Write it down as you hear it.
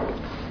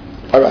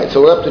All right,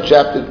 so we're up to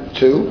chapter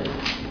 2,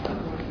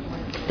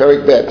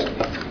 Perik Bet.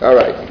 All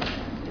right.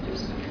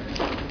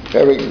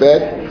 Perik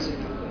Bet.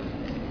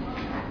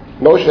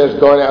 Moshe has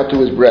gone out to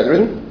his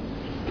brethren.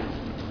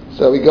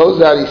 So he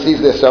goes out, he sees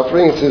their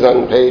suffering. It says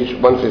on page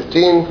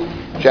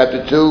 115,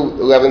 chapter 2,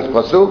 11th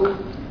pasuk.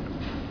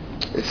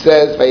 It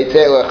says,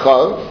 Vayitei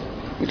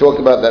lechav. We talked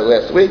about that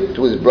last week.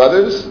 To his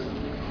brothers.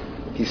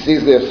 He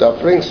sees their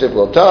suffering.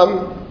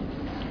 Sivlotam.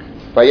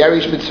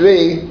 Vayarish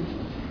Mitzri.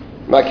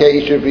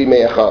 Makei Ishivri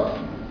me'echav.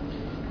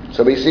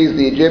 So he sees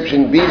the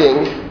Egyptian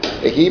beating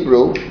a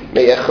Hebrew,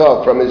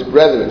 me'echav, from his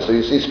brethren. So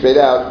you see straight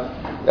out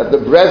that the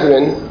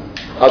brethren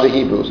are the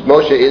Hebrews.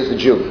 Moshe is a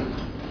Jew.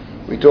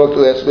 We talked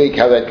last week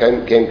how that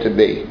came to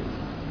be.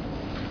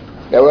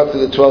 Now we're up to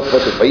the 12th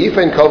pasuk.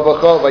 Vayifen kol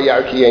v'chol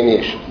vayar ki ein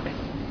ish.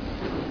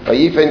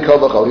 Vayifen kol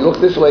v'chol. He looked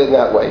this way and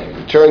that way.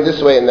 He turned this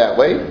way and that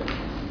way.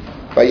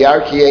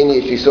 Vayar ki ein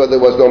ish. He saw there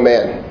was no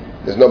man.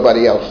 There's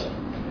nobody else.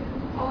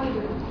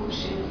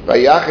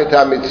 Vayachet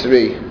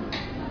ha-mitzri.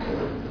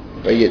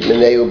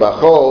 Vayitmeneu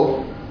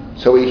b'chol.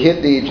 So he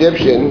hit the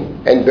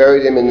Egyptian and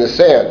buried him in the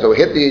sand. So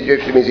hit the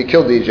Egyptian means he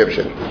killed the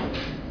Egyptian.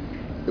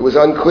 It was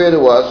unclear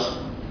to us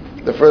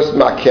the first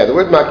makeh. The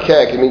word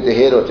makeh can mean to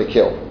hit or to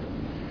kill.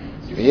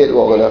 If you hit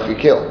long enough, you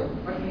kill.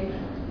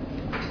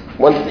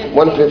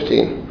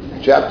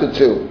 115, chapter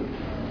 2.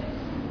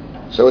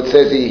 So it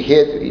says he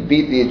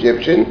beat the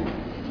Egyptian,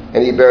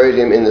 and he buried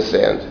him in the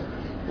sand.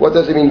 What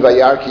does it mean,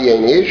 vayar ki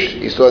ein ish?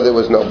 He saw there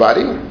was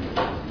nobody.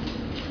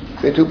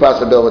 There are two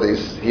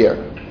possibilities here.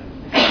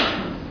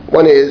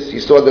 One is, he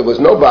saw there was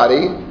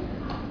nobody,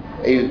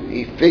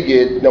 he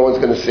figured no one's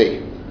going to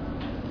see.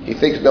 He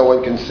thinks no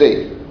one can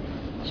see,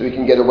 so he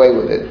can get away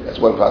with it. That's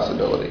one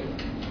possibility.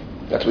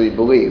 That's what he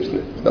believes.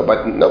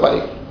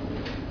 Nobody.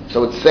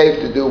 So it's safe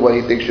to do what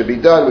he thinks should be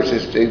done, which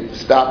is to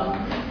stop,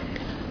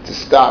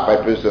 I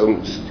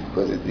presume,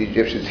 because the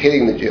Egyptian's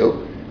hitting the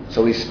Jew.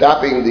 So he's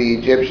stopping the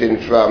Egyptian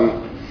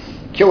from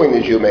killing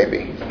the Jew,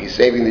 maybe. He's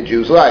saving the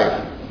Jew's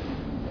life.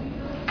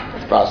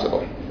 It's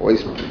possible. Or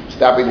he's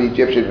stopping the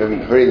Egyptian from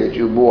hurting the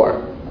Jew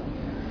more.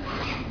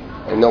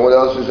 And no one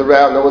else is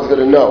around, no one's going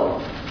to know.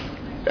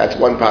 That's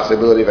one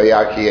possibility,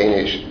 vayar ki ein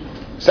ish.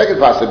 Second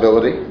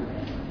possibility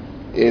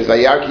is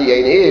vayar ki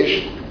ein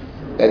ish,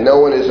 and no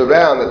one is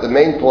around. That the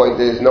main point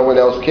is no one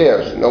else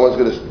cares. No one's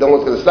going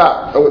to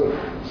stop.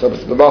 So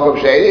the makom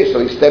she'ein ish. So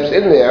he steps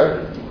in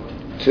there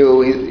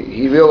to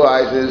he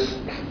realizes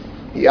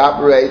he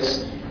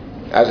operates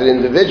as an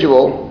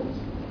individual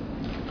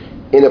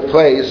in a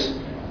place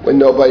when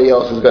nobody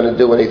else is going to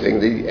do anything.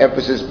 The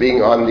emphasis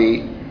being on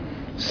the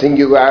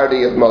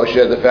singularity of Moshe,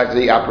 the fact that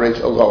he operates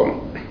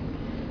alone.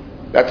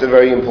 That's a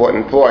very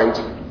important point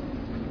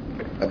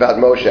about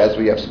Moshe, as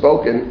we have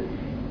spoken,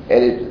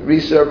 and it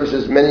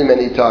resurfaces many,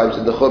 many times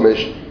in the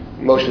Chumash,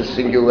 Moshe's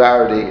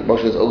singularity,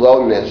 Moshe's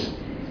aloneness.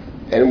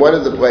 And one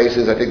of the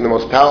places, I think the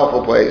most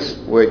powerful place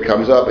where it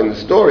comes up in the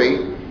story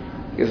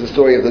is the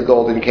story of the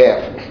golden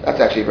calf. That's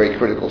actually a very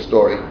critical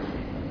story.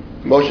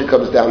 Moshe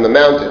comes down the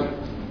mountain.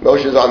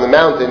 Moshe's on the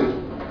mountain,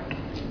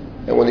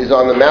 and when he's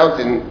on the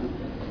mountain,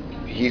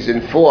 he's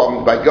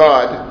informed by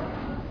God,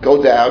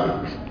 go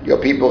down, your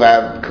people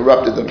have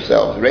corrupted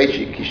themselves.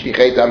 Reishi,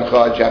 Kishichet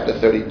Amcha, chapter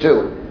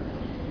 32.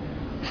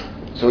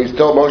 So he's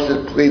told Moshe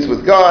to plead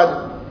with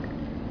God,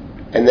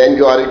 and then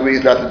God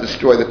agrees not to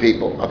destroy the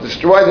people. I'll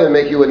destroy them and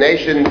make you a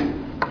nation.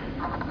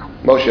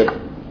 Moshe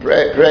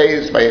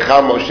prays,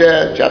 Vayichal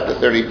Moshe, chapter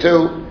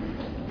 32.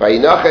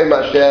 Vayinachem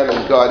Hashem,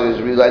 and God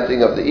is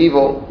relenting of the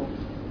evil.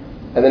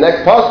 And the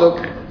next pasuk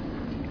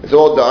is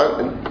all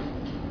done.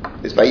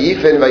 It's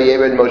Vayifen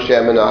Vayered Moshe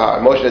Menahar.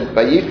 Moshe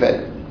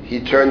Vayifen, he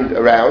turned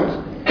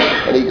around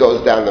and he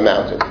goes down the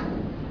mountain.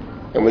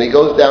 And when he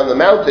goes down the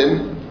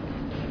mountain,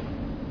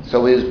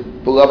 so his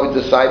beloved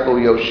disciple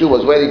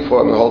Yoshua is waiting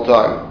for him the whole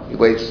time. He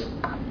waits.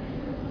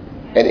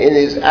 And in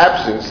his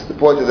absence, the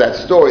point of that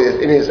story is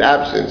in his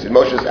absence, in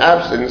Moshe's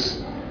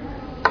absence,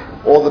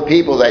 all the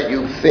people that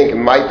you think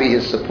might be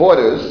his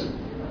supporters,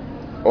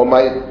 or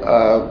might,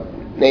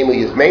 namely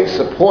his main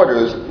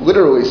supporters,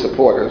 literally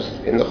supporters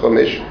in the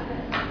Chumash,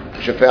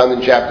 which are found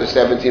in chapter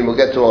 17, we'll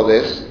get to all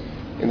this,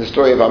 in the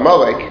story of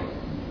Amalek.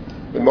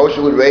 When Moshe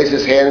would raise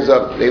his hands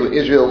up,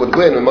 Israel would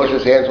win. When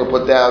Moshe's hands were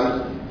put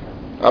down,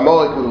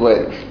 Amalek would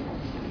win.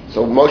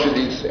 So Moshe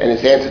and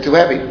his hands are too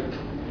heavy.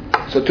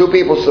 So two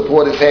people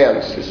support his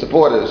hands, his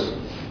supporters.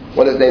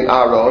 One is named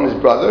Aaron, his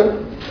brother,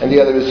 and the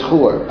other is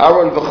Hur.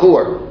 Aaron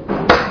v'Hur.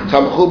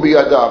 Tamchu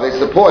b'yadav. They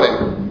support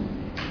him.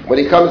 When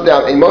he comes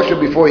down, and Moshe,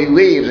 before he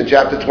leaves in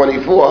chapter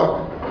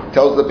 24,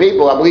 tells the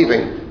people, I'm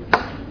leaving.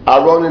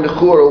 Aaron and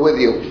Hur are with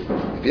you.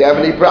 If you have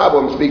any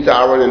problems, speak to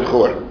Aaron and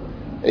Hur.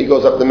 And he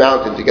goes up the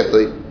mountain to get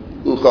the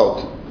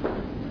Luchot.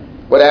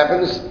 What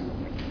happens?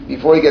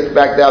 Before he gets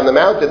back down the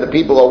mountain, the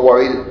people are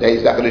worried that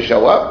he's not going to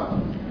show up.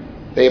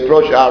 They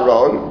approach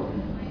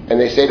Aaron, and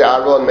they say to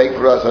Aaron, make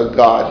for us a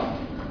god,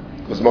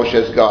 because Moshe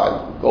is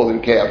God, golden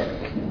calf.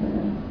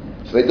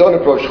 So they don't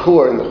approach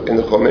Hur in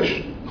the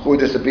Chumash. Hur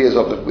disappears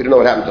off we don't know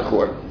what happened to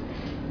Hur.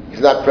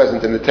 He's not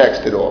present in the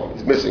text at all.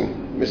 He's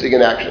missing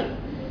in action.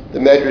 The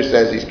Medrash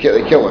says they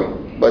kill him.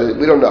 but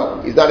we don't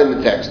know. He's not in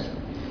the text.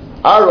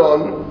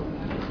 Aaron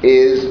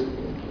is,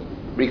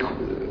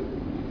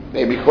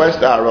 they request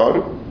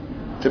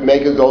Aaron to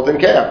make a golden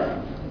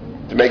calf,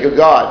 to make a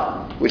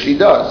god, which he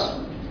does.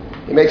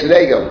 He makes an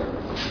ego.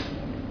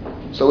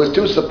 So his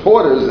two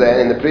supporters then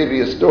in the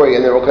previous story,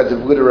 and there are all kinds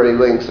of literary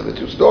links of the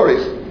two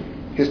stories,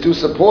 his two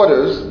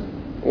supporters,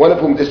 one of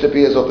whom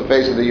disappears off the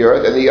face of the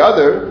earth, and the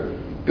other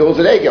builds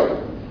an ego.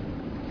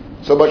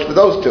 So much for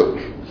those two.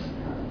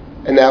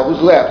 And now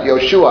who's left?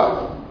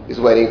 Yoshua is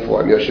waiting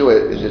for him.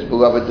 Yoshua is his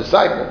beloved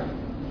disciple,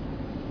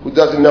 who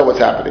doesn't know what's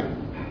happening.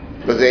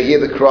 Because they hear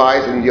the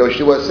cries, and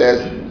Yoshua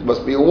says, it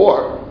must be a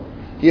war.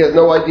 He has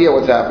no idea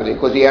what's happening,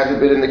 because he hasn't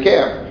been in the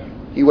camp.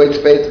 He waits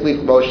faithfully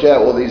for Moshe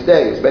all these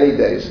days, many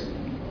days.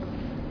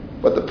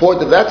 But the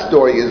point of that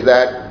story is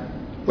that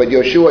what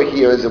Yoshua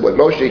hears and what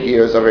Moshe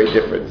hears are very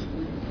different.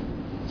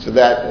 So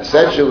that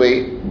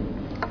essentially,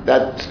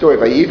 that story,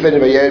 Vayifen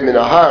Vayed Min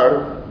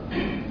Ahar,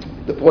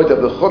 the point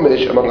of the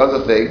Chumash, among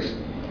other things,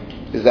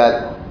 is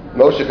that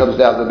Moshe comes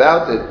down the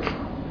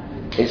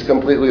mountain, he's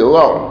completely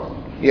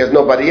alone. He has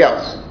nobody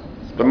else.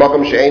 The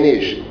Makam She'ein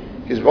Ish.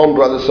 His own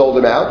brother sold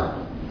him out.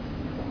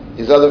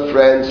 His other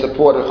friend,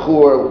 supporter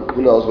Chur,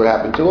 who knows what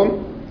happened to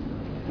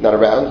him, not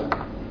around.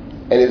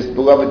 And his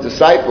beloved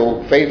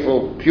disciple,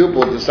 faithful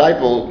pupil,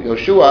 disciple,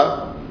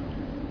 Yoshua,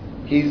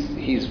 he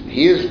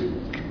is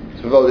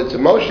devoted to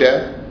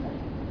Moshe,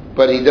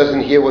 but he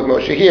doesn't hear what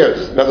Moshe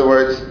hears. In other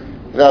words,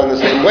 he's not on the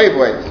same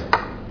wavelength.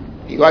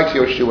 He likes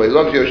Yoshua, he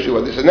loves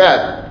Yoshua, this and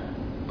that,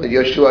 but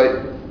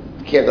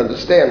Yoshua can't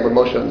understand what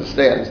Moshe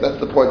understands. That's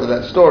the point of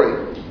that story.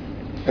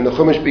 And the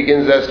Chumash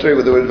begins that story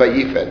with the word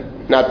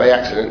Vayifen, not by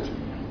accident.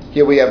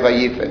 Here we have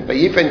Vayifen.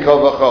 Vayifen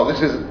kol v'chol.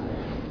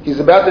 He's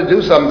about to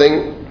do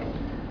something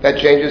that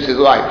changes his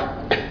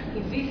life.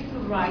 Is this the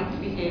right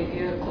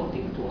behavior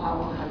according to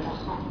our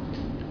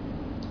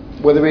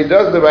halacha? Whether he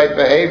does the right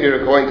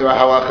behavior according to our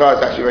halacha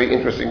is actually a very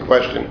interesting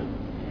question.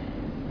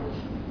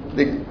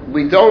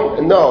 We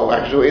don't know,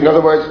 actually. In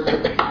other words...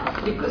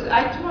 because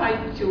I try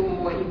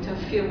to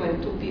interfere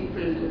when two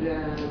people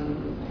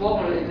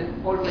quarrel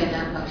and always,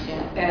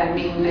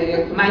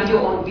 mind your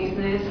own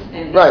business.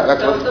 And right,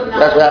 that's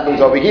what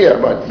happens over here.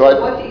 But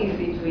what is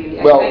it really?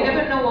 I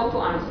never know what to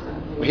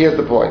answer. Here's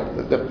the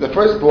point. The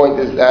first point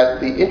is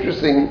that the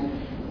interesting,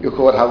 you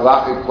call it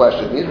halakhic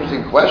question, the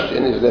interesting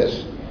question is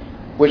this,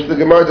 which the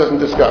Gemara doesn't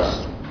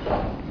discuss.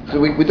 So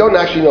we don't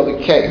actually know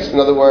the case. In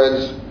other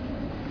words,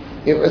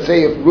 let's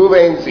say if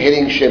Reuven's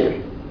hitting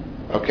Shimon,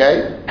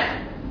 okay?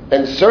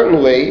 And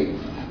certainly,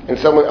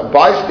 a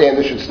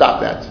bystander should stop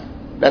that.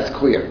 That's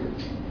clear.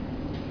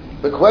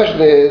 The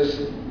question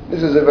is,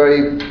 this is a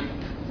very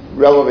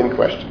relevant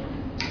question.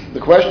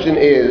 The question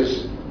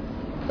is,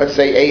 let's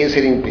say A is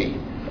hitting B.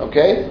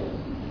 Okay?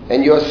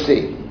 And you're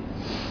C.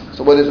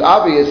 So what is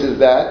obvious is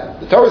that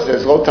the Torah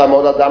says, Lo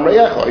tamod adam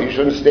reyecho. You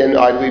shouldn't stand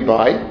idly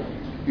by.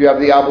 You have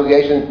the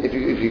obligation, if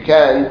you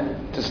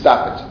can, to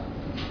stop it.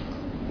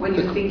 When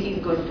you think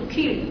he's going to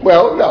kill you.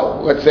 Well,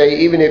 no. Let's say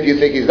even if you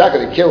think he's not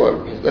going to kill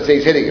him, let's say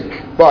he's hitting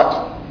him.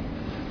 But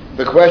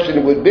the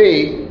question would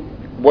be,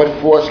 what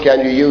force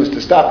can you use to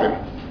stop him?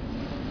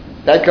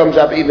 That comes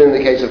up even in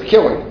the case of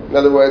killing. In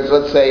other words,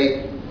 let's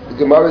say the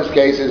Gemara's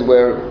case is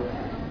where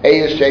A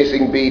is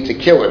chasing B to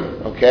kill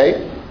him,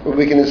 okay? Well,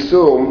 we can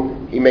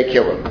assume he may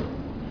kill him.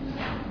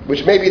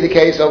 Which may be the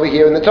case over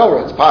here in the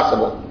Torah. It's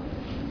possible.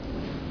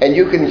 And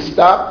you can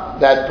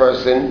stop that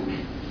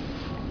person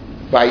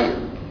by,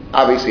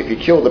 obviously, if you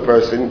kill the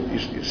person,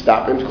 you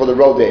stop him. It's called a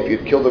rodef.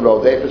 If you kill the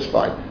rodef, it's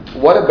fine.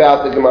 What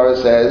about, the Gemara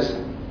says,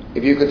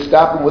 if you could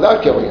stop him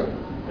without killing him?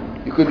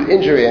 You could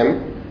injure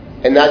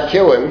him and not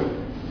kill him,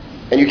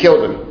 and you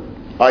killed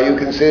him. Are you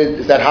considered,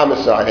 is that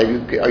homicide?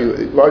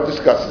 Gemara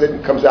discusses it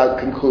and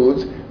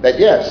concludes that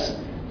yes,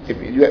 if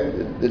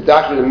the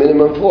doctrine of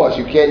minimum force,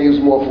 you can't use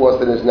more force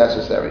than is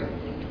necessary.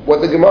 What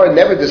the Gemara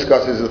never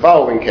discusses is the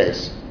following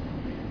case.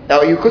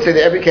 Now you could say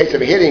that every case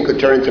of hitting could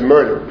turn into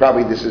murder.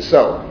 Probably this is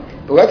so.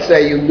 But let's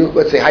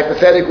say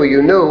hypothetically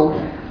you knew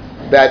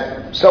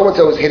that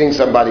so-and-so is hitting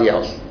somebody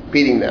else,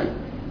 beating them.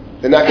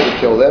 They're not going to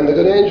kill them, they're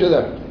going to injure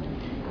them.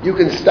 You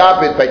can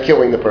stop it by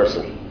killing the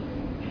person.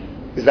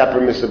 Is that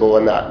permissible or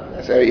not?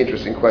 That's a very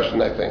interesting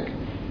question, I think.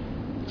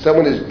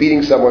 Someone is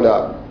beating someone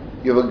up.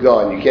 You have a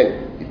gun.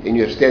 And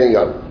you're standing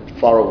up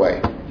far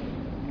away.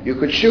 You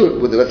could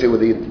shoot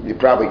you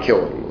probably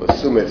kill him. We'll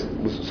assume it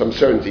with some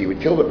certainty you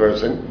would kill the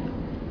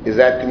person. Is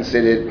that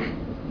considered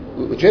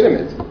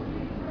legitimate?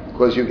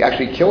 Because you're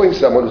actually killing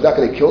someone who's not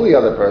going to kill the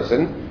other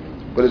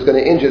person, but is going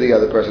to injure the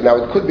other person. Now,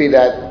 it could be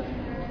that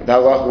the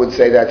halacha would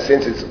say that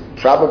since it's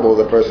probable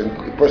the person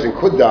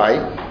could die,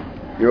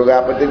 you're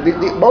allowed, but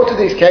most of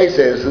these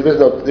cases,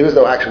 there is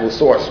no actual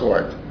source for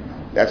it.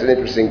 That's an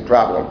interesting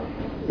problem.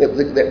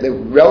 The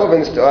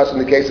relevance to us in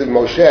the case of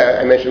Moshe,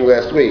 I mentioned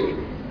last week.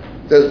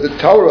 Does the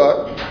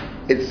Torah,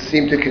 it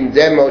seem to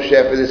condemn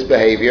Moshe for this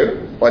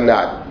behavior or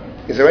not?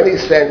 Is there any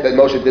sense that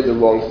Moshe did the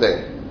wrong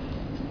thing?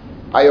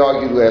 I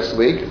argued last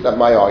week, it's not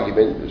my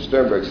argument,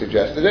 Sternberg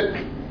suggested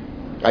it,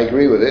 I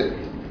agree with it,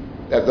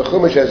 that the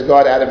Chumash has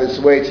gone out of its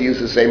way to use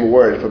the same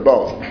word for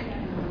both.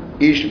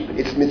 Ish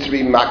it's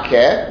Mitzri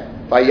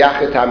Makeh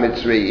Vayachet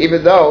HaMitzri.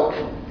 Even though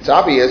it's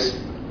obvious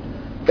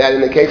that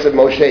in the case of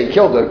Moshe he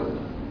killed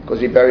him because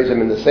he buries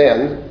him in the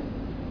sand.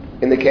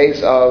 In the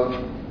case of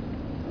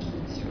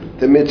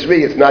the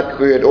Mitzri, it's not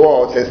clear at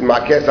all. It says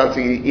Makeh,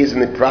 something he's in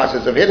the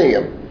process of hitting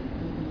him.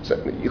 So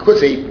you could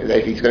say that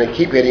if he's going to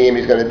keep hitting him,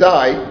 he's going to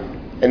die,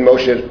 and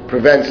Moshe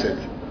prevents it.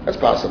 That's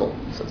possible.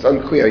 So it's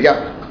unclear.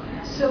 Yeah.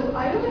 So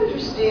I don't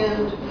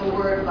understand the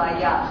word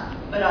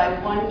vayach, but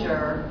I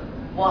wonder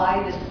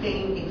why the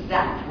same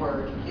exact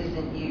word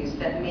isn't used.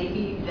 That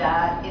maybe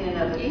that in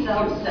and of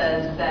itself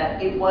says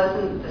that it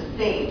wasn't the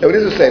same. No, it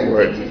is the same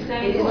word. It's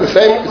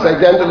an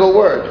identical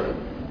word.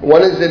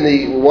 One is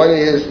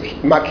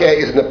Makeh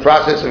is in the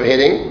process of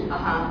hitting,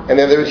 and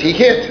the other is he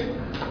hit.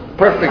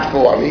 Perfect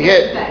form. He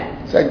hit.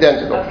 It's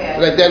identical. Okay. It's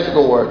an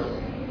identical word.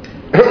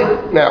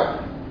 Now.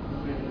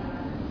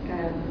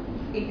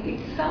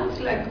 It sounds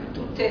like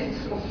two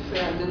tests of,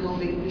 I don't know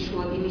the English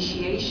word,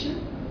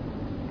 initiation.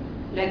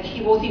 Like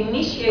he was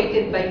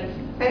initiated by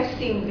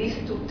passing these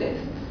two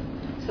tests.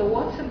 So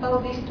what's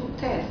about these two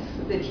tests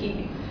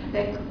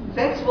that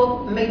that's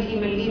what made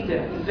him a leader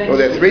eventually? Well,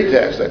 there are three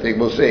tests, I think.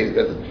 We'll see.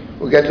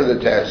 We'll get to the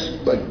tests.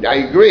 But I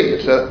agree.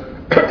 It's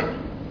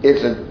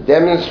a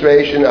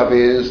demonstration of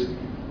his,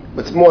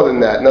 it's more than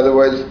that. In other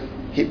words,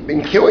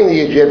 in killing the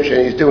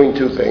Egyptian, he's doing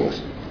two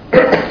things.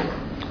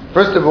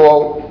 First of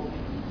all,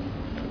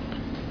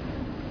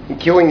 in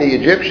killing the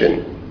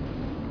Egyptian,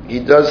 he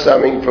does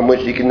something from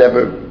which he can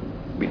never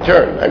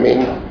return. I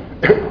mean,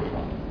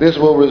 this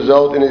will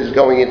result in his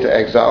going into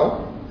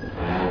exile.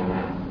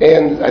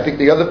 And I think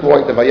the other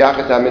point of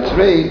Vayachet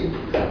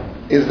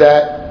HaMitzri is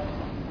that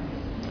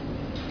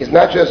it's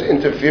not just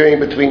interfering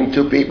between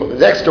two people. The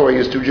next story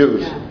is two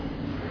Jews.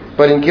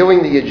 But in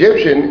killing the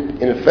Egyptian,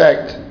 in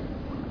effect,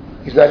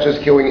 he's not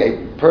just killing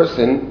a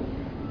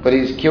person, but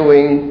he's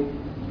killing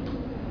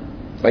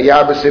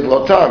Vayar b'siv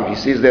lotam. He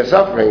sees their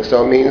suffering.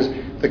 So it means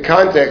the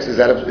context is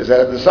that of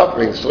the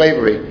suffering,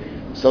 slavery.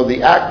 So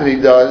the act that he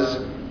does,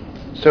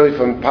 certainly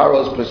from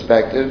Paro's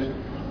perspective,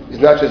 is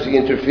not just to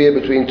interfere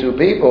between two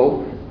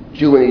people,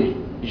 Jew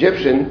and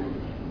Egyptian,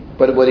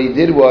 but what he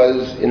did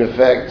was, in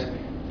effect,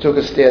 took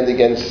a stand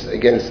against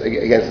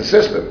the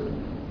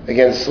system,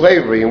 against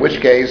slavery, in which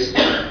case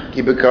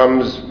he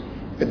becomes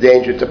a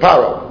danger to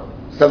Paro.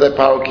 It's not that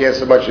Paro cares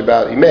so much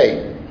about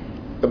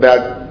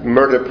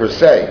murder per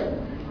se,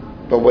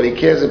 but what he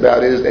cares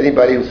about is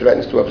anybody who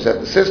threatens to upset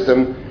the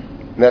system,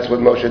 and that's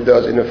what Moshe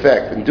does in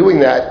effect. In doing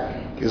that,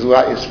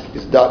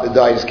 the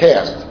die is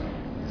cast.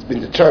 It's been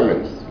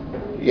determined.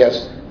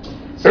 Yes?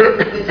 So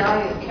the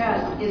die is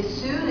cast. As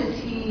soon as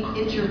he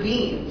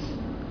intervenes,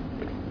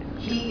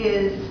 he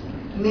is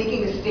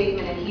making a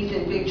statement and he's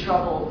in big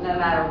trouble no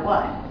matter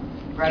what.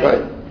 Right?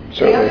 Right.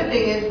 Certainly. The other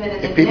thing is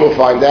that if people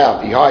find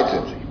out, he hides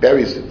it, he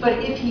buries it. But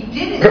if he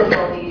didn't kill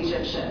the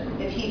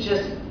Egyptian, if he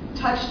just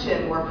touched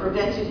him or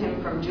prevented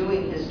him from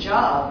doing his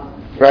job,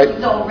 right,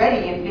 he's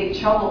already in big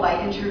trouble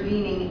by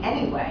intervening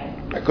anyway.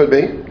 That could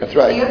be. That's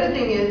right. The other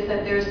thing is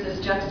that there's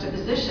this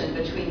juxtaposition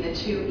between the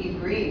two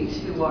Hebrews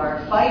who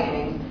are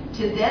fighting.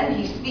 To them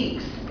he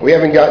speaks. We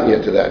haven't gotten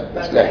yet to that.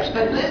 That's next.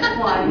 But this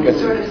one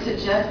sort of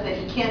suggests that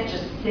he can't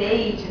just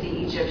say to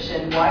the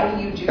Egyptian, "Why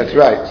do you do this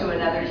to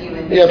another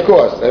human being?" Yeah, of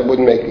course. That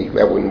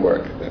wouldn't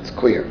work. That's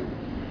clear.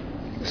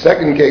 The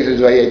second case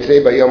is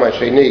Vayetzei Bayom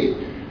HaSheni.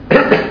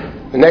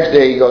 The next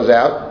day he goes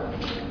out.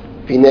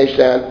 Shnei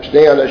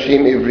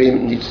Anashim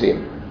Ivrim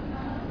Nitzim.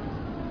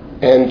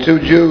 And two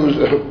Jews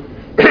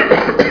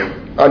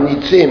are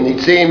Nitzim.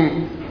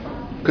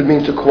 Nitzim could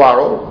mean to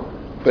quarrel,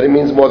 but it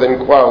means more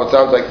than quarrel. It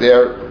sounds like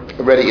they're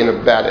already in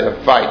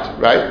a fight,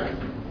 right?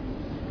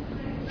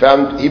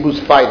 Hebrews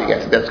fighting. I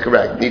think that's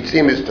correct.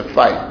 Nitzim is to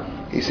fight.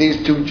 He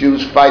sees two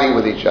Jews fighting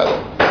with each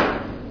other.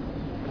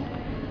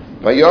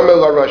 Vayomer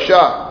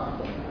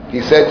LaRasha.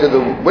 He said to the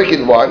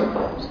wicked one.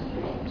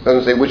 It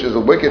doesn't say which is the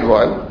wicked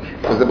one,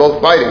 because they're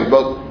both fighting.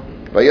 Both.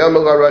 Vayomer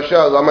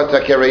LaRasha Lama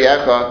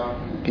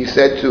Takereyecha. He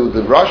said to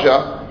the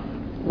Rasha,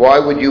 "Why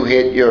would you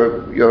hit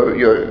your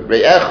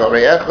Re'echa?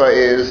 Re'echa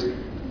is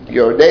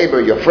your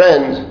neighbor, your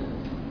friend.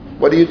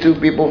 What are you two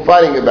people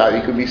fighting about?"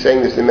 You could be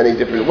saying this in many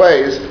different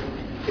ways.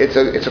 It's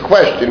a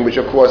question, which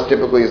of course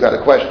typically is not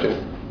a question.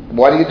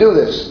 Why do you do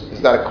this?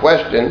 It's not a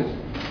question.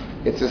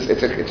 It's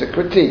a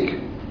critique.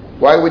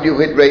 Why would you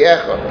hit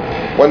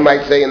Re'echa? One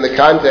might say in the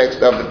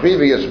context of the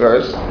previous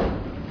verse.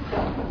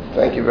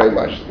 Thank you very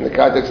much. In the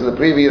context of the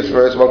previous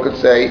verse, one could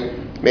say,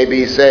 maybe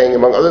he's saying,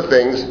 among other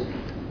things,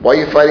 why are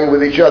you fighting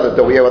with each other?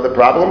 Don't we have other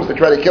problems? They're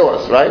trying to kill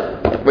us, right?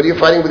 What are you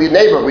fighting with your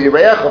neighbor, with your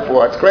Re'echa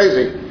for? It's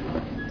crazy.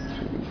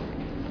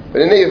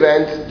 But in the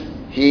event,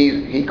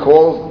 he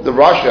calls the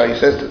Rasha, he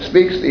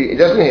speaks, he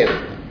doesn't hit.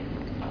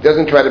 He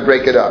doesn't try to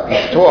break it up.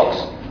 He talks.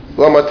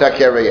 Lama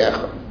Taker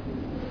Re'echa.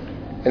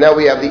 And now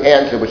we have the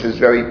answer, which is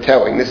very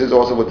telling. This is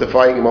also a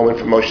defining moment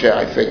for Moshe,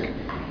 I think.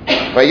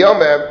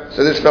 Vayomer,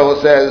 so this fellow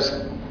says,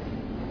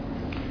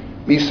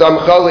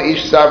 Misamcha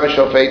le'ish sar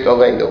v'shofet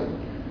aleinu.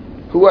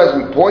 Who has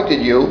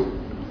appointed you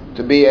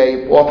to be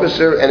an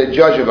officer and a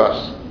judge of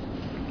us?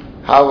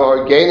 How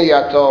orgeni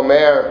ato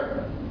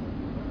omer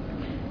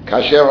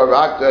Kasher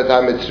harakta et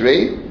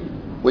hamitzri,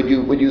 would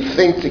you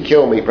think to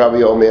kill me?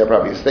 Probably Omer,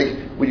 probably think.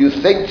 Would you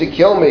think to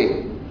kill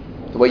me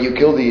the way you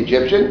killed the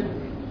Egyptian?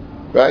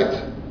 Right?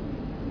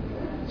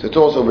 So it's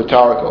also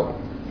rhetorical,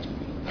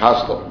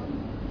 hostile.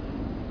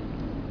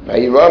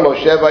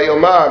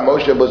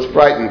 Moshe was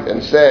frightened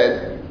and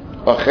said,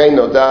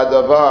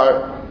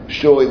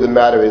 surely the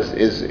matter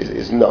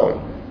is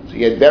known. So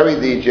he had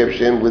buried the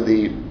Egyptian with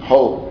the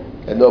hope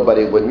that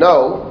nobody would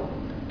know,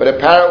 but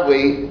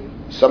apparently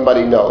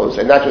somebody knows,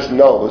 and not just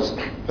knows,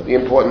 but the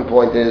important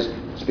point is,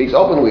 speaks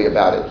openly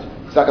about it.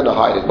 He's not going to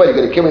hide it. What, you're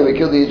going to kill me when you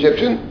kill the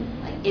Egyptian?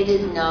 It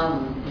is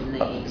known in the...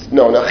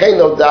 No,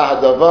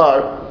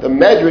 the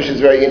Medrash is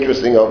very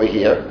interesting over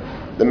here.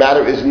 The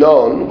matter is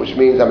known, which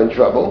means I'm in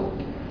trouble.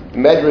 The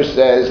Medrash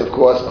says, of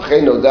course,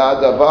 says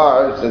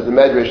the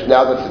Medrash,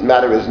 now that the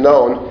matter is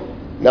known,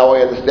 now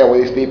I understand why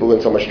these people are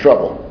in so much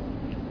trouble.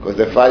 Because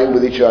they're fighting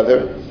with each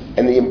other.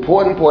 And the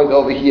important point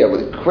over here,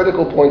 the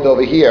critical point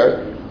over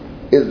here,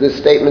 is this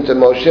statement to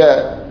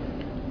Moshe,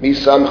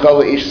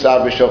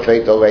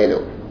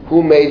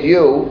 who made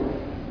you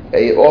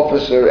an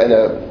officer and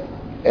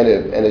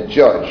a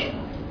judge?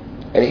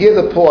 And here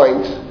the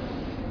point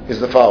is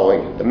the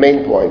following, the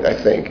main point, I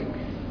think.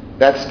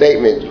 That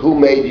statement, who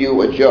made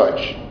you a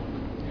judge,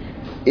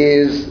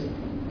 is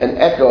an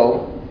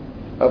echo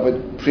of a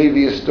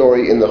previous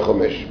story in the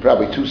Chumash.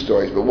 Probably two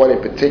stories, but one in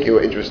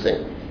particular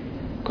interesting,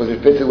 because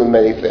it fits in with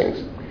many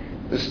things.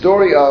 The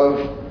story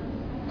of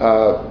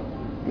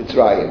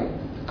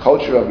Mitzrayim, the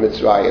culture of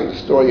Mitzrayim, the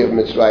story of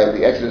Mitzrayim,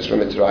 the exodus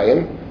from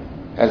Mitzrayim,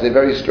 has a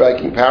very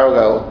striking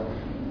parallel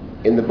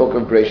in the book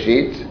of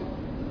Breshit.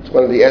 It's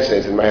one of the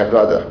essays in my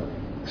Haggadah,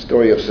 the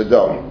story of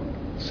Sodom.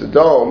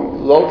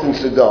 Lot in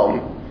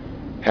Sodom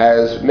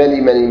has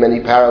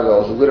many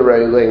parallels,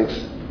 literary links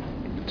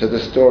to the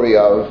story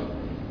of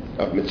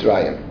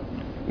Mitzrayim.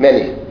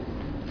 Many.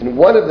 And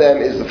one of them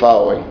is the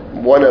following.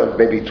 One of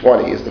maybe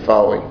 20 is the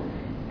following.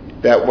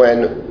 That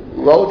when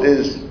Lot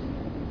is,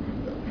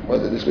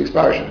 was it this week's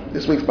parsha?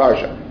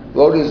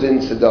 Lot is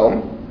in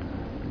Sodom,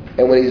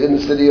 and when he's in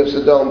the city of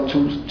Sodom,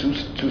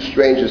 two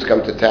strangers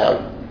come to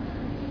town,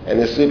 and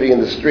they're sleeping in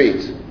the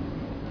streets.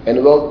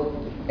 And Lot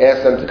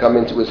asks them to come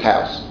into his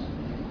house.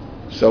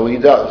 So he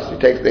does.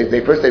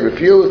 First they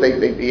refuse,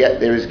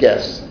 they're his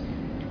guests.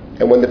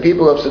 And when the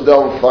people of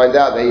Sodom find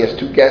out that he has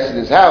two guests in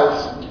his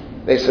house,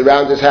 they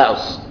surround his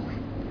house.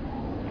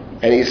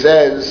 And he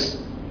says,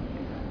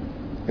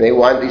 and they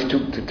want these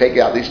two to take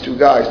out these two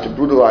guys, to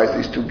brutalize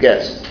these two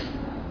guests.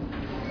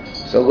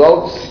 So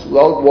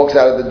Lot walks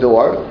out of the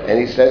door, and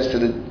he says to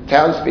the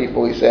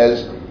townspeople, he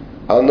says,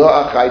 Al no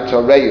achai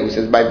toreyu, he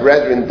says, my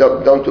brethren,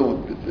 don't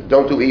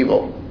do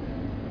evil.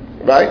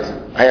 Right?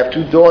 I have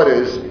two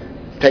daughters,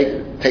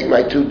 take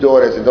my two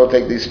daughters, and don't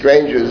take these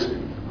strangers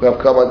who have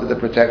come under the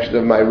protection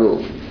of my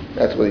roof.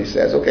 That's what he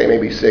says. Okay,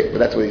 maybe he's sick, but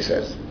that's what he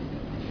says.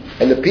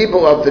 And the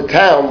people of the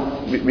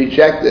town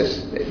reject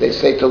this. They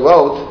say to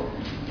Lot,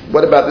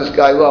 what about this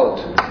guy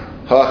Lot?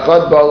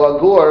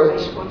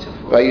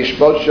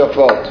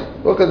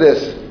 Look at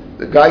this.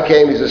 The guy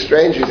came, he's a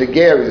stranger, he's a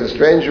ger, he's a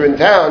stranger in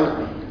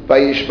town,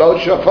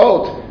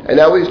 and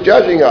now he's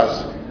judging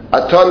us.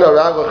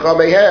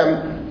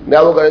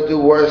 Now we're going to do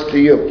worse to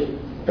you.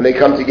 And they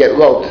come to get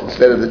Lot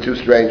instead of the two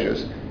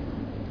strangers.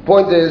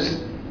 Point is,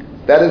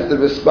 that is the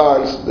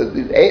response.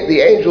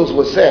 The angels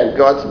were sent,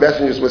 God's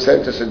messengers were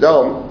sent to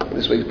Sodom,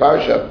 this week's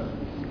parsha,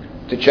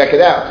 to check it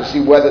out, to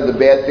see whether the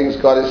bad things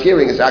God is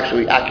hearing is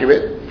actually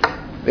accurate.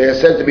 They are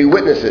sent to be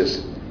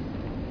witnesses.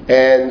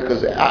 And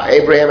because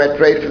Abraham had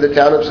prayed for the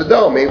town of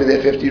Sodom, maybe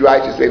they're 50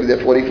 righteous, maybe they're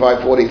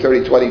 45, 40,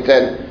 30, 20,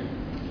 10.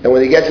 And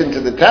when he gets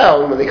into the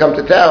town, when they come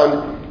to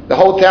town, the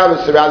whole town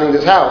is surrounding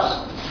this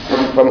house,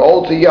 from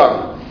old to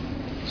young.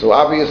 So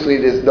obviously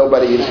there's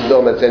nobody in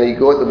Sodom that's any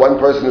good. The one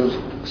person who's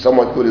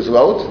somewhat good is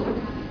Lot.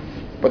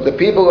 But the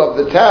people of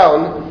the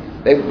town,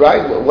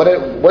 what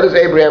does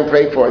Abraham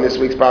pray for in this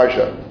week's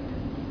parsha?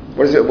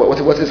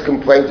 What's his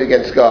complaint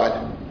against God?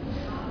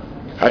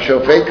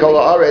 Hashofet kol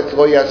haaretz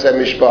lo yaseh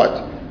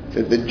mishpat.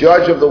 The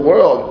judge of the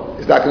world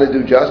is not going to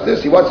do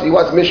justice. He wants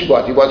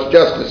mishpat. He wants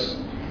justice.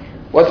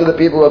 What do the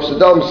people of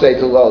Sodom say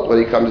to Lot when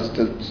he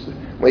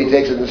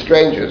takes in the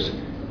strangers?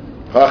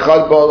 What?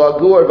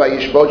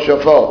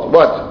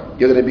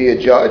 You're going to be a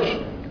judge?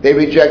 They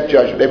reject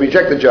judgment. They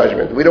reject the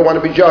judgment. We don't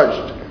want to be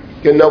judged.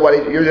 You're an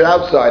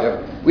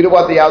outsider. We don't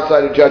want the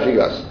outsider judging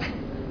us.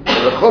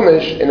 So the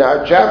Chumash in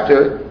our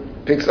chapter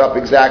picks up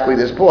exactly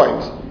this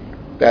point.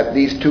 That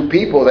these two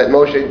people, that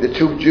Moshe, the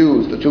two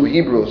Jews, the two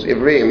Hebrews,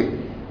 Ivrim,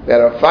 that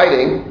are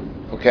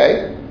fighting,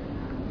 okay,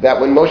 that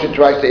when Moshe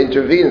tries to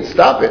intervene and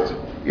stop it,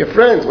 your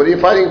friends, what are you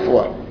fighting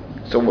for?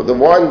 So the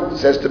one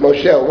says to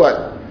Moshe,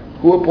 what?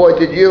 Who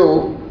appointed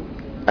you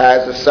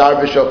as a sar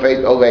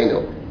v'shofet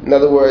oleinu? In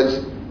other words,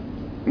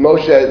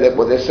 Moshe, that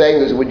what they're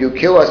saying is, would you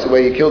kill us the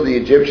way you killed the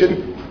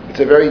Egyptian? It's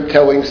a very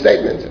telling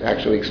statement,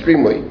 actually,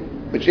 extremely.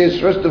 Which is,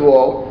 first of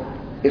all,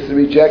 it's the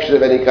rejection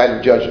of any kind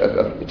of judge.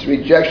 It's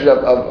rejection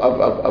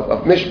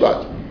of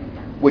mishpat,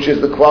 which is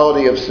the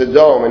quality of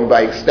Sodom, and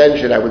by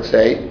extension, I would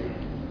say,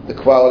 the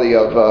quality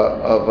of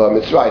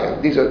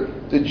Mitzrayim. These are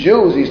the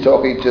Jews he's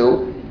talking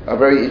to are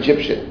very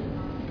Egyptian,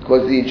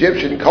 because the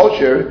Egyptian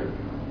culture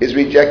is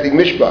rejecting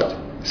Mishpat.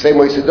 Same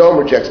way Sodom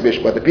rejects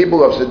Mishpat. The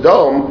people of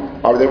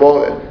Sodom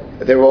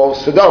they're all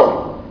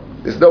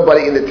Sodom. There's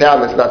nobody in the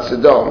town that's not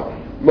Sodom.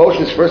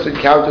 Moshe's first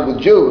encounter with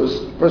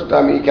Jews, first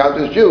time he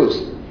encounters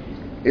Jews,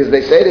 is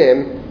they say to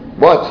him,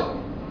 "What?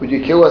 Would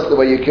you kill us the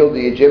way you killed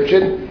the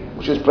Egyptian?"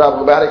 Which is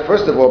problematic,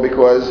 first of all,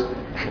 because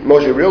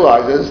Moshe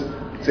realizes,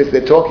 since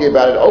they're talking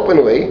about it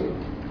openly,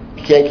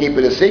 he can't keep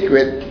it a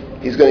secret,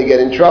 he's going to get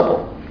in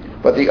trouble.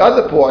 But the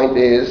other point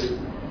is,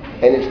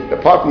 and it's,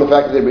 apart from the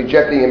fact that they're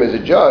rejecting him as a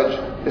judge,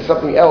 there's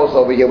something else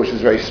over here which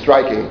is very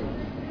striking.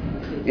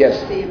 Yes?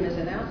 They see him as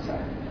an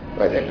outsider.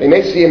 Right. They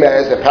may see him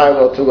as a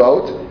parallel to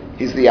Lot,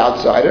 he's the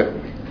outsider,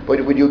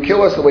 but would you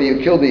kill us the way you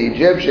killed the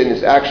Egyptian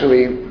is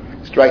actually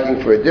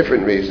striking for a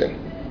different reason.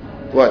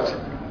 What?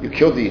 You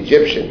killed the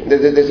Egyptian.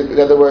 In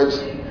other words,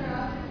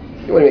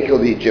 you want to kill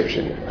the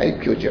Egyptian. I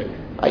killed you.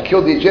 I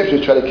killed the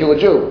Egyptians trying to kill a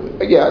Jew.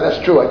 Yeah, that's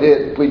true, I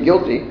did plead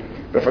guilty.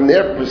 But from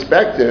their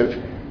perspective,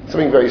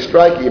 something very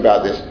striking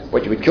about this.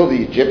 What, you would kill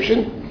the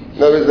Egyptian?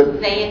 In other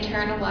words, they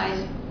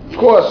internalize the of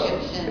course,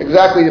 Egyptians.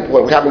 exactly the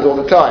point. What happens all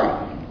the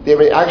time.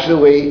 They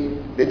actually,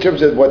 in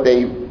terms of what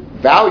they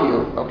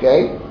value,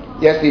 okay,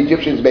 yes, the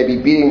Egyptians may be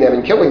beating them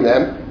and killing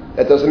them,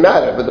 that doesn't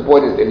matter. But the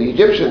point is, they're the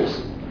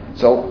Egyptians.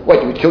 So,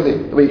 what, you would kill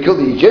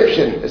the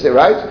Egyptian, is it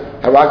right?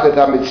 Haraktat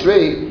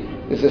HaMitzri.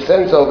 There's a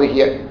sense over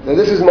here. Now,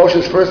 this is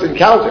Moshe's first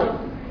encounter.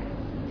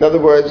 In other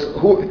words,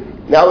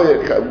 now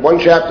one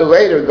chapter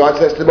later, God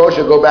says to Moshe,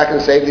 go back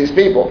and save these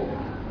people.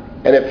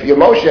 And if you're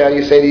Moshe,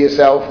 you say to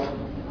yourself,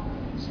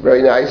 it's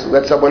very nice,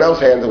 let someone else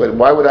handle it.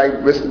 Why would I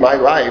risk my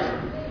life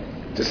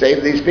to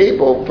save these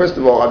people? First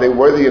of all, are they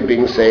worthy of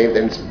being saved?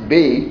 And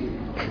B,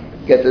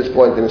 get to this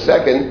point in a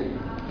second,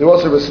 they're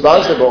also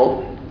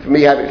responsible for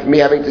me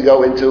having to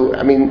go into,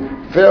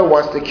 Pharaoh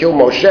wants to kill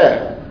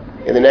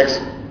Moshe in the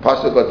next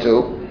pasuk or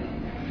two,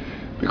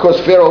 because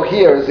Pharaoh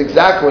hears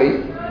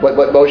exactly what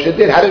Moshe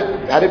did. How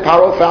did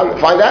Paro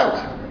find out?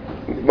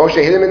 Moshe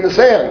hid him in the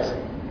sand.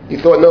 He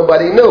thought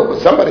nobody knew,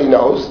 but somebody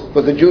knows,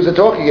 because the Jews are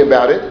talking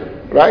about it,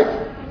 right?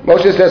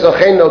 Moshe says,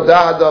 Ochein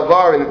noda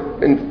hadavar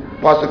in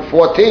pasuk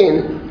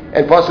 14,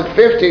 and pasuk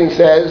 15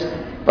 says,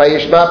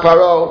 Vayishma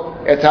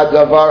Paro et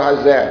hadavar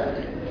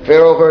hazeh.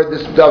 Pharaoh heard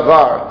this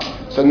davar.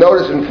 So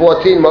notice in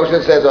 14,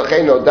 Moshe says,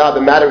 Ochein noda,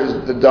 the matter is,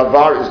 the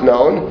davar is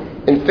known.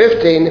 In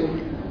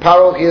 15,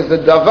 Paro hears the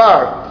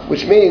davar,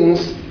 which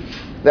means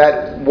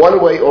that one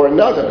way or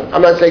another,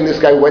 I'm not saying this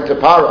guy went to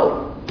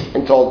Paro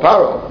and told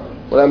Paro.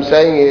 What I'm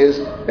saying is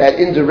that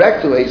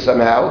indirectly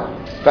somehow,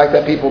 the fact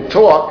that people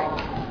talk,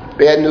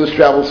 bad news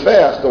travels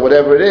fast, or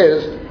whatever it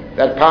is,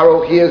 that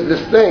Paro hears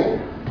this thing.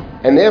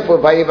 And therefore,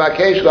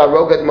 Vayivakesh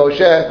la'rogat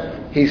Moshe,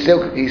 he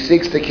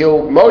seeks to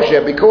kill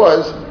Moshe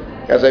because,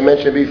 as I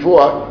mentioned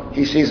before,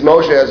 he sees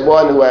Moshe as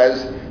one who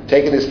has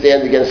taken his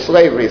stand against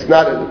slavery. It's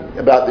not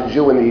about the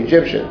Jew and the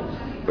Egyptian,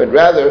 but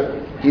rather,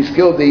 he's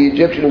killed the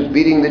Egyptian who's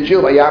beating the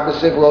Jew.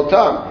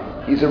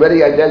 He's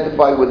already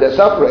identified with their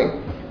suffering.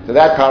 So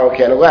that Paro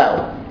can't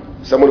allow.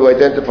 Someone who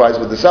identifies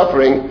with the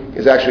suffering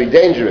is actually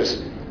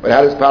dangerous. But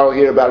how does Paro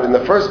hear about it in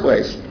the first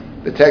place?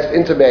 The text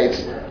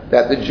intimates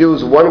that the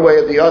Jews, one way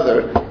or the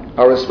other,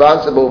 are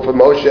responsible for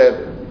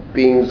Moshe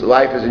being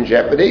life is in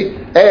jeopardy.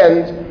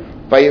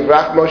 And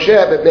Vayivrach Moshe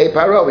b'pnei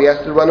Paro, he has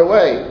to run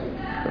away.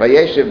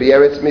 Vayeshev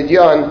b'eretz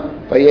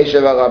Midyan,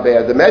 Vayeshev al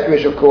Rabbeah. The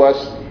Medrash, of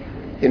course,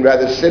 in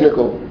rather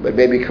cynical but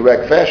maybe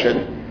correct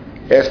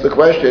fashion, asked the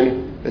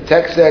question, the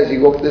text says he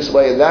looked this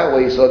way and that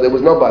way, he saw there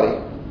was nobody.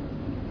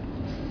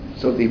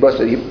 So he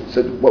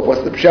said,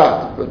 what's the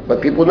pshat?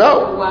 But people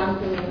know.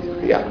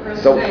 Yeah.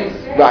 So,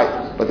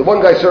 right. But the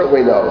one guy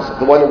certainly knows,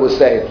 the one who was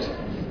saved.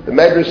 The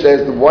Medrash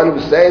says the one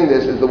who's saying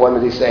this is the one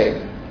that he saved.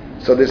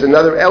 So there's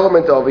another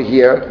element over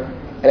here.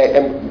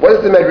 And what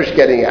is the Medrash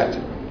getting at?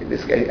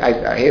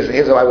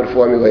 Here's how I would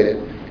formulate it,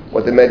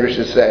 what the Medrash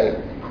is saying.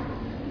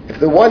 If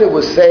the one who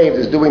was saved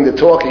is doing the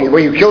talking,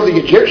 well, you killed the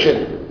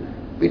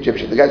Egyptian, the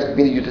guy's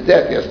beating you to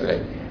death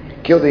yesterday,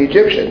 killed the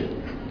Egyptian,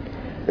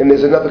 then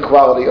there's another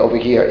quality over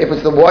here. If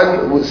it's the one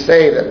who was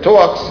saved that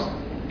talks,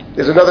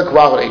 there's another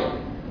quality,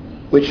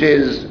 which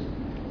is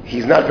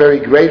he's not very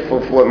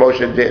grateful for what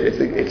Moshe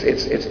did.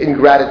 It's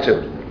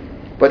ingratitude.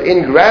 But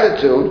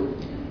ingratitude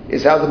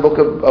is how the book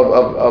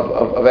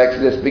of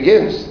Exodus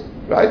begins,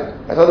 right?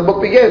 That's how the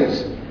book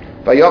begins.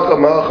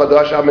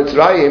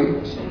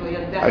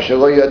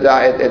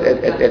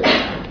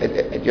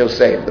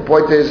 Yosef. The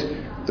point is,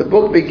 the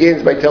book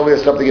begins by telling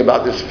us something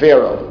about this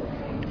Pharaoh.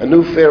 A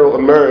new Pharaoh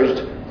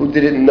emerged who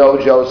didn't know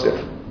Joseph.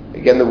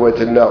 Again, the word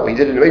to know.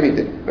 Maybe he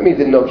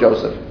didn't know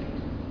Joseph.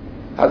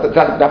 How's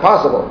that not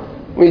possible?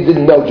 He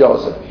didn't know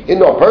Joseph. He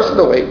didn't know him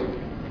personally.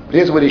 But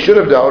here's what he should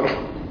have known.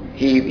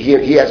 He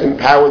has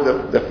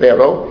empowered the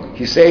Pharaoh.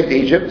 He saved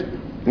Egypt.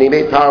 And he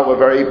made Pharaoh a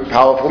very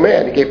powerful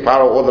man. He gave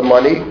Pharaoh all the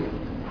money,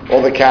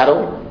 all the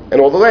cattle, and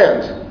all the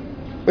land.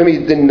 What do you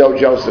mean he didn't know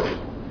Joseph?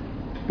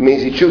 It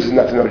means he chooses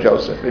not to know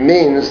Joseph. It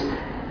means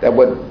that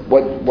what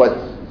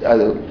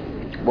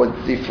what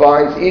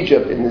defines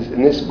Egypt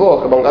in this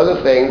book, among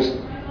other things,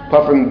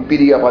 apart from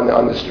beating up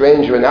on the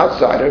stranger and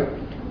outsider,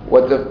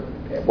 what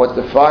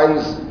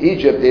defines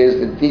Egypt is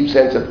the deep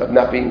sense of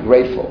not being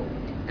grateful,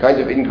 kind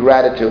of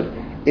ingratitude.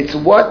 It's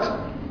what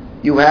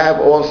you have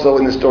also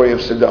in the story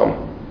of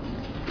Sodom.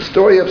 The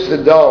story of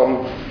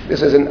Sodom,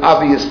 this is an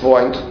obvious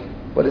point,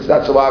 but it's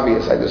not so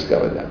obvious, I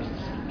discovered that.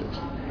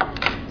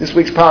 This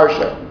week's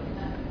parsha,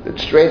 the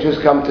strangers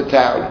come to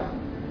town,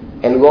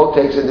 and Lot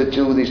takes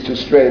these two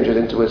strangers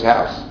into his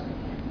house.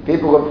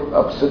 People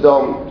of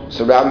Sodom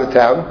surround the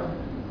town,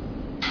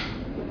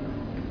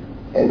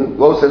 and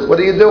Lot says, "What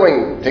are you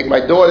doing? Take my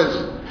daughters."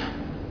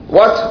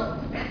 "What?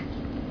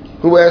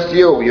 Who asked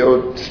you?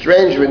 You're a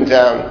stranger in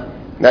town.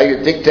 Now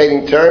you're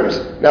dictating terms.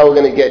 Now we're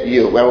going to get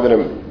you. Now we're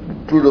going to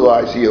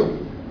brutalize you.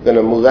 We're going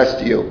to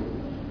molest you."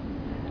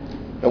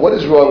 Now what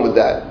is wrong with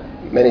that?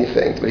 Many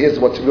things. But here's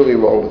what's really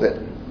wrong with it.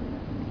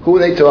 Who are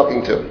they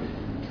talking to?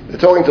 They're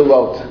talking to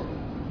Lot.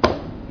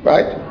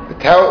 Right?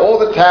 All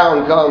the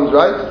town comes,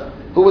 right?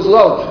 Who was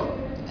Lot?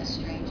 A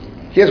stranger.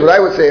 Here's what I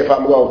would say if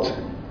I'm Lot.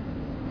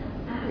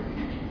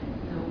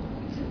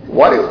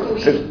 Why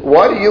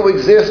do you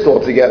exist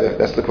altogether?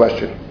 That's the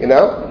question. You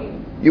know?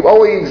 You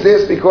only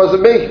exist because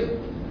of me.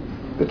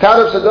 The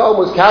town of Sodom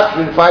was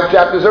captured 5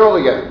 chapters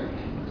earlier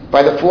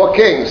by the 4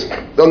 kings.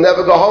 They'll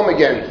never go home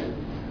again.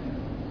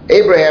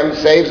 Abraham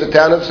saves the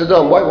town of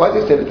Sodom. Why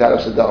did he save the town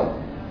of Sodom?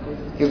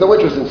 He has no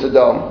interest in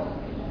Sodom.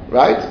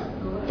 Right?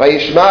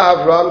 Vayishma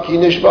Avram ki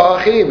nishba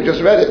achi. We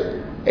just read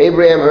it.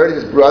 Abraham heard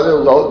his brother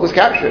Lot was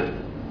captured.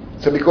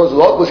 So because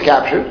Lot was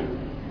captured,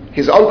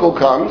 his uncle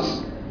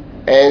comes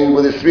and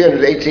with his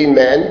 318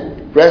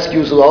 men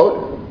rescues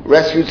Lot,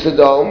 rescues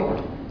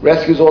Sodom,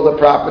 rescues all the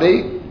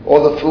property,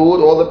 all the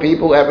food, all the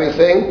people,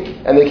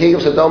 everything. And the king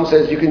of Sodom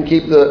says, "You can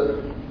keep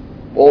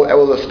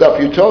all the stuff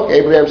you took."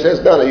 Abraham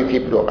says, no, you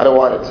keep it all. I don't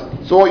want it.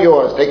 It's all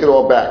yours. Take it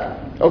all back.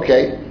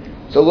 Okay.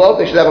 So Lot,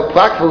 they should have a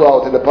plaque for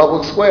Lot in the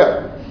public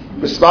square.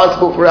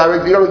 Responsible for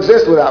our... You don't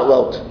exist without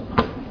Lot.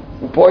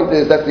 The point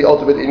is, that's the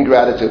ultimate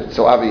ingratitude. It's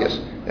so obvious.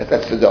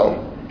 That's Sodom.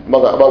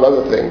 Among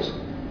other things.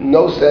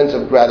 No sense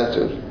of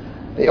gratitude.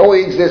 They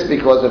only exist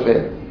because of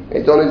him.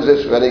 They don't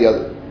exist for any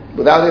other.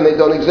 Without him, they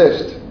don't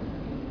exist.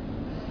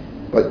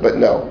 But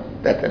no,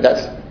 that's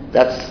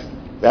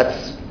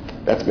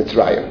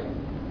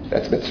Mitzrayim.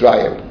 That's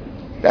Mitzrayim.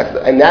 That's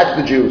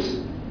the Jews.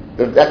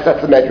 That's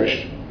the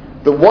Medrash.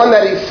 The one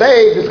that he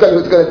saved is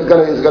going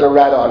to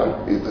rat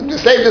on him. He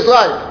saved his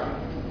life.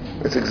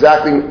 It's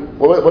exactly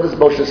what does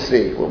Moshe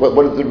see?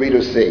 What does the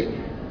reader see?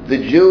 The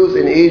Jews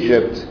in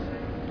Egypt,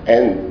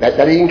 and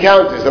that he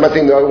encounters. I'm not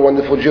saying they're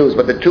wonderful Jews,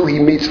 but the two he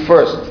meets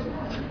first.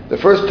 The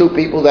first 2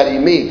 people that he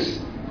meets,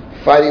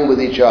 fighting with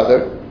each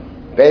other,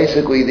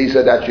 basically these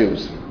are not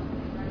Jews.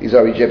 These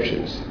are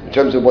Egyptians. In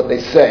terms of what they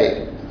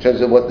say, in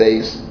terms of what they,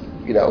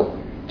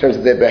 in terms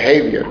of their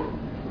behavior,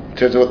 in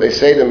terms of what they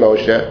say to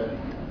Moshe,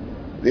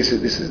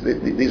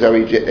 these are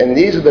Egypt, and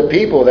these are the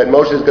people that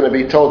Moshe is going to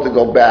be told to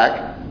go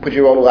back, put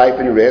your own life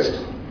in risk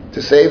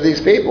to save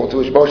these people. To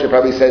which Moshe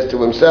probably says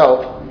to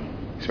himself,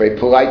 he's very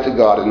polite to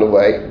God in a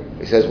way.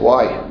 He says,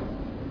 "Why?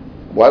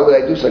 Why would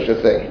I do such a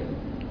thing?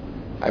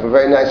 I have a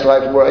very nice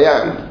life where I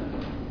am.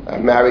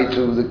 I'm married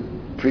to the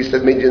priest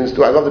of Midian's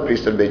too. I love the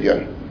priest of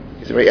Midian.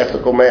 He's a very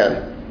ethical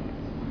man.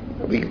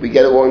 We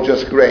get along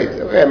just great.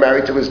 Okay, I'm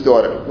married to his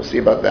daughter. We'll see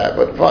about that,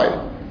 but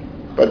fine.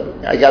 But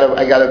I got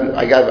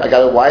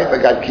a wife. I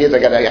got kids. I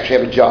actually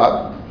have a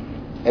job,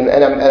 and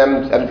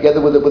I'm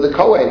together with a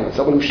Kohen,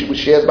 someone who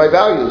shares my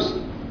values.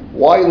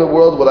 Why in the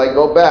world would I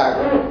go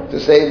back to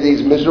save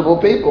these miserable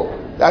people?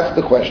 That's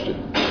the question.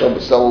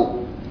 So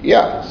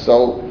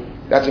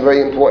that's a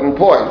very important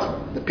point.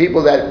 The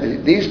people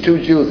these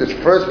 2 Jews, this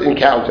first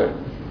encounter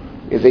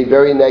is a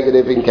very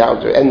negative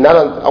encounter, and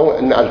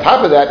on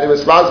top of that, they're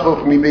responsible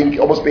for me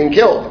almost being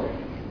killed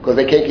because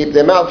they can't keep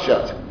their mouth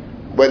shut.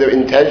 Whether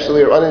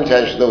intentionally or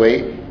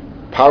unintentionally,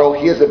 Paro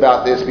hears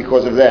about this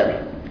because of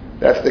them.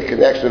 That's the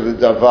connection of the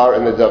davar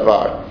and the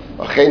davar.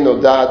 Achen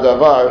noda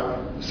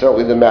davar,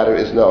 certainly the matter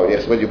is known.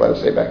 Yes, what do you want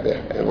to say back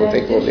there? And we'll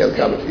take all the other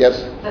comments.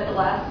 Yes? That the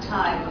last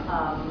time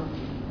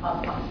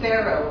a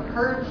Pharaoh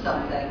heard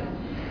something,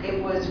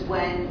 it was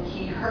when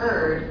he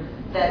heard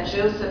that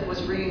Joseph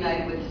was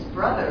reunited with his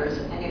brothers,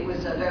 and it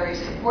was a very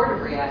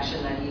supportive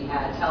reaction that he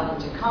had. Tell them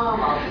to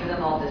come, I'll give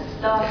them all this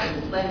stuff,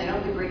 and this land, they don't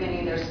have to bring any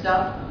of their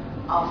stuff.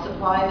 I'll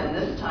supply them.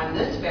 This time,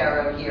 this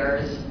Pharaoh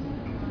hears,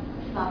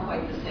 it's not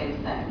quite the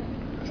same thing.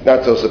 It's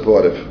not so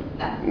supportive.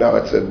 No,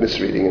 it's a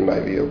misreading in my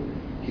view.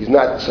 He's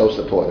not so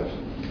supportive.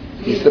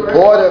 He's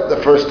supportive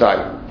the first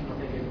time.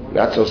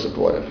 Not so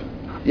supportive.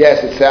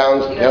 Yes, it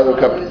sounds... You don't want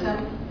to lose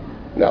him?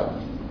 No.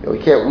 We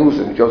can't lose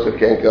him. Joseph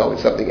can't go.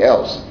 It's something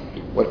else.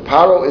 What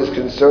Paro is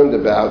concerned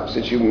about,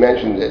 since you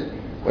mentioned it,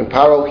 when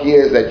Paro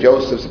hears that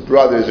Joseph's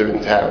brothers are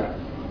in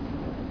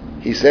town,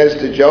 he says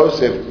to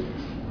Joseph,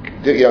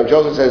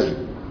 Joseph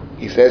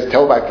says,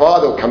 tell my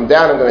father, come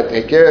down, I'm going to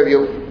take care of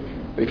you.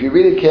 But if you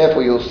read it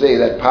carefully, you'll see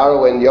that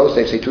Paro and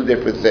Yosef say 2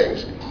 different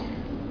things.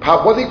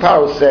 One thing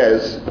Paro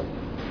says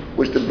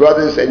which the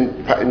brothers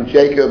and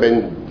Jacob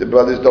and the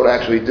brothers don't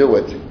actually do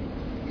it.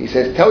 He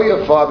says, tell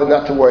your father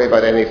not to worry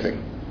about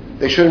anything.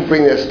 They shouldn't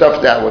bring their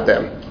stuff down with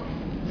them.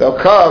 They'll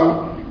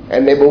come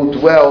and they will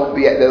dwell,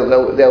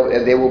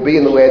 they will be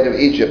in the land of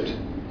Egypt.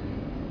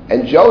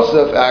 And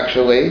Joseph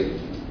actually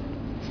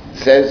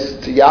says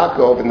to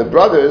Yaakov and the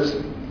brothers,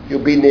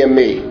 you'll be near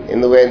me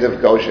in the land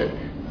of Goshen.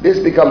 This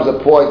becomes a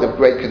point of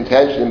great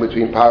contention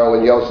between Paro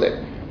and Yosef.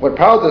 What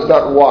Paro does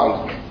not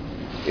want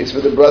is for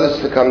the brothers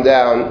to come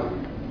down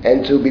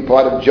and to be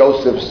part of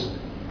Joseph's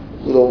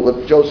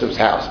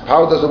house.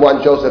 Paro doesn't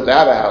want Joseph to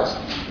have a house.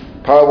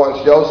 Paro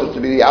wants Joseph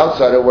to be the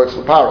outsider who works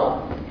for Paro.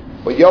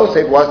 But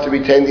Yosef wants to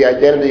retain the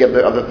identity of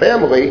the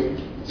family,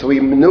 so he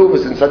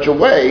maneuvers in such a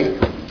way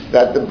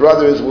that the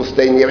brothers will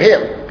stay near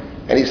him.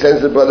 And he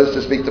sends the brothers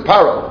to speak to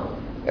Paro.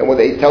 And when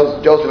he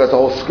tells Joseph that's the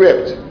whole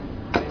script,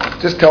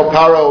 just tell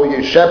Paro,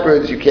 you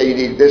shepherds, you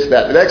need this,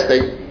 that, the next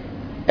thing.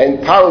 And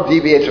Paro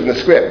deviates from the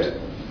script.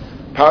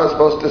 Paro's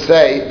supposed to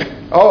say,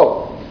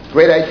 oh,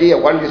 great idea,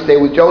 why don't you stay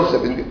with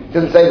Joseph? And he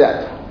doesn't say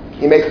that.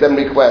 He makes them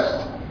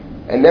request.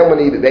 And then when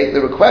he makes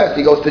the request,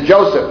 he goes to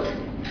Joseph.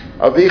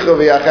 They've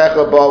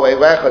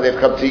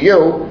come to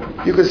you,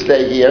 you can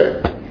stay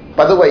here.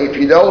 By the way, if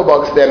you know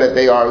amongst them that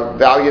they are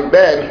valiant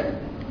men,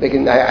 they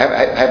can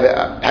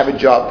have a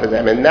job for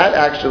them. And that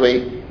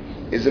actually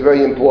is a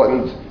very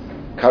important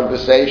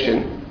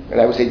conversation, and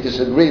I would say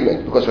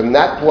disagreement, because from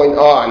that point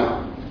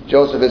on,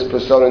 Joseph is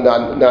persona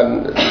non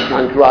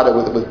grata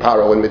with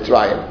Paro and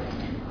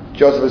Mitzrayim.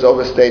 Joseph has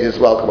overstayed his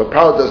welcome. What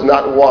Paro does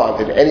not want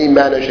in any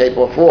manner, shape,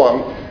 or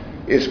form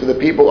is for the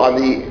people on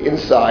the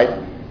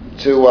inside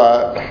to,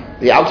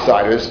 the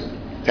outsiders,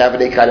 to have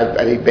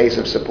any base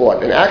of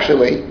support. And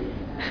actually,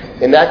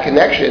 in that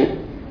connection,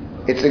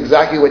 it's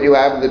exactly what you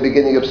have in the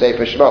beginning of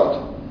Sefer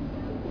Shemot.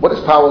 What is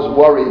Paro's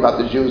worry about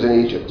the Jews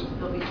in Egypt?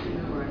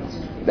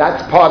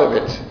 That's part of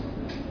it.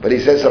 But he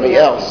says something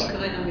else.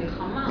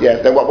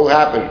 Yes, then what will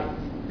happen?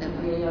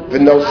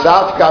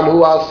 V'nosaf gam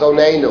hu al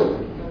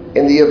soneinu.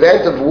 In the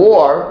event of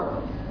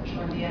war,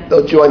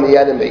 they'll join the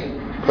enemy.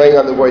 Playing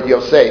on the word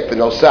Yosef,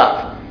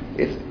 v'nosaf.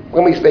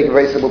 Let me make a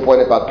very simple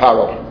point about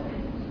Paro.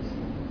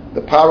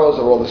 The Paros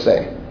are all the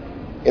same.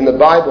 In the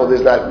Bible,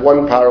 there's not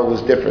one Paro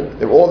who's different.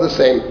 They're all the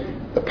same.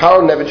 The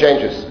Paro never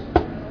changes.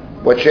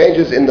 What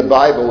changes in the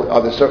Bible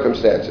are the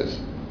circumstances.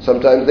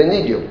 Sometimes they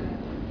need you,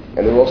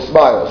 and they're all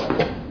smiles.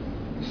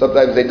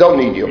 Sometimes they don't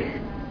need you,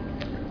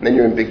 and then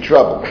you're in big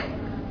trouble.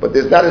 But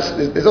there's no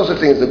such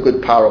thing as a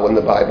good Paro in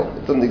the Bible.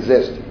 It doesn't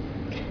exist.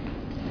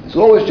 As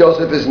long as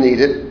Joseph is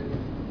needed,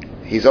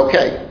 he's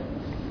okay.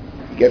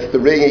 He gets the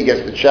ring, he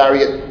gets the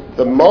chariot.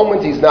 The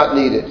moment he's not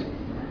needed,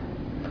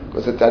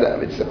 because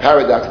it's a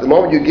paradox, the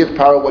moment you give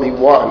Paro what he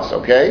wants,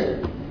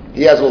 okay?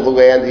 He has all the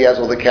land, he has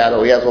all the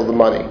cattle, he has all the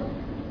money.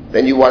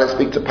 Then you want to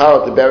speak to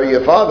Paro to bury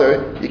your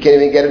father, you can't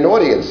even get an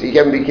audience. He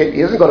doesn't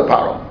go to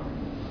Paro.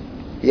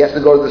 He has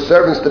to go to the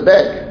servants to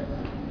beg.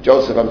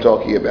 Joseph I'm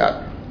talking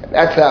about. And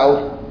that's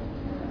how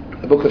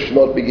the book of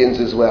Shemot begins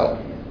as well.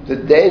 The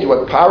danger,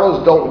 what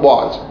Paros don't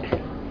want,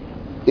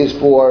 is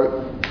for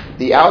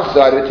the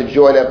outsider to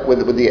join up with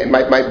the...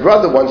 My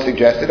brother once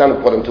suggested, I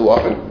don't quote him too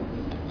often,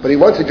 but he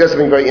once suggested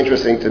something very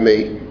interesting to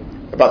me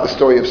about the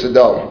story of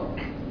Sodom.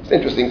 It's an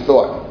interesting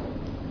thought.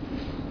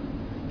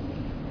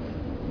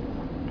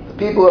 The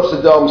people of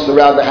Sodom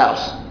surround the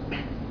house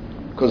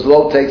because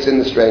Lot takes in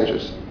the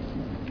strangers.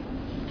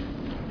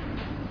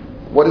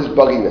 What is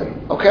bugging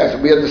them? Okay, so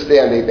we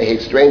understand they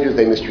hate strangers,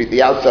 they mistreat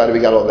the outsider, we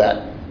got all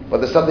that. But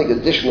there's something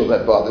additional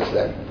that bothers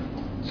them,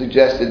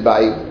 suggested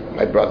by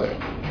my brother,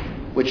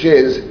 which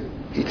is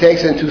he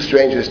takes in 2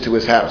 strangers to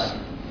his house.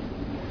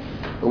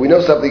 But we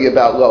know something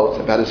about Lot,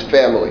 about his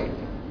family.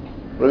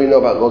 What do we know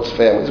about Lot's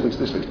family?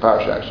 This week's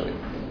parsha, actually.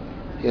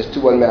 He has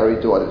 2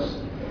 unmarried daughters.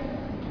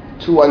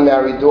 2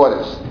 unmarried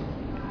daughters.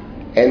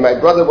 And my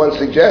brother once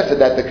suggested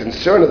that the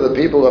concern of the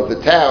people of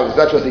the town is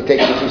not just he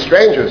takes in 2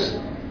 strangers.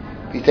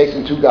 He takes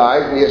in 2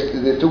 guys and he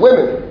has 2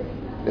 women.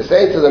 They're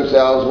saying to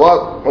themselves,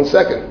 well, one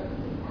second.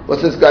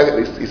 What's this guy?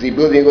 Is he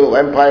building a little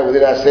empire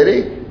within our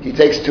city? He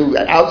takes 2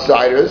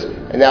 outsiders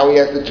and now he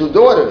has the 2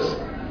 daughters.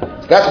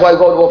 That's why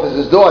God offers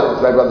his daughters,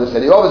 my brother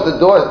said. He offers the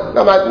daughters.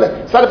 No,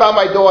 it's not about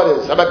my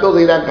daughters. I'm not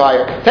building an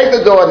empire. Take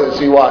the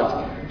daughters you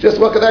want. Just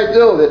what can I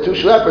do? They're 2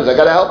 schleppers. I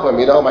got to help them.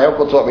 My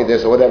uncle taught me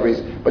this or whatever.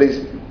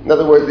 In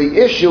other words, the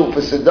issue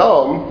for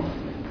Sodom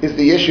is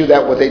the issue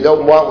that what they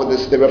don't want with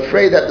this, they're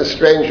afraid that the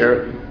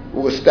stranger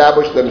will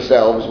establish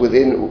themselves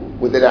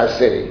within our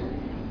city.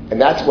 And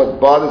that's what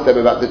bothers them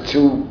about the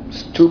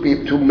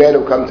two men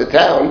who come to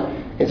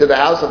town into the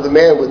house of the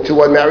man with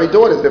 2 unmarried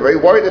daughters. They're very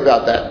worried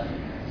about that.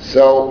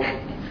 So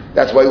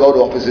that's why Lot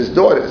offers his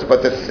daughters.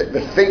 But the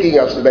thinking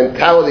of the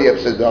mentality of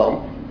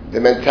Sodom, the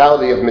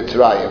mentality of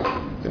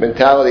Mitzrayim, the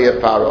mentality of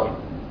Paro,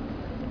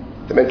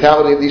 the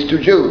mentality of these 2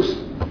 Jews,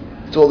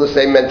 it's all the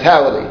same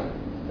mentality.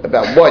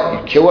 About what?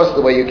 You kill us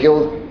the way you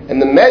killed.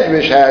 And the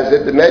Medrash has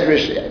it. The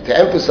Medrash, to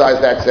emphasize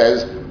that,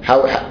 says,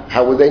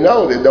 how would they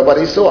know? That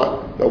nobody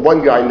saw. No,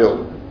 one guy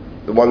knew,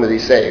 the one that he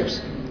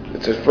saves.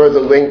 It's a further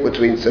link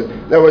between. So,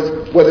 in other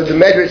words, whether the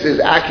medrash is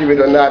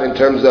accurate or not in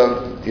terms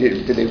of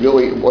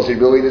was it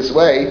really this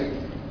way?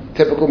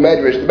 Typical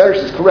medrash. The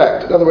medrash is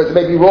correct. In other words, it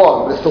may be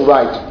wrong, but it's still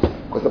right.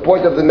 Because the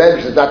point of the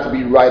medrash is not to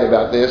be right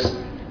about this.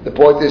 The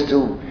point is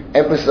to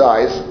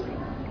emphasize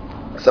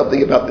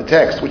something about the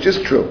text, which is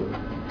true.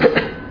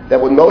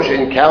 That what Moshe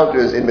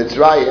encounters in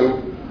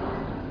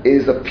Mitzrayim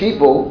is a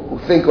people who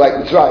think like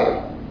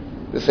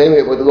Mitzrayim. The same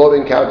way what the Lord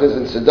encounters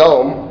in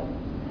Sodom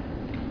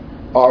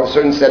are a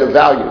certain set of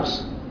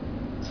values.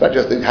 It's not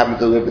just they happen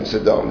to live in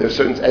Sodom. There's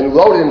certain, and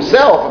Lot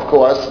himself, of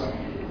course,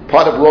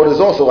 part of Lot is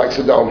also like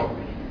Sodom.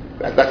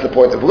 That's the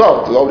point of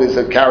Lot. Lot is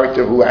a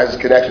character who has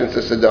connections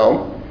to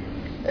Sodom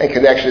and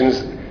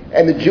connections,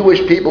 and the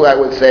Jewish people, I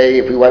would say,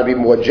 if we want to be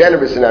more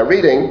generous in our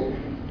reading,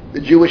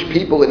 the Jewish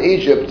people in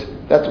Egypt,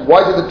 that's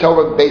why did the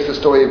Torah base the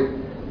story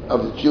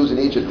of the Jews in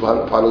Egypt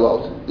upon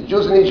Lot? The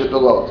Jews in Egypt are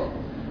Lot.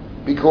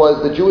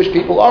 Because the Jewish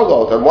people are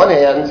Lot. On one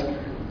hand,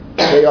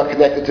 they are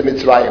connected to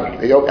Mitzrayim.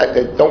 They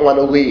don't want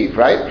to leave,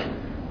 right?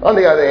 On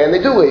the other hand,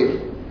 they do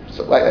leave.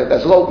 So,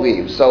 as Lot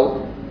leaves.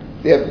 So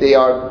they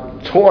are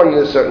torn in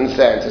a certain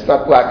sense. It's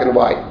not black and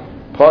white.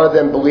 Part of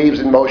them believes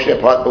in Moshe,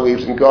 part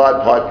believes in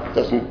God, part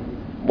doesn't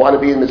want to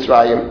be in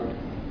Mitzrayim,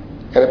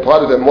 and a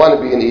part of them want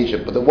to be in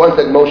Egypt. But the ones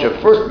that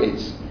Moshe first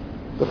meets,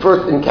 the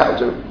first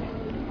encounter,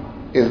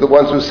 is the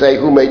ones who say,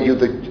 who made you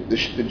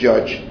the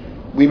judge?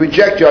 We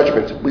reject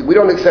judgment. We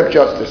don't accept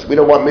justice. We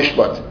don't want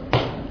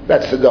mishpat.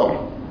 That's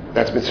Sodom.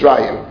 That's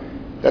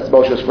Mitzrayim. That's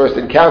Moshe's first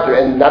encounter.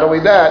 And not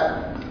only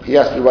that, he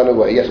has to run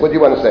away. Yes, what do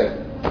you want to say?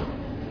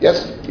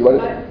 Yes? You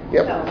want to?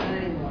 Yep. No, not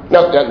anymore.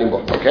 No, not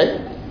anymore. Okay.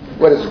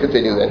 Let us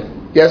continue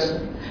then. Yes?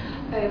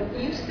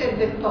 You said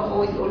that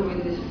Paro is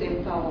always the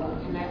same Paro,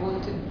 and I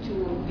wanted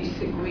to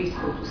disagree,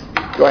 so to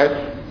speak. Go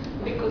ahead.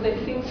 Because I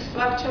think,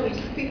 structurally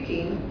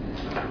speaking,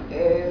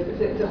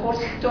 the whole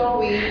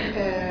story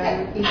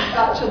is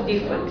structured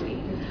differently.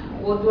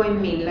 What do I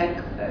mean? Like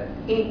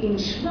in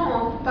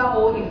Shmot,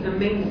 Paro is the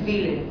main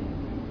villain.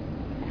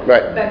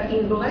 Right. But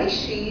in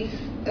Bereshit,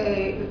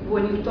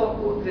 when you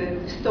talk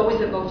the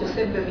stories about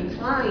Yosef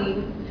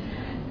Mitzrayim,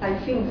 I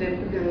think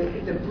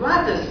the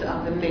brothers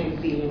are the main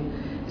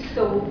villain.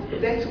 So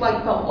that's why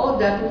Paro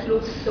doesn't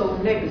look so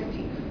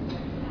negative.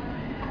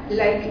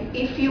 Like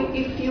if you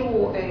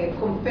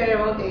compare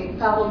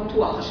Paro to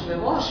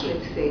Achashverosh,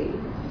 let's say,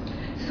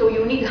 so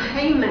you need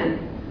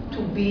Haman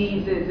to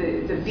be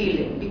the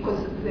villain, because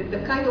the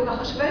kind of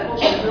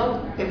Achashverosh is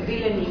not a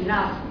villain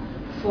enough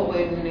for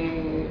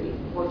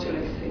an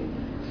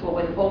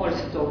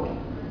oral story.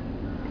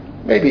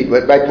 Maybe,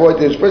 but my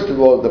point is, first of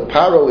all, the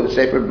Paro in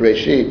Sefer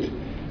Bereshit,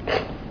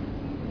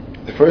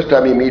 the first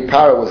time you meet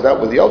Paro was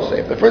not with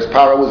Yosef. The first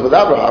Paro was with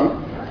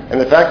Abraham, and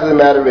the fact of the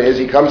matter is,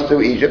 he comes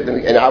to Egypt,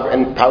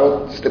 and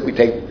Paro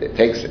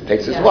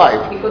takes his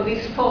wife. Because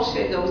this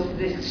foreshadows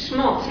this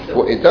Shmot story.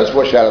 Well, it does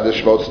foreshadow the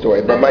Shmot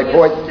story, but my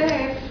point.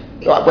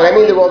 But I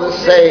mean, they're all the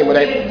same.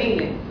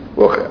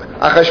 Look,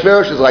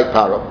 Achashverosh is like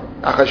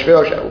Paro.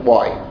 Achashverosh,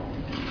 why?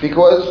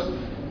 Because,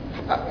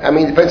 I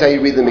mean, it depends how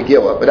you read the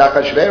Megillah, but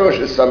Achashverosh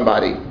is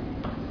somebody.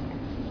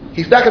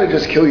 He's not going to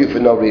just kill you for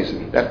no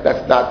reason.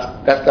 That's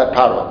not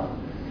Paro.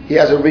 He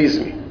has a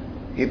reason.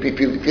 If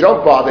you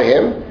don't bother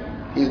him,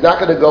 he's not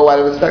going to go out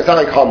of it. It's not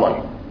like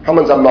Haman.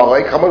 Haman's a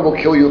Malek. Haman will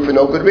kill you for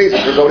no good reason,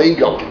 for his own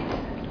ego.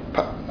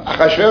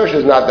 Achashverosh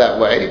is not that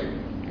way.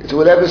 It's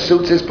whatever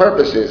suits his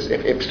purposes.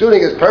 If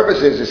suiting his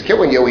purposes is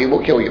killing you, he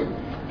will kill you.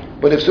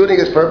 But if suiting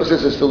his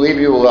purposes is to leave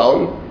you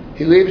alone,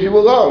 he leaves you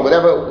alone.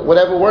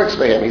 Whatever works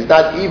for him. He's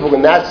not evil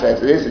in that sense.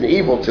 There is an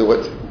evil to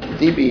it,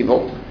 deep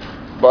evil.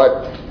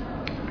 But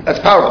that's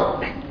Paro.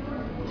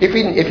 If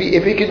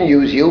he can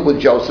use you with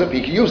Joseph,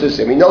 he uses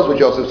him. He knows what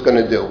Joseph's going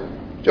to do.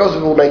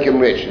 Joseph will make him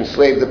rich,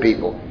 enslave the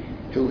people.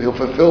 He'll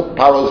fulfill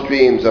Paro's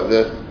dreams of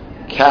the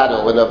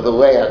cattle and of the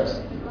lands.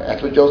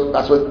 That's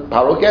what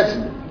Paro gets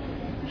in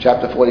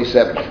chapter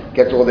 47.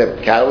 Gets all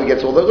their cattle, he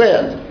gets all the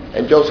land.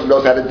 And Joseph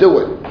knows how to do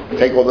it.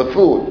 Take all the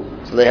food.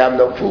 So they have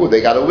no food,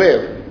 they got to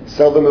live.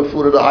 Sell them the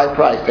food at a high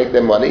price. Take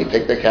their money,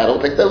 take their cattle,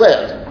 take their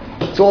land.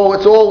 It's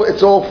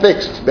all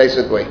fixed,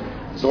 basically.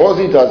 So long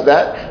as he does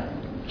that,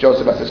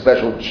 Joseph has a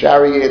special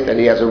chariot, and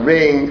he has a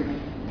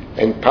ring,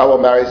 and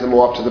Paro marries him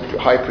off to the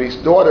high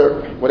priest's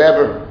daughter,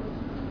 whatever.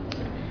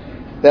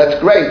 That's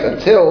great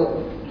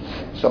until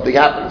something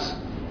happens.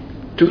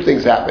 Two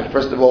things happen.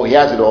 First of all, he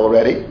has it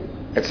already.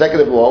 And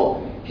second of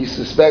all, he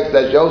suspects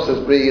that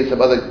Joseph's bringing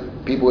some other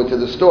people into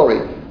the story.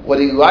 What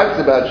he likes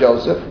about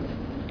Joseph,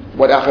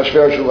 what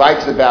Achashverosh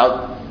likes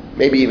about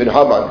maybe even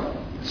Haman,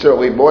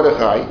 certainly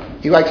Mordechai,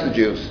 he likes the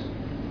Jews.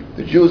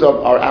 The Jews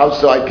are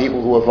outside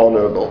people who are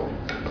vulnerable.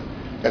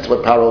 That's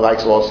what Paro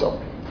likes also.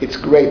 It's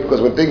great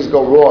because when things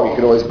go wrong, you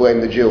can always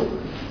blame the Jew.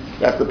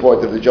 That's the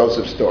point of the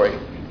Joseph story.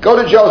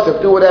 Go to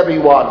Joseph, do whatever he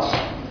wants.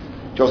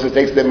 Joseph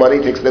takes their money,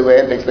 takes their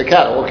land, takes their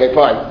cattle. Okay,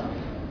 fine.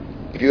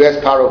 If you ask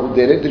Paro who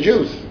did it, the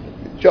Jews.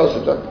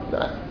 Joseph does.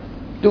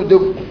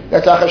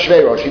 That's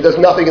Achashverosh. He does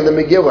nothing in the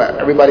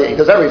Megillah. He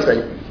does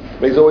everything.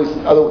 But he's always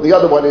the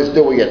other one is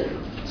doing it.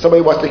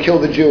 Somebody wants to kill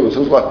the Jews.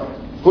 Who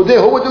would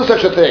do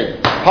such a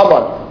thing?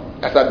 Haman.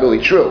 That's not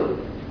really true.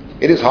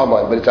 It is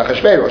Haman, but it's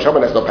Achashverosh.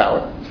 Haman has no power.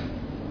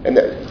 And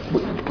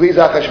please,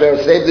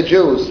 Achashverosh, save the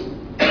Jews.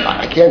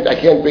 I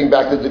can't bring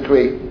back the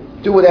decree.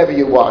 Do whatever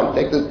you want.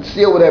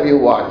 Steal whatever you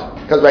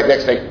want. Comes right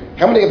next thing.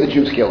 How many of the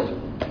Jews killed?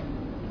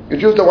 The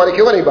Jews don't want to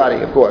kill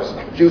anybody, of course.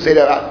 The Jews say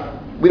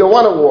that we don't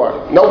want a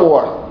war. No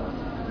war.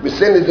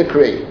 Rescind the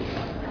decree.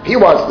 He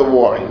wants the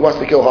war. He wants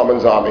to kill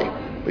Haman's army.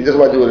 But he doesn't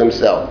want to do it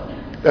himself.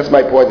 That's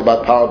my point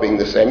about power being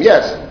the same.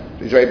 Yes,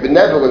 he's very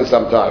benevolent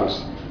sometimes.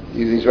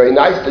 He's very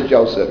nice to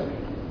Joseph.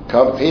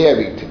 Come here,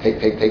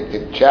 take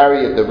the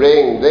chariot, the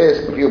ring, this,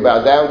 if you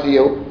bow down to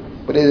you.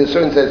 But in a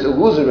certain sense,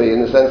 illusory,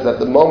 in the sense that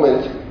the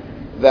moment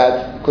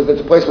that, because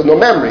it's a place with no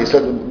memory, so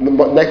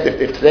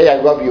if today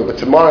I love you, but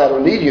tomorrow I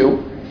don't need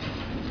you,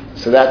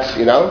 so that's,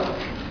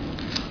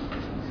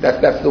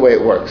 that's the way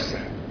it works.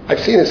 I've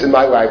seen this in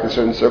my life in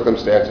certain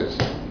circumstances,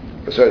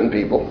 for certain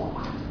people.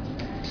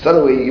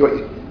 Suddenly,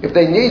 if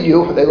they need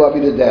you, they love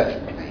you to death.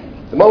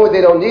 The moment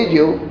they don't need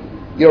you,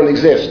 you don't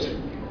exist.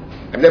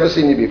 I've never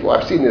seen you before.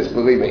 I've seen this,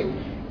 believe me.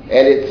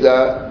 And it's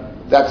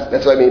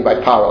that's what I mean by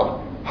paro.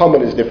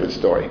 Haman is a different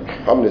story.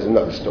 Haman is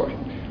another story.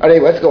 Anyway,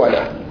 let's go on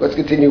now. Let's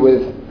continue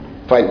with,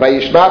 fine.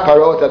 Vayishma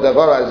paro et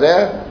hadavar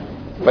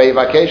hazeh,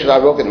 vayivakesh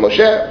larok et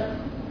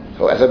Moshe.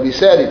 So as we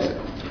said,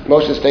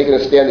 Moshe has taken a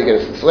stand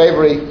against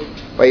slavery.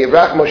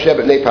 Vayivrach Moshe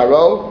b'nei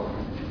paro,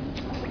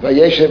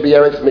 vayeshev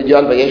b'yeretz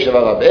Midyan, vayeshev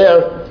alav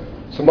er.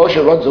 So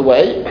Moshe runs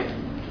away.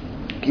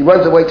 He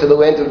runs away to the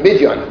land of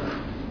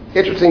Midyan.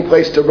 Interesting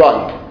place to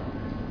run.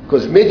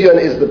 Because Midyan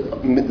is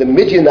the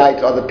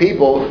Midianites are the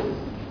people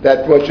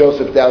that brought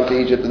Joseph down to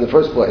Egypt in the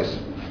first place.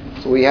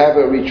 So we have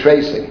a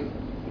retracing.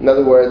 In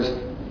other words,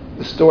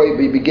 the story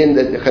begins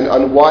an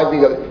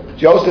unwinding of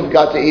Joseph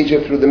got to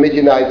Egypt through the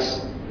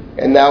Midianites,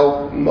 and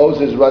now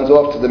Moses runs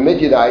off to the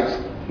Midianites.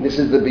 And this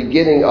is the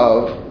beginning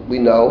of, we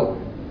know,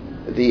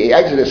 the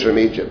exodus from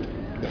Egypt.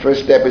 The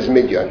first step is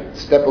Midyan,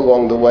 step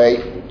along the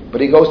way. But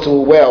he goes to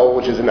a well,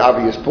 which is an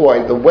obvious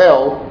point. The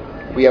well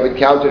we have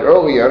encountered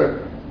earlier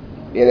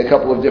in a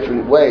couple of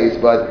different ways,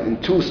 but in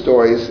two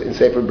stories in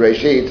Sefer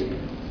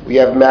Bereshit, we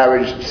have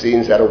marriage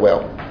scenes at a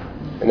well.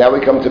 And now we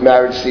come to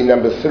marriage scene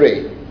number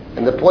 3.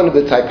 And the point of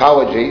the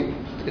typology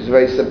is a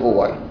very simple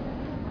one.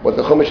 What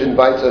the Chumash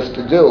invites us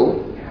to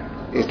do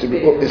is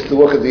to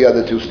look at the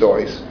other two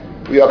stories.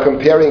 We are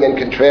comparing and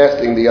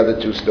contrasting the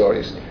other two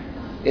stories.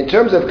 In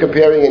terms of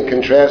comparing and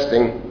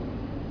contrasting,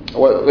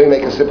 let me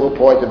make a simple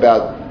point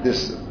about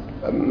this,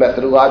 a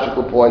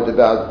methodological point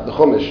about the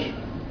Chumash.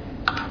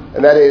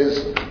 And that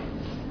is,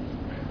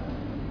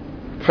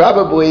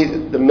 probably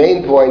the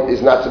main point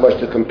is not so much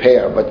to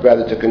compare, but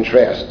rather to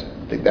contrast.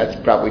 I think that's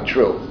probably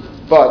true.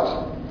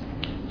 But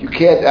you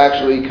can't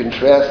actually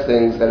contrast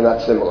things that are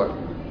not similar.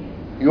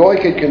 You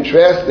only can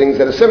contrast things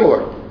that are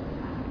similar.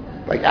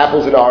 Like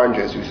apples and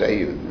oranges, you say.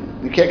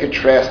 You can't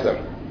contrast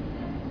them.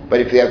 But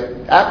if you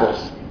have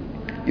apples,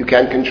 you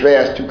can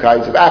contrast 2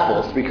 kinds of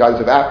apples, 3 kinds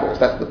of apples.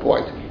 That's the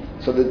point.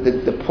 So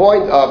the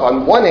point of,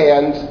 on one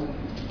hand,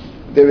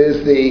 there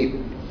is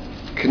the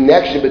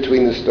connection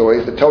between the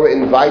stories. The Torah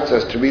invites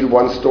us to read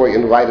one story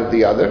in light of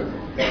the other.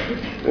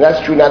 And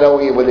that's true not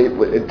only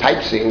with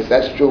type scenes,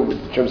 that's true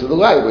in terms of the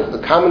language.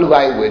 The common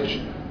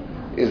language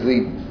is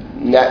the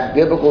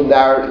biblical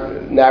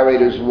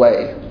narrator's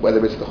way,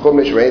 whether it's the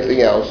Chumash or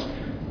anything else,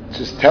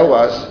 to tell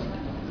us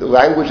the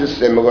language is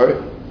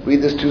similar,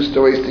 read these 2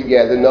 stories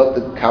together, note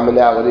the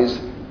commonalities,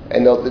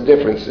 and note the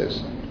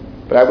differences.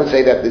 But I would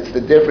say that it's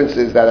the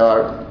differences that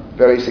are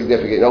very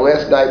significant.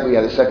 Last night we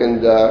had a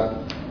second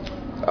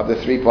of the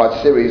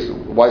 3-part series,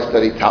 Why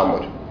Study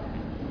Talmud.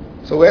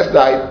 So last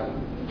night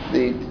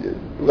the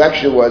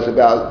lecture was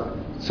about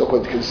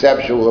so-called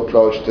conceptual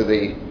approach to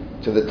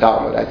the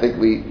Talmud. I think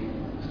we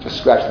just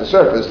scratched the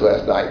surface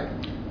last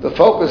night. The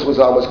focus was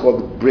almost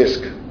called the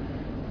brisk,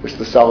 which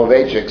the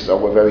Soloveitchiks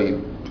were very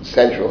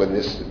central in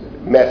this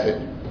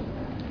method.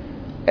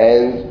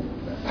 And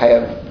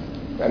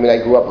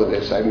I grew up with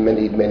this. I have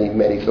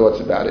many thoughts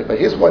about it. But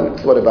here's one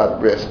thought about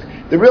brisk.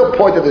 The real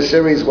point of the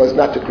series was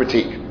not to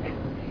critique.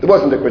 There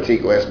wasn't a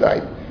critique last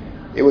night.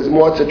 It was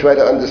more to try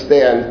to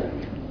understand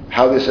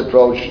how this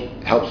approach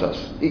helps us.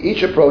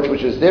 Each approach,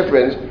 which is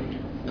different,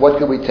 what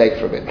can we take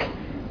from it?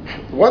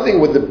 One thing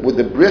with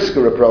the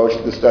brisker approach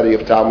to the study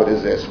of Talmud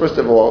is this. First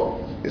of all,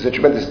 is a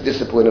tremendous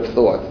discipline of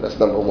thought. That's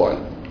number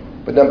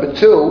 1. But number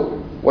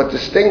 2, what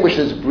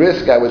distinguishes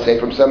brisk, I would say,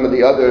 from some of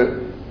the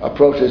other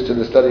approaches to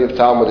the study of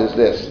Talmud is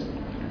this.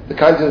 The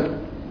kind of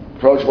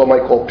approach one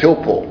might call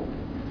pilpul.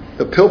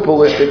 The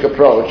pilpulistic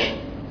approach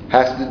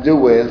has to do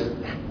with,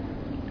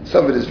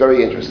 some of it is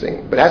very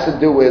interesting, but has to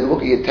do with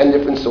looking at 10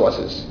 different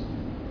sources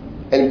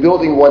and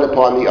building one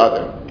upon the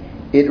other.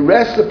 It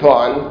rests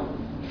upon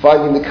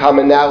finding the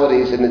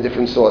commonalities in the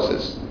different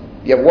sources.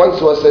 You have one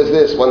source says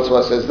this, one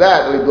source says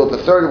that, and we build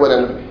the third one,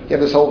 and you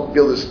have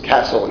build this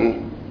castle.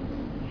 And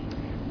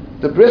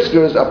the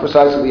briskers are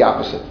precisely the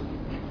opposite.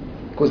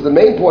 Because the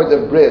main point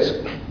of brisk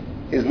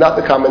is not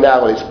the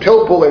commonalities.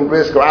 Pilpul and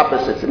brisk are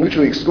opposites, they're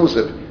mutually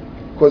exclusive.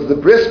 Because the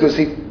briskers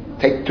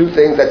take 2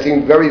 things that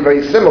seem very,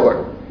 very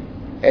similar.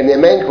 And their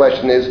main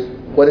question is,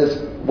 what is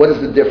what is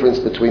the difference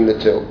between the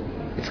two?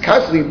 It's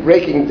constantly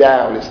breaking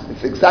down.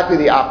 It's exactly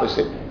the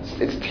opposite.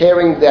 It's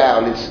tearing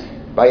down. It's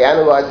by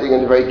analyzing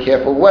in a very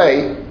careful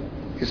way,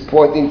 is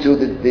pointing to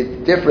the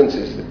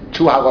differences, the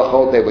two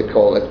halachot they would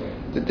call it,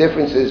 the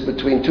differences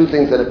between two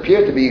things that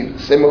appear to be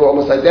similar,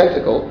 almost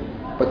identical,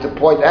 but to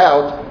point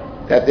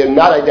out that they're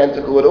not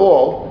identical at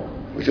all,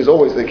 which is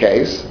always the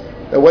case.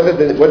 And whether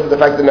the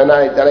fact that they're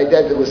not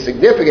identical is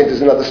significant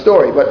is another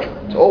story, but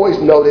to always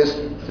notice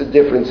the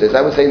differences.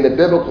 I would say in the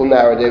biblical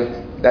narrative,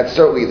 that's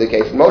certainly the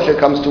case. Moshe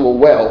comes to a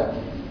well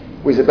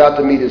where he's about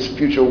to meet his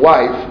future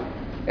wife,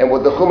 and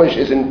what the Chumash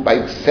isn't,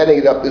 by setting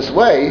it up this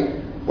way,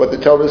 what the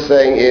Torah is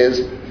saying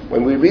is,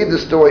 when we read the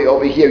story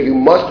over here, you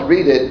must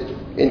read it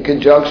in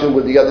conjunction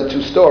with the other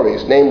two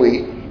stories,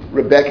 namely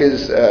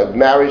Rebekah's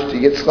marriage to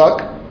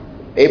Yitzchak,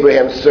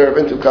 Abraham's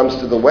servant who comes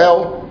to the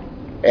well,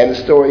 and the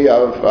story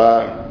of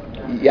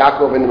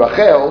Yaakov and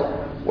Rachel,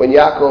 when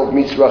Yaakov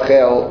meets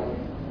Rachel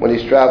when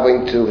he's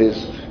traveling to his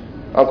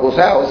uncle's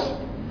house,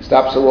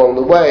 stops along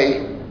the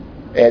way,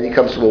 and he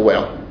comes to a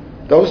well.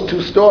 Those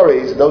two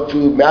stories, those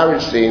two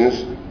marriage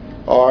scenes,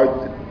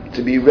 are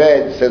to be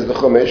read, says the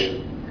Chumash,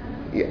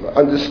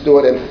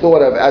 understood and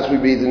thought of as we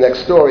read the next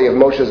story of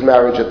Moshe's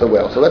marriage at the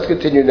well. So let's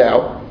continue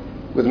now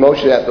with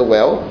Moshe at the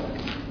well.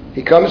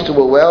 He comes to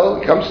a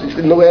well, he's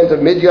in the land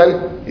of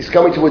Midian, he's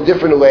coming to a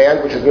different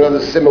land, which is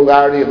another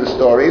similarity of the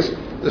stories.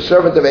 The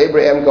servant of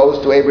Abraham goes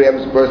to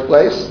Abraham's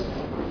birthplace.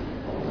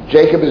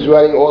 Jacob is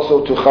running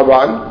also to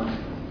Haran,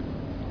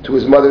 to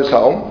his mother's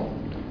home.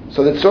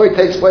 So the story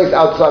takes place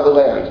outside the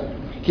land.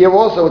 Here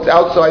also it's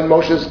outside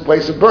Moshe's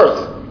place of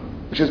birth,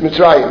 which is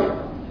Mitzrayim.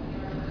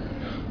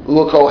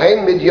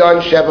 L'kohen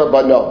Midyan Sheva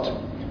Banot.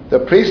 The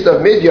priest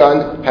of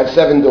Midian had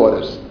 7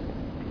 daughters.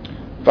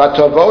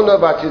 Vatovona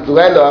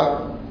vatidlena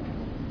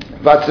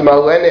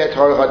vatzimalene et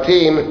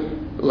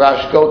harhatim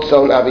lashkot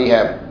son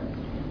avihem.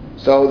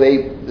 So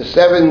the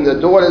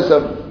daughters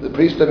of the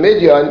priest of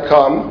Midian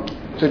come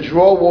to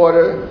draw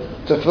water,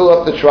 to fill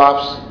up the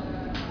troughs,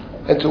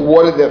 and to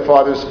water their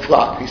father's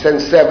flock. He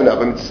sends 7 of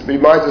them. It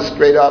reminds us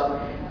straight up,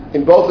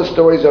 in both the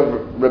stories of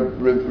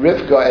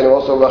Rivka and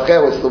also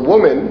Rachel, it's the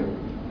woman,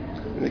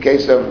 in the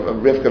case of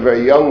Rivka, a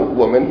very young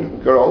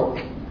woman, girl,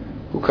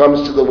 who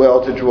comes to the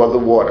well to draw the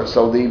water.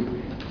 So the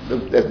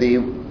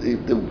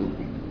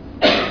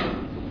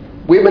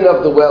women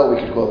of the well,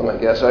 we could call them, I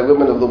guess, right?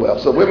 Women of the well.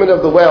 So women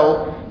of the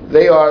well,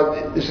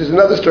 this is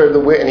another story of the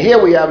way, and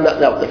here we have,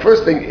 now the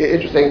first thing,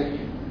 interesting,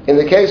 in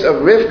the case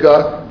of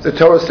Rivka, the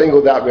Torah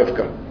singled out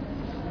Rivka.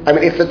 I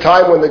mean, it's the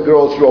time when the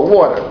girls draw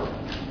water,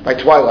 by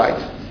twilight.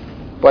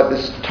 But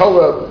this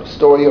Torah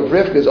story of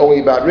Rivka is only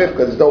about Rivka.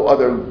 There's no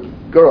other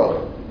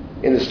girl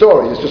in the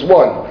story. There's just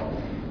one.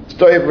 The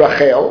story of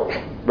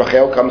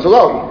Rachel comes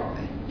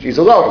alone. She's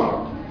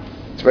alone.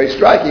 It's very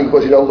striking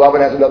because, Lavan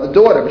has another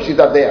daughter, but she's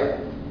not there.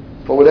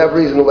 For whatever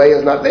reason,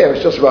 Leah's not there.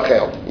 It's just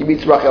Rachel. He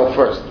meets Rachel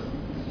first.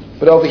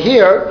 But over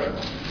here,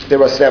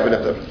 there are 7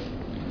 of them.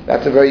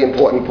 That's a very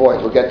important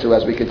point we'll get to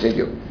as we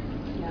continue.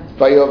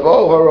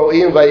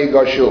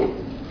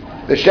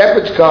 The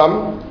shepherds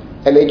come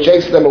and they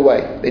chase them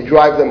away. They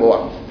drive them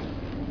off.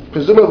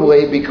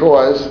 Presumably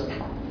because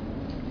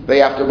they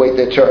have to wait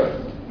their turn.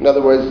 In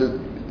other words,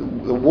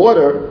 the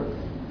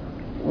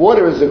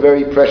water is a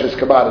very precious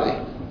commodity.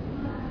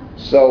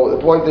 So the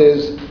point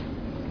is,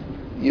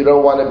 you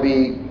don't want to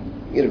be,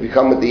 if you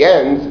come at the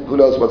end, who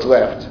knows what's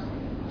left.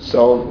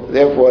 So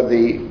therefore,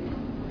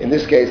 in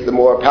this case, the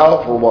more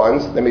powerful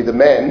ones, namely the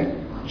men,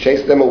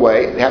 chase them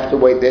away. They have to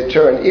wait their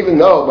turn, even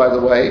though, by the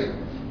way,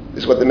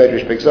 this is what the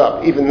Medrash picks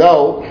up, even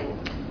though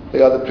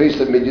they are the priests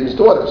of Midian's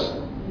daughters.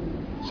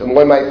 So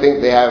one might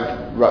think they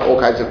have all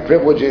kinds of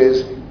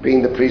privileges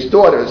being the priest's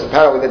daughters.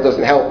 Apparently that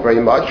doesn't help very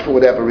much for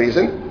whatever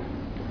reason.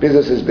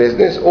 Business is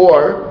business.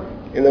 Or,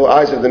 in the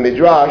eyes of the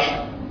Midrash,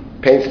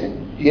 paints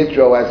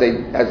Yitro as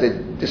a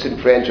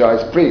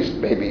disenfranchised priest,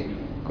 maybe.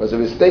 Because of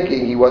his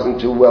thinking, he wasn't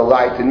too well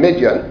liked in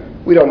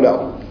Midian. We don't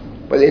know.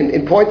 But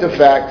in point of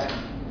fact,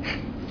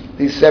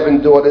 these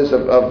 7 daughters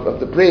of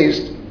the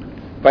priest,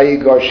 by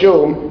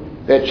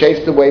Yigarshum, they're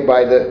chased away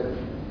by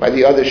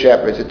the other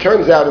shepherds. It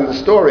turns out in the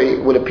story,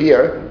 it would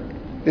appear,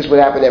 this would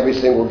happen every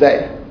single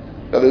day.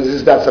 Now, this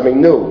is not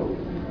something new.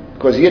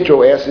 Because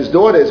Yitro asks his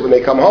daughters when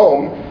they come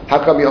home,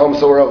 how come you're home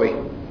so early?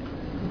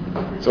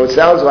 So it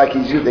sounds like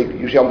he's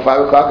usually home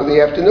 5 o'clock in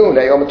the afternoon,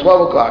 now you're home at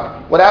 12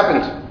 o'clock. What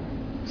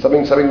happened?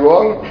 Something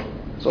wrong?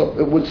 So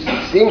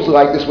it seems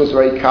like this was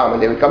very common.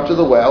 They would come to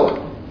the well,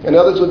 and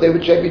others they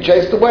would be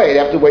chased away. They'd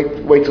have to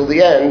wait till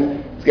the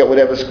end to get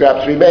whatever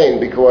scraps remain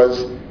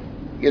because,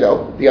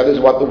 the others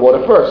want the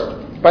water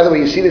first. By the way,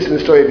 you see this in the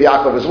story of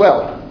Yaakov as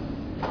well.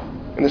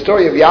 In the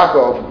story of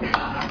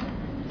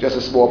Yaakov, just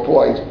a small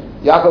point,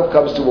 Yaakov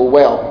comes to a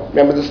well.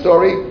 Remember the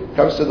story?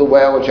 Comes to the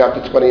well in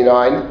chapter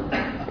 29,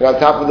 and on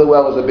top of the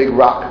well is a big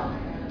rock.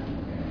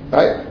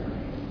 Right?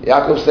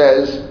 Yaakov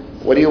says,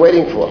 what are you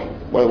waiting for?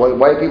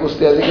 Why are people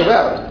standing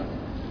around?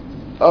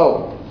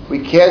 Oh, we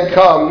can't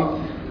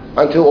come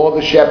until all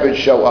the shepherds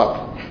show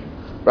up.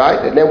 Right?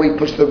 And then we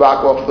push the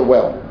rock off the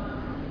well.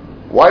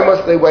 Why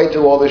must they wait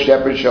till all the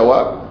shepherds show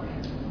up?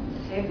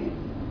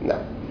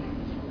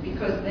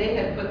 because they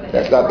had put the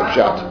That's heavy not the rock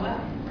pshat. on the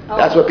well.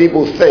 That's what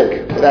people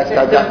think. That's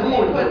not They that.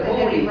 put the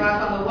heavy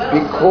rock on the well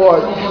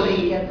Because- so nobody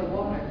could get the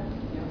water.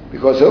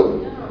 Because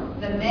who?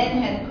 The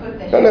men had put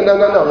the No. heavy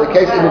rock on The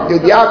case well in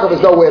so Yaakov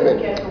is no nobody women.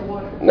 could get the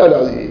water. No,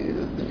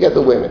 get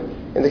the women.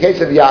 In the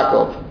case of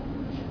Yaakov,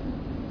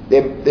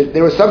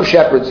 there were some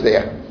shepherds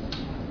there.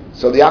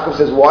 So the Yaakov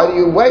says, why do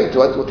you wait?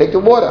 We'll take the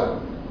water.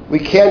 We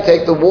can't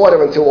take the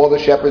water until all the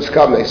shepherds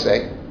come, they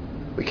say.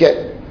 We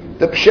can't.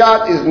 The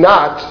pshat is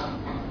not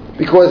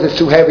because it's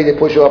too heavy to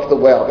push off the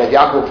well, that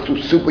Yaakov,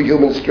 through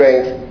superhuman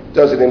strength,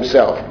 does it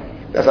himself.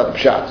 That's not the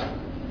pshat.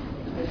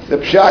 The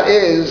pshat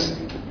is,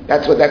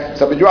 that's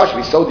some Midrash.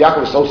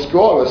 Yaakov is so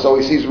strong, so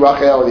he sees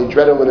Rachel, the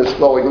adrenaline is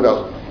flowing, who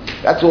knows.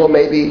 That's all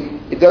maybe,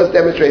 it does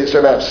demonstrate a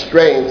certain amount of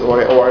strength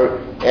or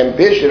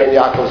ambition on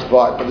Yaakov's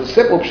part, but the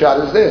simple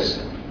pshat is this.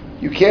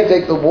 You can't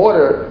take the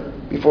water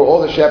before all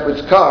the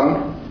shepherds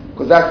come,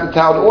 because that's the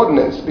town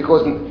ordinance,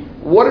 because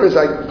water is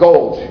like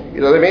gold,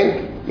 you know what I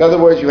mean? In other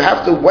words, you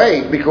have to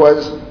wait,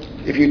 because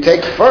if you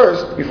take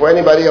first before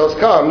anybody else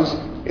comes,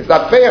 it's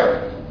not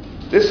fair.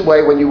 This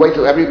way, when you wait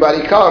till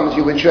everybody comes,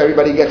 you ensure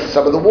everybody gets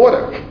some of the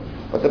water.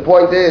 But the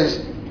point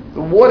is,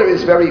 the water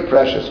is very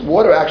precious.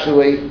 Water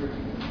actually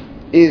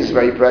is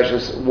very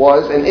precious,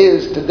 was and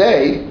is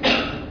today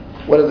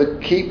one of the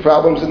key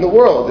problems in the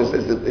world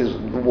is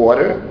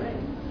water,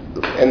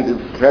 and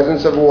the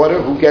presence of water,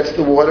 who gets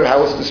the water,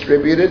 how it's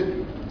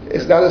distributed,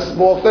 is not a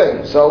small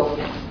thing. So,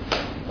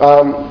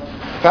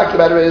 the fact of the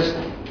matter is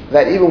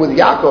that even with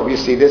Yaakov, you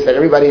see this, that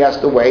everybody has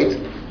to wait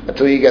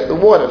until you get the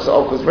water.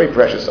 So, it's very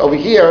precious. Over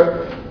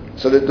here,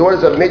 so the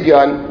daughters of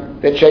Midian,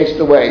 they're chased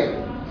away.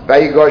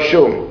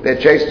 Vayigarshum, they're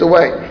chased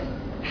away.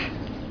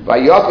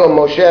 Vayakol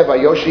Moshe,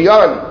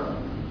 Vayoshian.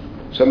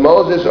 So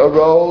Moses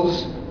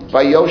arose,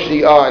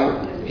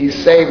 Vayoshian, he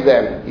saved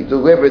them, he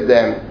delivered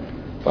them.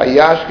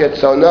 Vayashket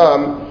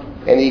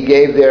Sonam, and he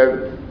gave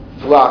their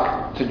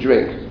flock to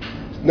drink.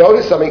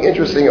 Notice something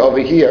interesting over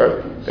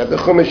here, that the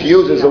Chumash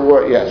uses a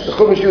word, the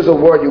Chumash uses a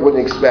word you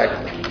wouldn't expect.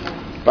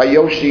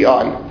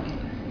 Vayoshian.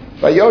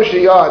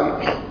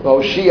 Vayoshian,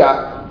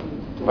 Hoshia,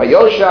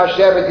 Vayosha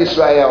Hashem et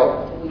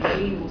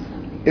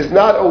Yisrael, is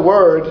not a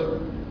word.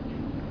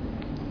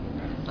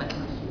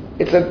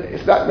 It's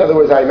not. In other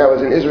words, I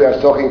was in Israel. I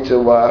was talking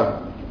to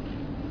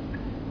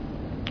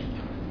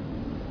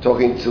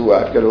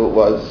I forget who it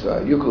was,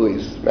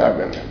 Euclid's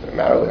Marilyn.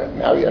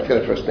 I forget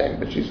her first name,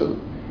 but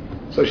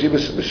so she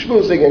was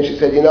schmoozing, and she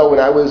said, when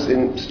I was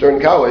in Stern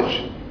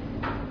College,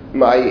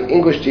 my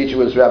English teacher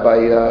was Rabbi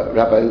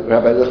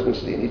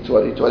Lichtenstein. He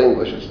taught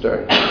English at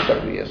Stern for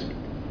several years.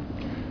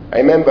 I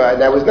remember,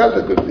 and I was not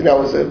a good, we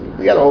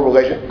had a whole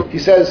relation. He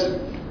says,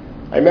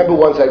 I remember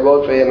once I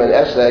wrote for him an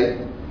essay.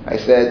 I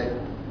said,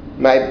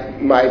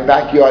 my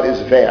backyard is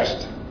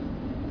vast.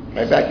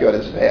 My backyard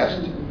is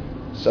vast.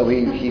 So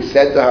he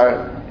said to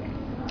her,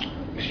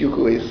 Miss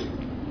Euclid,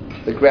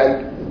 the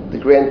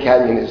Grand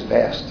Canyon is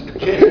vast.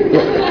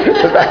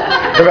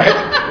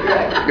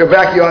 Your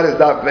backyard is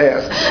not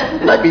vast.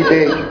 It might be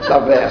big, it's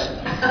not vast.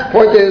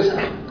 Point is,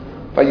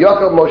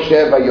 Vayakol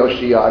Moshe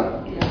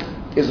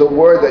Vayoshian is a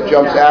word that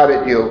jumps out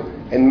at you.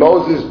 And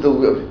Moses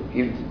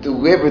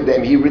delivered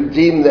them, he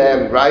redeemed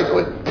them, right?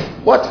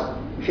 What?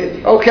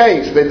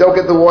 Okay, so they don't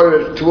get the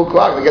water at 2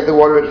 o'clock, they get the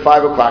water at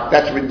 5 o'clock.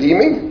 That's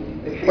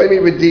redeeming? What do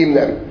you mean redeem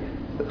them?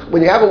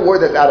 When you have a word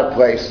that's out of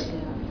place,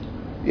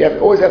 you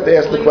always have to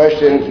ask the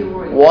question,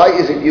 why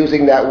is it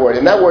using that word?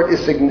 And that word is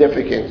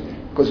significant.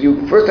 Because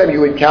first time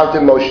you encounter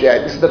Moshe,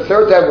 this is the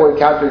third time we're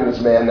encountering this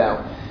man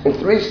now, in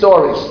 3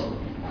 stories.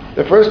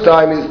 The first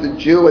time is the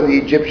Jew and the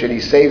Egyptian. He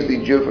saves the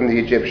Jew from the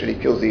Egyptian. He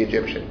kills the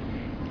Egyptian.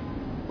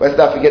 Let's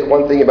not forget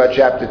one thing about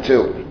chapter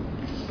 2.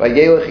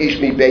 Vayelech ish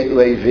mi beit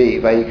Levi,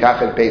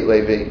 vayikach et beit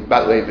Levi,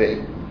 bat Levi.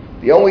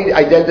 The only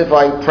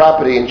identifying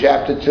property in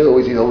chapter 2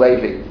 is he's a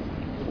Levi.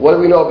 What do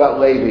we know about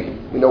Levi?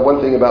 We know one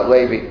thing about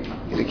Levi.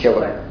 He's a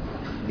killer.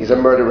 He's a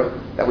murderer.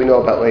 That we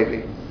know about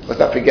Levi. Let's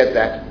not forget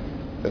that.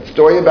 The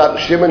story about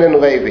Shimon and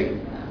Levi.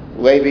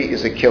 Levi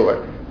is a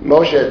killer.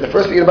 Moshe, the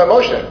first thing about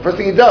Moshe, first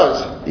thing he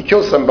does, he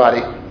kills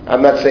somebody.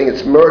 I'm not saying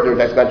it's murder,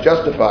 that's not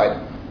justified,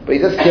 but he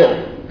does kill.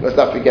 Let's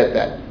not forget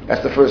that.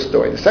 That's the first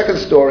story. The second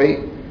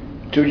story,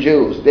 2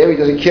 Jews. There he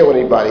doesn't kill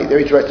anybody. There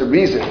he tries to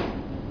reason.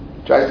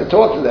 Tries to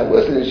talk to them.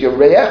 Listen, it's your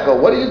re'echa.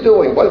 What are you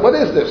doing? What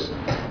is this?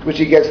 To which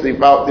he gets the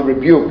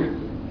rebuke.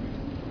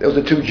 Those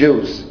are 2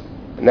 Jews.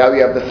 And now we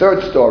have the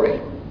third story,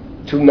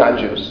 2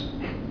 non-Jews.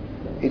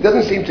 He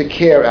doesn't seem to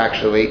care,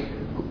 actually,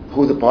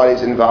 who the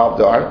parties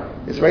involved are.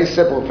 It's very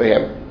simple for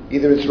him.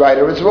 Either it's right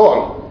or it's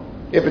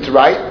wrong. If it's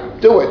right,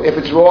 do it. If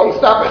it's wrong,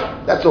 stop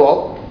it. That's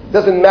all. It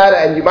doesn't matter.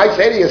 And you might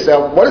say to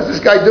yourself, what is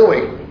this guy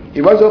doing? He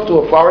runs off to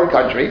a foreign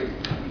country.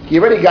 He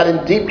already got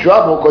in deep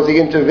trouble because he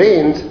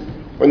intervened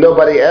when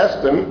nobody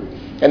asked him.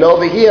 And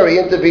over here, he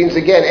intervenes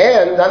again.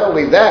 And not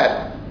only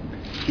that,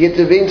 he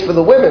intervenes for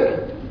the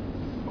women.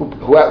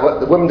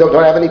 The women don't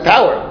have any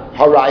power.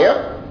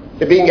 Haraya.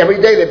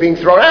 Every day they're being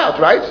thrown out,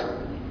 right?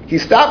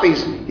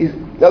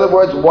 In other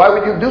words, why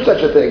would you do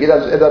such a thing?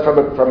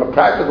 From a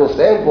practical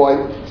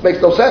standpoint, this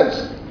makes no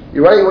sense.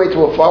 You're running away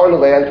to a foreign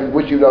land from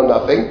which you know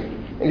nothing,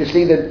 and you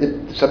see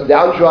that some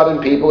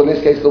downtrodden people, in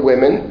this case the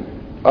women,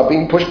 are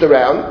being pushed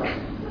around,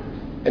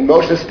 and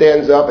Moshe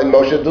stands up and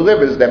Moshe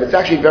delivers them. It's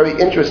actually very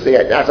interesting.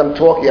 As I'm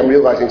talking, I'm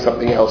realizing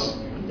something else.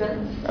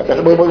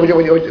 Let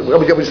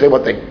me say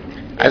one thing.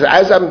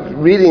 As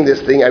I'm reading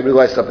this thing, I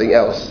realize something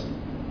else.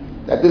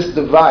 That this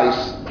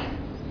device,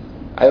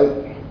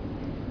 I'll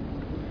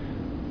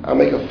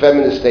make a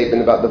feminist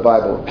statement about the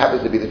Bible. It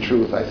happens to be the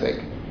truth, I think.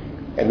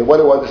 And the one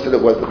who understood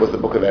it was the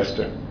book of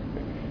Esther.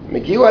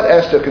 Megillat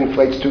Esther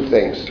conflates two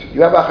things.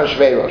 You have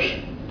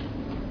Achashverosh,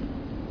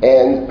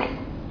 and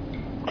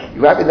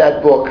you have in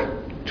that book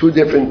two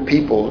different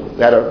people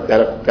that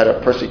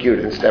are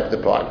persecuted and stepped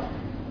upon.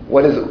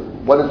 One is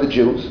the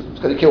Jews.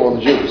 It's going to kill all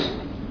the Jews.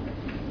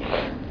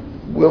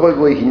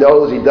 Willingly, he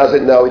knows, he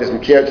doesn't know, he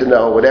doesn't care to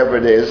know, whatever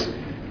it is.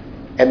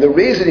 And the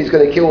reason he's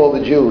going to kill all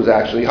the Jews,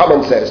 actually,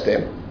 Haman says to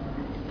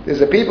him,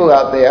 there's a people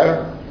out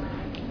there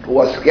who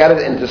are scattered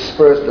and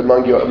dispersed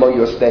among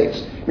your states.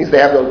 It means they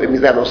have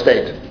no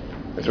state.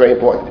 That's very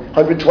important.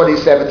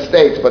 127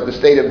 states, but the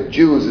state of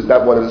Jews is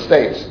not one of the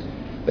states.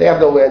 They have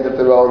no land of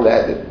their own.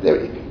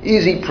 They're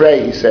easy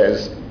prey, he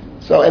says.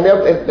 So, and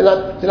they're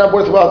not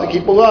worthwhile to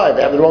keep alive.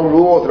 They have their own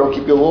rules. They don't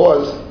keep your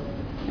laws.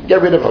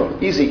 Get rid of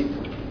them. Easy.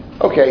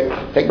 Okay,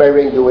 take my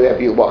ring, do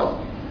whatever you want.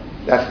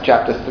 That's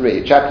chapter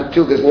 3. Chapter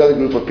 2, there's another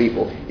group of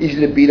people. Easy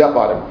to beat up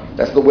on them.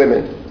 That's the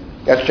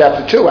women. That's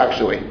chapter 2,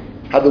 actually.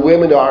 How the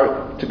women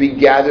are to be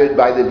gathered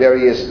by the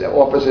various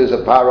officers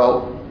of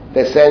Paro.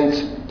 They're sent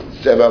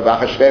to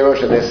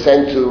Achashverosh, and they're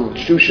sent to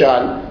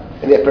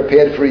Shushan, and they're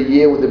prepared for a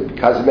year with the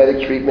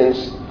cosmetic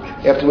treatments,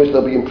 after which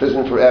they'll be in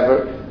prison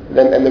forever.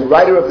 And the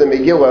writer of the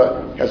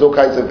Megillah has all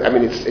kinds of,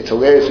 it's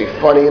hilariously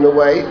funny in a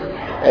way,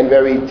 and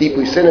very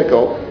deeply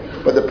cynical.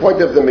 But the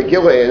point of the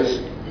Megillah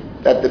is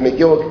that the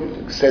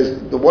Megillah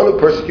says the one who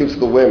persecutes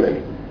the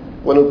women,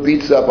 one who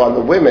beats up on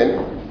the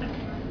women,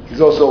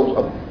 these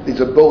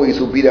are bullies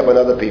who beat up on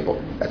other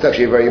people. That's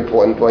actually a very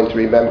important point to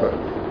remember.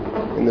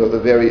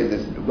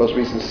 The most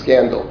recent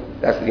scandal,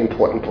 that's the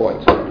important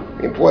point.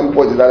 The important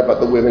point is not about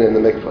the women in the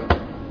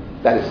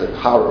mikveh. That is a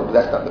horror, but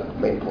that's not the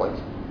main point.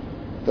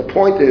 The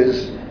point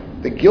is,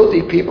 the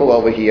guilty people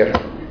over here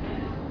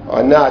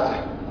are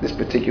not this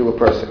particular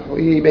person. Well,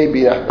 he may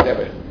be not,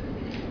 whatever.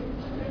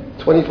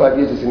 25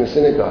 years is in the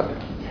synagogue.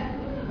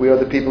 We are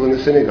the people in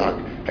the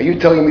synagogue. Are you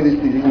telling me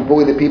that he didn't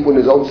bully the people in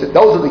his own city?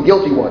 Those are the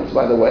guilty ones,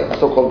 by the way,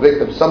 so-called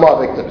victims. Some are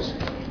victims.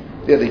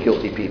 They're the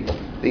guilty people,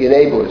 the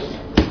enablers.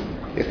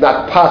 It's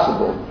not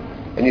possible.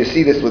 And you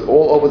see this with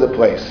all over the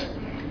place.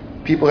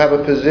 People have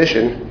a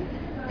position,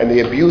 and they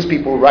abuse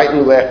people right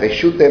and left. They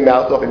shoot their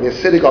mouth off, and their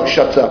synagogue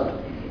shuts up.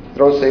 They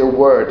don't say a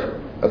word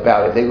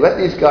about it. They let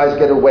these guys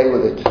get away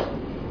with it.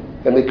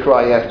 Then they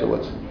cry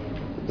afterwards.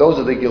 Those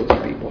are the guilty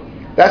people.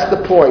 That's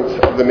the point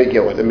of the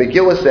Megillah. The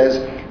Megillah says,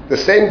 the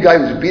same guy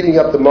who's beating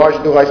up the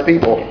marginalized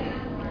people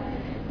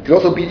can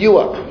also beat you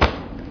up.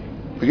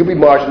 Because you'll be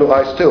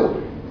marginalized too.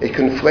 It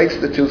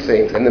conflates the two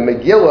things. And the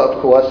Megillah,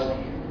 of course,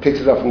 picks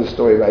it up from the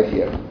story right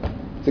here.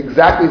 It's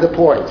exactly the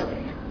point.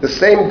 The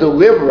same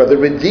deliverer, the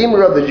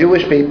redeemer of the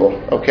Jewish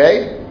people,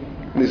 okay?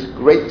 In this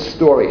great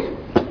story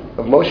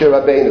of Moshe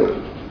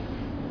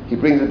Rabbeinu, he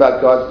brings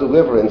about God's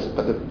deliverance,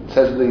 but it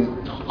says the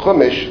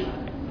Chumash,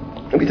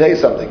 let me tell you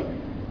something.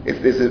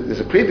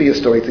 There's a previous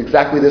story, it's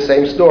exactly the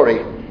same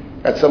story,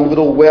 at some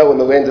little well in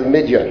the land of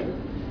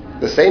Midian.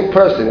 The same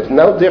person, it's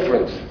no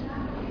difference.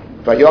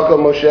 Vayokel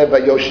Moshe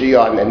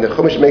Vayoshiyan, and the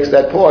Chumash makes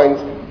that point,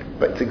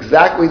 but it's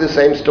exactly the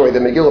same story. The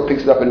Megillah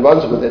picks it up and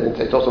runs with it, and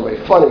it's also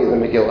very funny in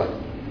the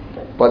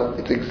Megillah. But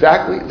it's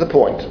exactly the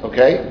point,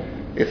 okay?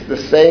 It's the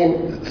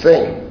same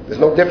thing. There's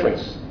no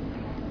difference.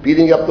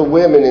 Beating up the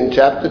women in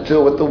chapter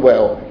 2 at the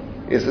well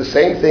is the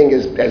same thing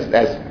as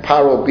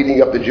Paro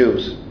beating up the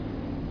Jews.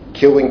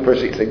 Killing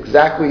person. It's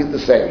exactly the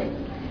same.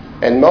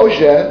 And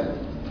Moshe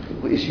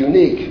is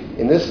unique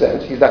in this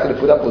sense. He's not going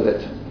to put up with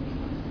it.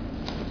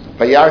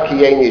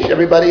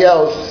 Everybody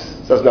else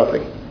does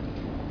nothing.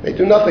 They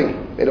do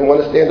nothing. They don't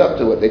want to stand up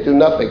to it. They do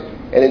nothing.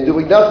 And in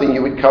doing nothing,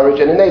 you encourage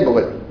and enable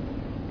it.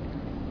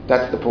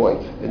 That's the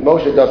point. And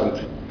Moshe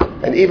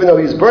doesn't. And even though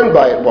he's burned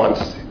by it once,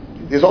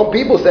 his own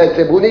people said,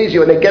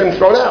 Tebunizio, and they get him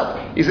thrown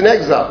out. He's in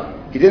exile.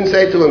 He didn't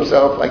say to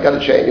himself, I got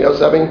to change. You know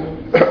something?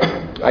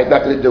 I'm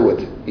not going to do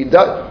it. He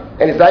does.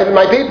 And it's not even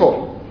my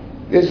people.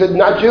 He said,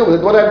 not you.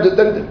 What have I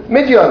done?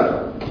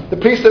 Midian. The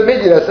priest of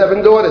Midian has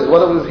 7 daughters.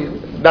 What was he?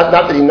 Not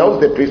that he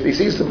knows they're priests. He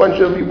sees a bunch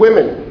of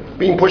women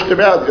being pushed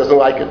around. He doesn't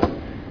like it.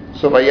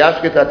 So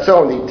Vayashket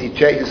Atzon,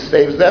 he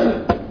saves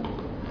them.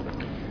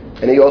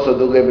 And he also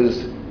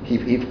delivers,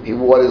 he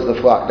waters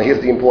the flock. Now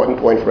here's the important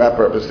point for our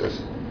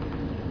purposes.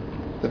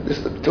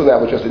 This till now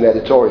was just an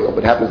editorial,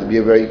 but happens to be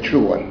a very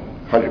true one.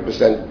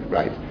 100%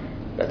 right.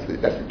 That's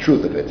the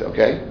truth of it,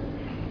 okay?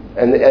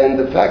 And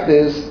the fact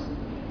is,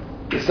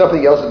 there's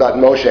something else about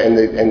Moshe,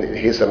 and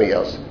here's something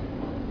else.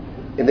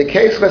 In the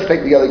case, let's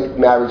take the other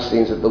marriage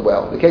scenes at the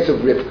well. The case of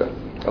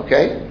Rivka,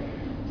 okay?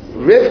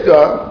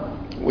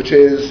 Rivka, which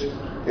is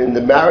in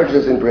the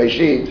marriages in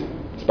Bereshit,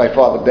 is by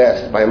far the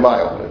best, by a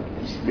mile.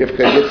 It's Rivka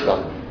and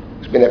Yitzchak.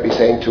 This may not be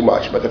saying too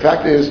much, but the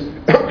fact is,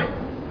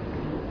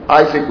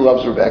 Isaac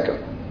loves Rebekah.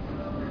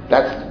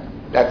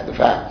 That's the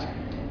fact.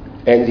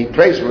 And he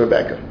prays for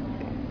Rebekah.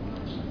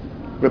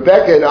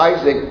 Rebekah and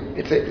Isaac,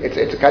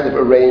 it's a kind of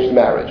arranged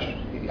marriage.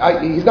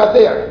 He's not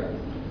there.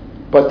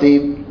 But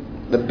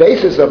the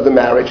basis of the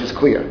marriage is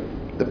clear.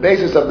 The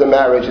basis of the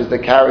marriage is the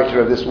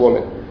character of this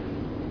woman.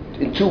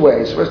 In two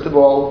ways. First of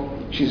all,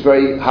 she's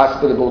very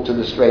hospitable to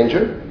the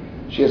stranger.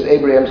 She has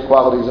Abraham's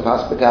qualities of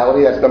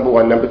hospitality. That's number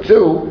one. Number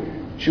two,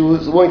 she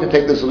was willing to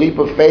take this leap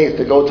of faith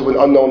to go to an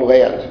unknown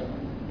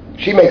land.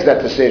 She makes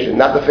that decision,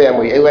 not the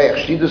family.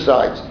 Elech, she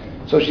decides.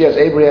 So she has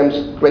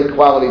Abraham's great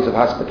qualities of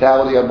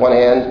hospitality on one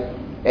hand,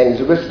 and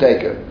he's a risk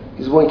taker.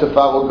 He's willing to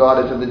follow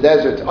God into the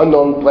desert,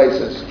 unknown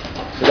places.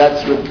 So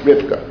that's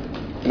Rivka.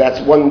 And that's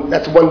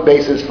one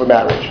basis for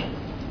marriage.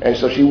 And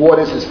so she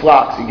waters his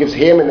flocks. He gives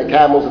him and the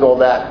camels and all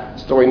that.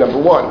 Story number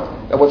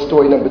one. Now what's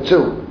story number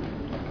two?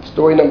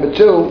 Story number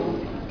two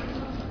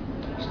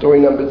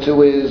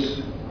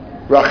is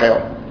Rachel.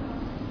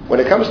 When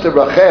it comes to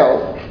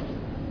Rachel,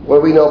 what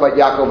do we know about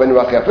Yaakov and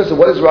Rachel? First of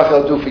all, what does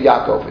Rachel do for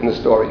Yaakov in the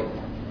story?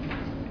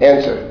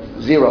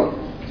 Answer, 0.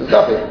 She does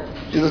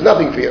nothing. She does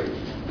nothing for you.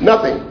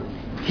 Nothing.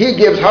 He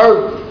gives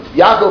her,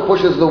 Yaakov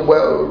pushes the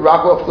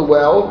rock off the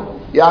well,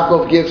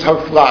 Yaakov gives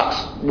her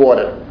flocks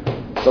water.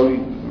 So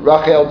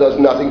Rachel does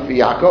nothing for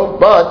Yaakov,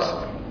 but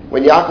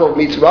when Yaakov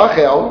meets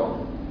Rachel,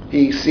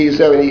 he sees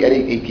her and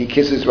he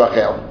kisses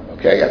Rachel.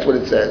 Okay, that's what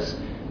it says.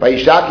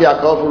 Vayishak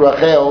Yaakov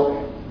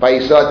Rachel,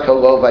 vayisad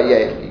kolo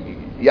vayev.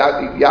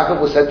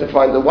 Yaakov was sent to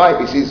find a wife.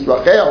 He sees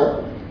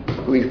Rachel,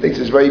 who he thinks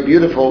is very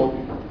beautiful,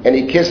 and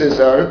he kisses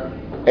her,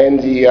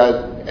 and he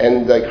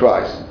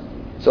cries.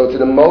 So it's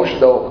an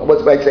emotional.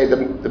 What might say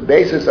the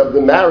basis of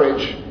the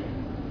marriage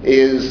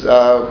is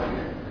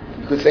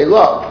you could say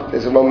love.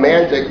 There's a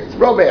romantic. It's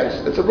romance.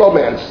 It's a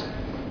romance.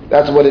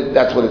 That's what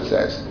it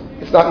says.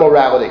 It's not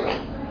morality.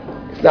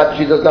 It's not.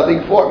 She does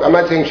nothing for him. I'm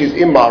not saying she's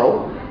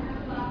immoral,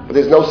 but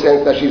there's no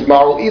sense that she's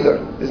moral either.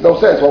 There's no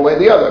sense one way or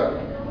the other.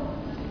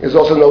 There's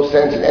also no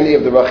sense in any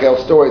of the Rachel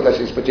stories that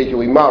she's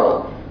particularly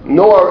moral.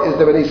 Nor is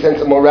there any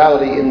sense of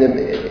morality in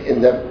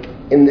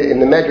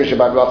the Midrash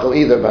about Rachel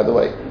either. By the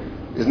way,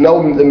 there's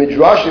no the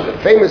Midrash, the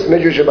famous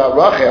Midrash about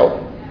Rachel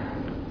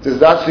does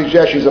not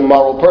suggest she's a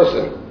moral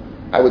person.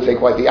 I would say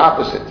quite the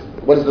opposite.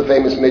 What is the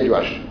famous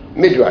Midrash?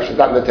 Midrash, it's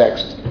not in the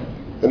text.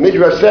 The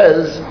Midrash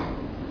says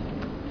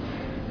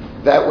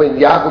that when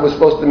Yaakov was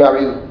supposed to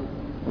marry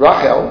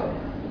Rachel,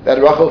 that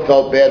Rachel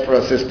felt bad for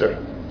her sister,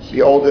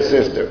 the older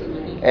sister.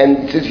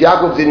 And since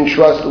Yaakov didn't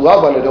trust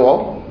love on it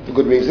all, for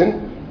good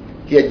reason,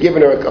 he had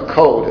given her a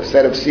code, a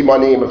set of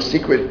simanim, of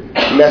secret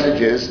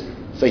messages,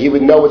 so he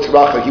would know it's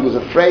Rachel. He was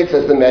afraid,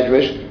 says the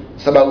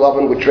Medrash, somehow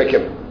Lavan would trick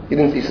him. He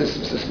didn't be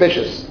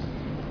suspicious.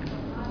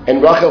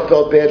 And Rachel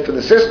felt bad for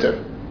the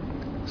sister.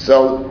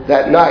 So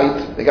that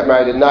night, they got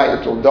married at night,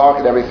 it's all dark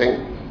and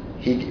everything,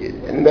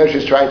 and the Medrash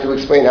is trying to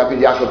explain how could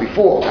Yaakov be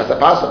fooled? How's that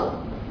possible?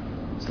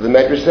 So the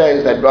Medrash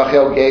says that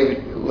Rachel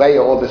gave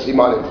Leah all the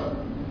simanim.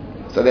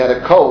 So they had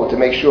a code to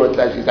make sure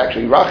that she's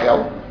actually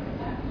Rachel.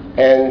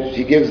 And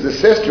she gives the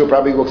sister, who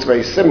probably looks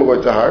very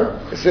similar to her,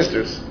 the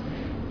sisters.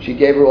 She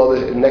gave her all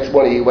this, and the next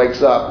morning he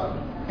wakes up,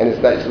 and it's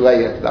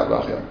Leah, it's not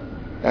Rachel.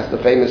 That's the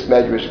famous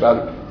Medrash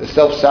about the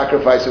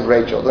self-sacrifice of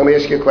Rachel. Let me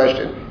ask you a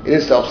question. It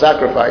is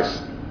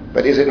self-sacrifice,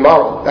 but is it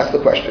moral? That's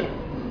the question.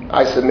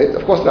 I submit,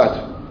 of course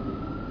not.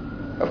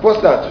 Of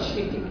course not.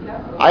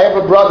 I have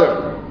a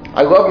brother.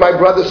 I love my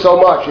brother so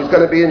much, he's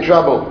going to be in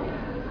trouble.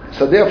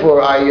 So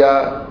therefore,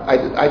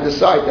 I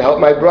decide to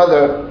help my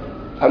brother.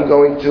 I'm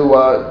going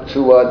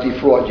to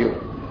defraud you.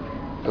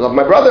 I love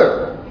my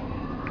brother.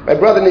 My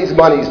brother needs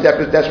money. He's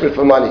desperate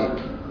for money,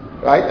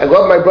 right? I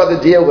love my brother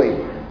dearly,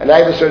 and I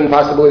have a certain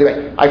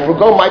possibility. I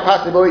forgo my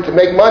possibility to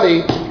make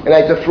money, and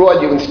I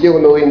defraud you and steal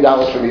 $1 million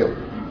from you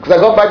because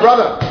I love my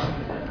brother.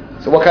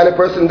 So what kind of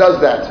person does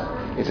that?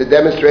 It's a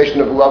demonstration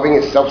of loving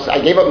itself.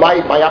 I gave up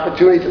my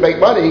opportunity to make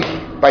money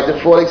by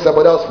defrauding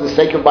someone else for the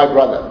sake of my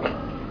brother.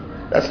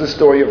 That's the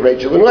story of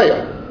Rachel and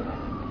Leah.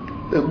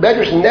 The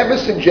Medrash never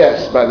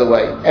suggests, by the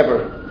way,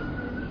 ever,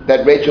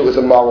 that Rachel is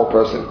a moral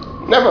person.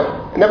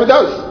 Never. It never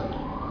does.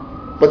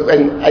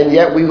 And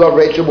yet we love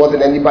Rachel more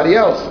than anybody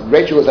else.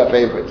 Rachel is our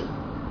favorite.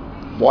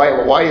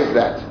 Why is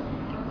that?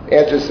 The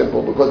answer is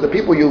simple. Because the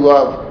people you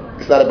love,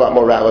 it's not about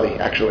morality,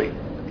 actually.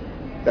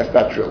 That's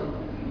not true.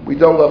 We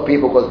don't love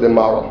people because they're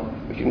moral.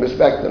 We can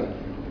respect them.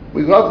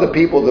 We love the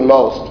people the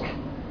most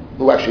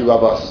who actually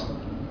love us.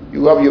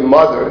 You love your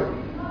mother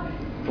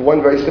for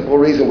one very simple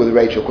reason with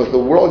Rachel, because the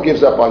world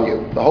gives up on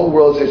you. The whole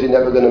world says you're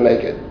never going to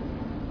make it.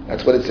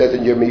 That's what it says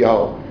in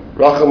Yirmiyahu.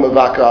 Rachel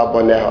mevaka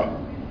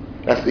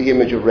aboneha. That's the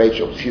image of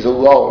Rachel. She's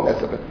alone.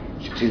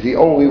 She's the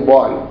only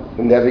one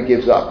who never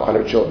gives up on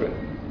her children.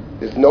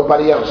 There's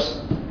nobody else.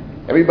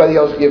 Everybody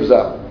else gives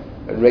up,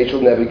 and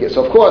Rachel never gives.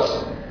 So of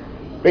course,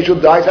 Rachel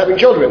dies having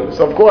children.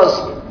 So of course,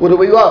 who do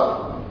we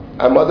love?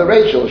 Our mother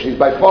Rachel. She's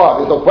by far,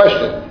 there's no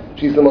question,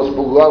 she's the most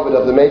beloved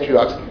of the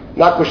matriarchs.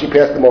 Not because she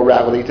passed the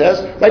morality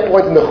test. My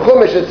point in the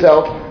Chumash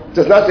itself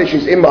does not say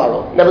she's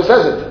immoral. It never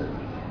says it.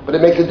 But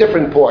it makes a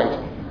different point.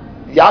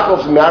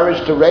 Yaakov's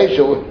marriage to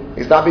Rachel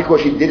is not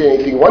because she did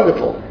anything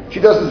wonderful. She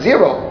does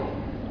zero.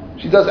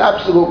 She does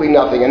absolutely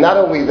nothing. And not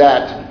only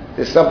that,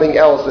 there's something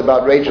else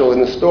about Rachel in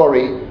the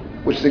story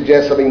which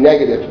suggests something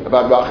negative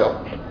about Rachel,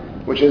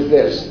 which is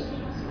this.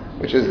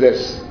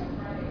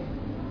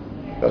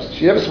 No,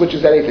 she never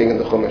switches anything in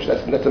the Chumash.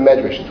 That's a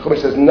medrash. The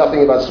Chumash says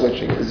nothing about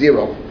switching,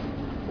 zero.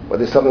 But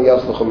there's something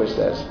else the Chumash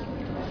says.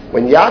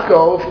 When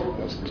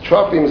Yaakov, the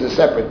Trophim is a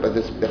separate, but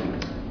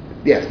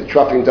yes, the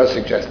Trophim does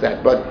suggest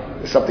that, but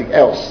there's something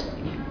else.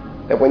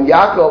 That when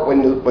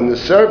Yaakov, when the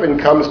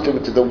servant comes to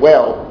the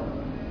well,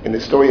 in the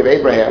story of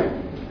Abraham,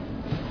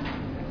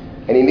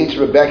 and he meets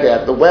Rebekah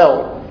at the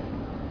well,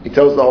 he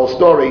tells the whole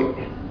story,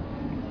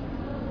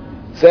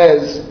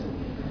 says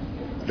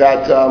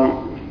that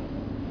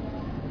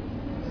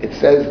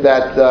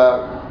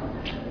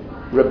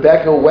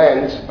Rebekah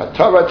went,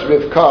 Atarat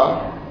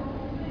Rivka,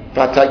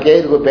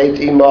 Vataged Lebeit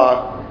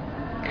Imah,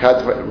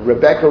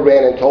 Rebekah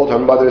ran and told her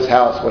mother's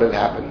house what had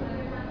happened.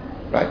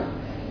 Right?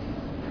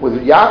 With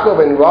Yaakov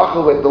and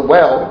Rachel at the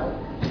well,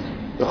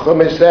 the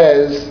Chumash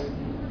says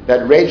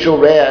that Rachel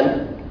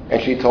ran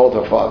and she told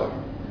her father.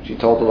 She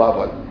told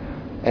Lavan.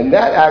 And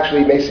that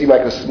actually may seem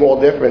like a small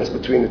difference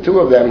between the two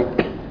of them,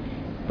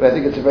 but I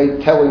think it's a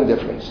very telling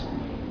difference.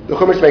 The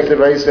Chumash makes a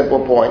very simple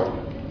point.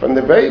 From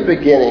the very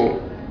beginning,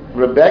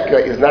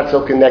 Rebekah is not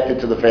so connected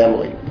to the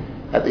family.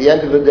 At the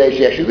end of the day,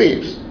 she actually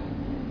leaves.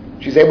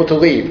 She's able to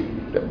leave.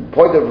 The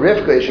point of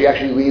Rivka is she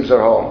actually leaves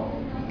her home.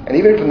 And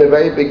even from the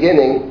very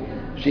beginning,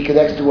 she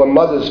connects to her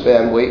mother's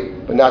family,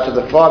 but not to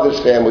the father's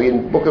family.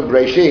 In the book of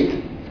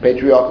Breshit,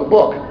 patriarchal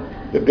book,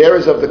 the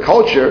bearers of the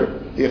culture,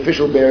 the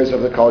official bearers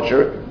of the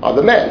culture, are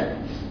the men.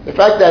 The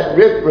fact that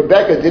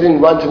Rebekah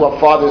didn't run to her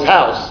father's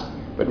house,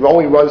 but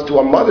only runs to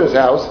her mother's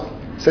house,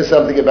 says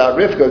something about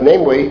Rivka,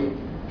 namely,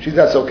 she's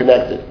not so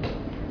connected.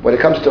 When it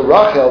comes to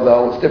Rachel,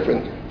 though, it's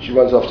different. She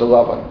runs off to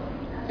Lavan.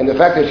 And the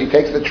fact that she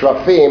takes the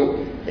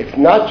Trophim, it's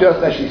not just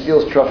that she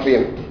steals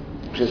Trophim,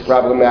 which is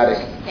problematic.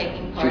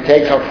 She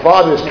takes her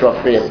father's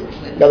Trophim.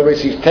 In other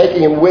words, she's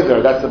taking him with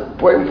her. That's the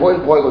important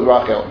point with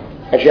Rachel.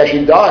 And she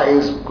actually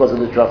dies because of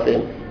the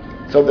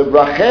Trophim. So the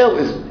Rachel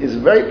is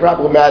very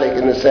problematic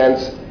in the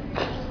sense,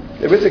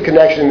 there is a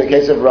connection in the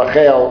case of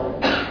Rachel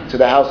to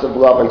the house of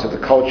love and to the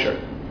culture.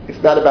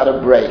 It's not about a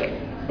break.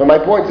 But my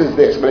point is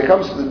this, when it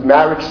comes to the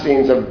marriage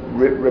scenes of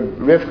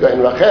Rivka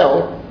and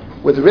Rachel,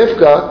 with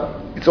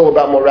Rivka, it's all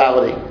about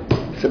morality.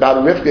 It's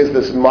about Rivka is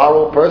this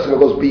moral person who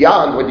goes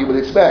beyond what you would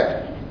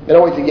expect. Not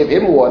only to give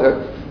him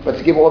water, but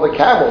to give all the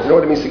camels. You know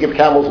what it means to give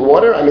camels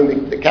water? I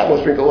mean, the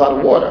camels drink a lot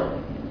of water.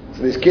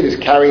 So this kid is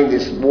carrying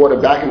this water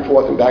back and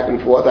forth and back and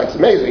forth. That's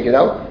amazing, you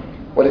know?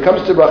 When it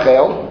comes to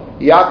Rachel,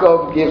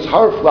 Yaakov gives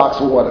her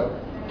flocks water.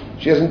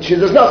 She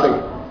does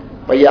nothing.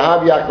 But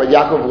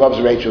Yaakov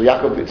loves Rachel.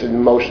 Yaakov, it's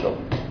emotional.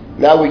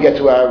 Now we get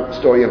to our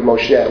story of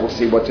Moshe. We'll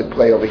see what's at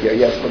play over here.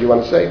 Yes, what do you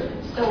want to say?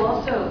 So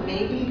also,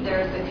 maybe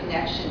there's a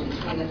connection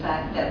between the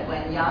fact that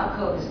when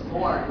Yaakov is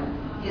born,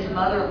 his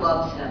mother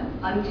loves him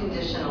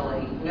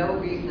unconditionally, no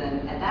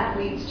reason, and that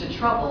leads to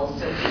trouble.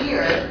 So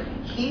here,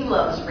 he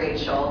loves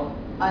Rachel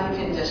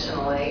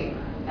unconditionally,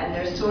 and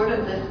there's sort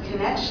of this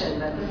connection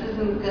that this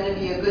isn't going to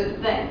be a good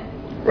thing.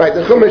 Right,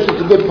 the Chumash,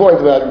 it's a good point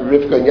about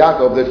Rivka and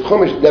Yaakov. The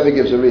Chumash never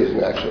gives a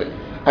reason, actually.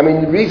 I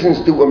mean, the reasons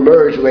do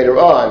emerge later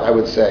on, I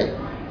would say,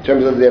 in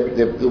terms of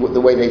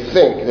the way they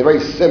think. They're very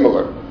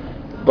similar.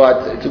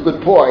 But it's a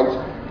good point.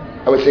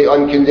 I would say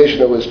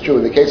unconditional is true.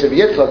 In the case of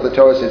Yitzchak, the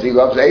Torah says he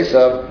loves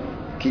Esav,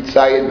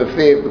 Kitzayin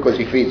B'fiv, because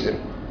he feeds him.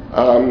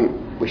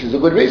 Which is a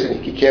good reason.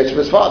 He cares for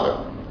his father.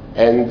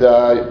 And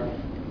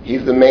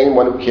he's the main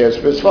one who cares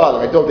for his father.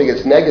 I don't think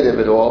it's negative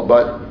at all,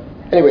 but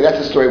anyway, that's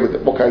a story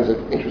with all kinds of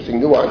interesting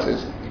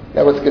nuances.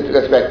 Now let's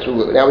back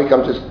to, now we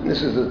come to,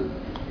 this is the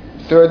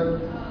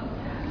third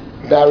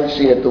marriage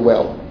scene at the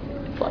well.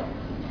 Fine.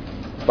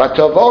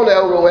 Vatovon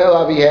el Ruel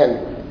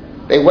Avihen.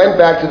 They went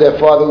back to their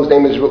father, whose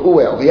name is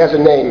Reuel. He has a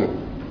name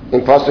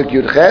in Pasuk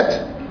Yud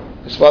Chet.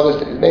 His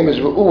father's name is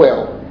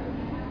Reuel.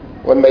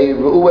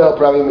 Reuel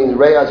probably means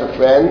Rea as a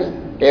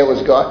friend. El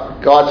is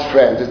God's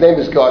friend. His name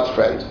is God's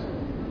friend.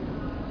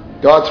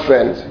 God's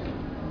friend.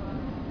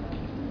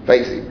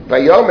 He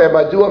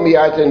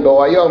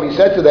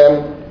said to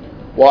them,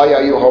 why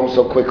are you home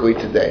so quickly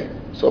today?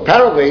 So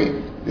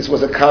apparently, this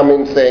was a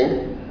common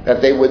thing,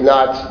 that they would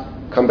not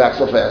come back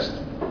so fast.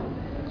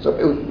 So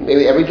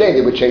maybe every day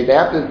they would change. They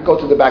have to go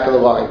to the back of the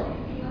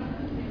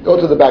line. Go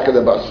to the back of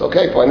the bus.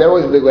 Okay, fine. That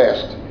was the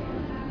last.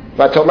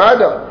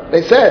 Vatomarda,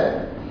 they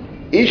said,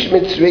 Ish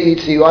Mitzri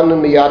Hitzilanu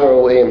miyad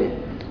Elohim.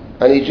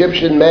 An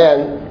Egyptian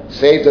man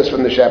saved us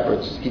from the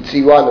shepherds.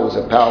 Hitzilanu was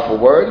a powerful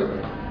word.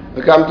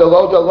 V'gam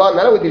dalo dalanu.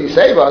 Not only did he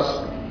save us,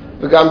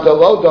 v'gam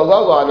dalo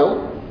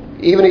dalalanu.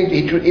 He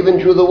even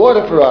drew the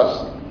water for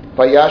us.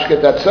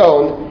 Vayashket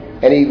Datzon,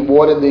 and he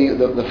watered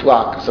the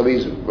flock. So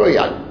he's really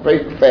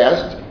very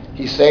fast.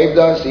 He saved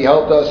us, he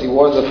helped us, he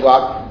watered the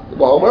flock.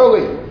 We're home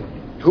early.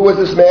 Who was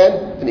this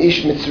man? An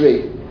Ish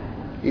Mitzri.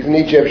 He's an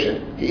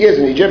Egyptian. He is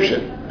an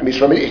Egyptian. I mean, he's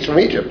from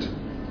Egypt.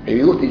 Maybe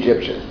he looked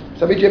Egyptian.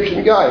 Some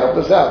Egyptian guy helped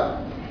us out.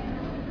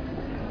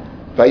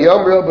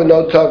 Vayomru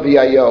b'notav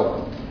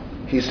v'ayo.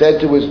 He said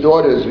to his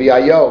daughters,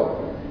 v'ayo.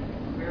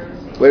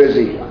 Where is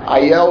he?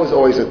 Ayo is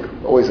always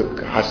a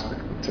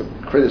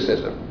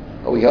criticism.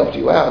 Oh, he helped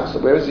you out, so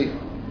where is he?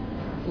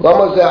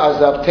 Lama zeh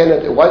azav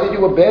tenet. Why did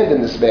you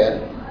abandon this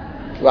man?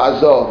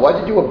 La'azov. Why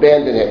did you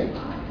abandon him?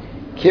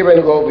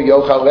 Kiren lo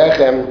v'yochal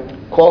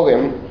lechem. Call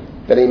him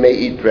that he may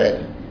eat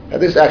bread. Now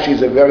this actually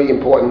is a very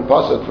important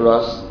pasuk for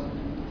us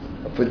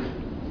for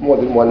more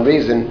than one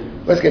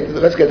reason. Let's get to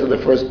the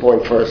first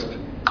point first.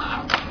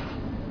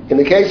 In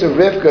the case of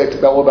Rivka,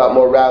 it's all about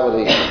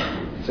morality.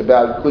 It's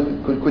about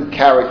good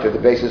character, the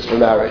basis for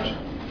marriage.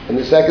 In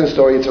the second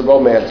story, it's a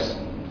romance.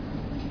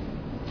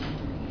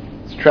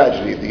 It's a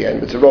tragedy at the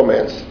end, but it's a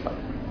romance.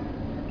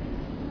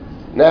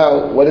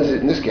 Now, what is it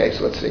in this case?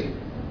 Let's see.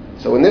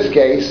 So in this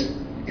case,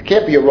 it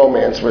can't be a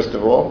romance, first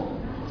of all.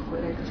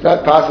 It's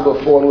not possible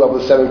to fall in love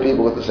with 7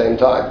 people at the same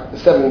time.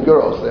 There's 7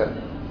 girls there.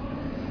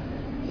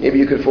 Maybe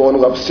you could fall in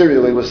love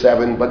serially with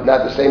 7, but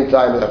not at the same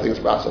time. Nothing's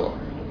possible.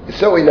 It's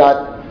certainly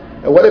not.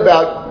 And what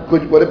about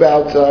good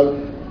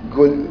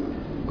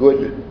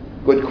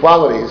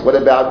qualities? What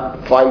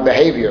about fine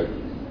behavior?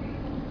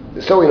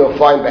 There's certainly no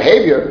fine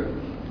behavior,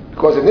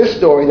 because in this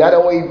story, not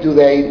only do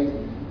they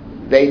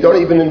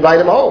don't even invite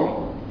him home.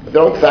 They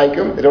don't thank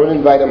him. They don't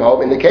invite him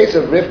home. In the case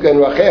of Rivka and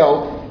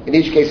Rachel, in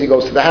each case he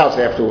goes to the house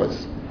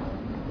afterwards.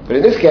 But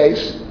in this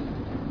case,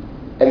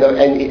 and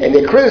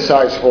they're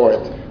criticized for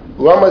it.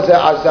 Lama zeh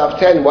azav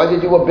ten. Why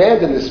did you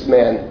abandon this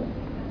man?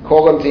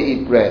 Call him to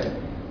eat bread.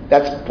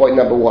 That's point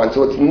number 1.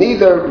 So it's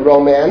neither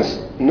romance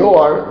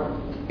nor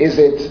is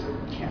it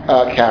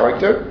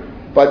character,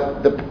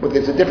 but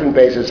it's a different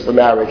basis for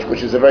marriage,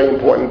 which is a very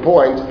important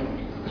point.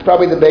 It's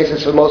probably the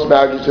basis for most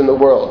marriages in the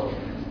world.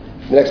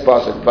 The next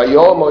passage.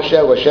 Vayol Moshe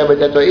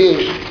v'shevet et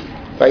ha'ish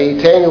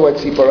vayitenu et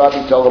tziparav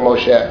yitol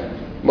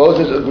Moshe.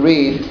 Moses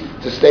agreed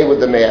to stay with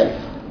the man,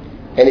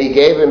 and he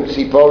gave him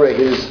Tzipora,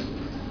 his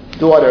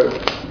daughter,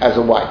 as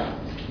a wife.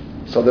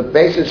 So the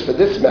basis for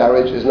this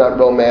marriage is not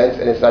romance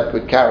and it's not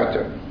good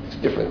character. It's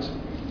different.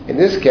 In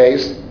this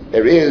case,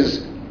 there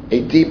is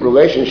a deep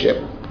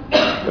relationship,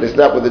 but it's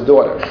not with the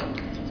daughter.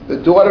 The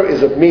daughter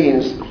is a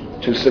means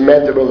to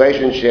cement the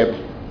relationship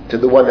to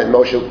the one that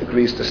Moshe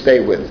agrees to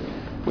stay with,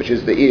 which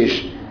is the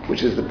Ish,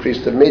 which is the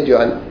priest of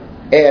Midian,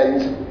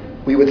 and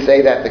we would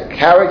say that the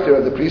character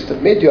of the priest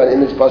of Midian in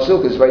this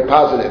pasuk is very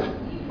positive.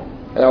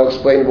 And I'll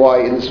explain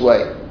why in this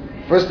way.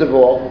 First of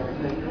all,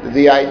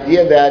 the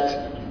idea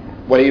that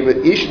when he would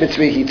Ish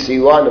mitzvi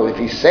hitzilanu, if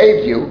he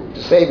saved you,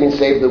 to save means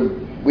save the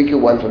weaker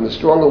one from the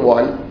stronger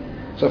one.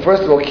 So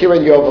first of all,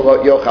 kiren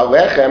yochal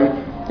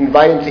lechem,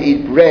 invite him to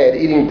eat bread.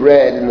 Eating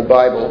bread in the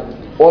Bible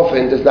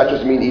often does not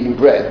just mean eating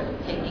bread.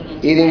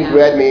 Eating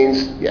bread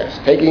means, yes,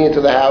 taking it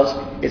to the house.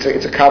 It's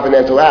a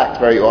covenantal act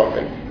very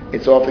often.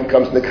 It often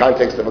comes in the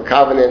context of a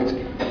covenant,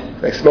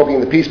 like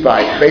smoking the peace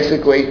pipe.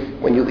 Basically,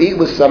 when you eat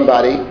with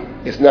somebody,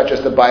 it's not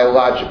just a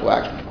biological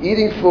act.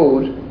 Eating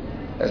food,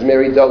 as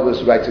Mary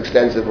Douglas writes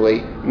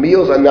extensively,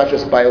 meals are not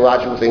just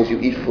biological things, you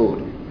eat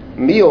food.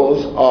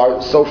 Meals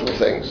are social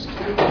things.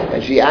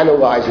 And she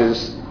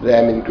analyzes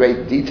them in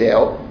great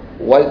detail,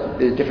 what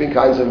the different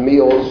kinds of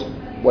meals,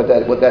 what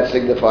that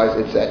signifies,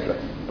 etc.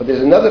 But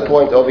there's another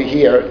point over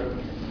here,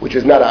 which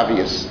is not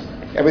obvious.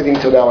 Everything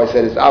till now I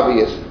said is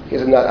obvious.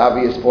 Here's a not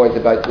obvious point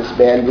about this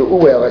man,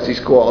 Reuel, as he's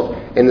called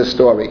in the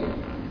story.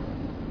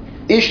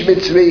 Ish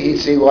Mitzri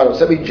Hitzilanu,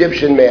 some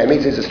Egyptian man,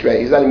 means he's a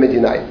stranger, he's not a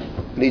Midianite,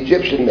 an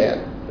Egyptian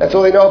man. That's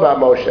all they know about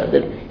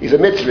Moshe. He's a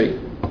Mitzri.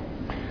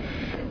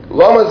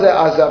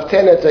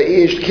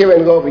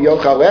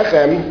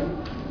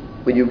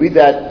 When you read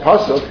that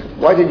pasuk,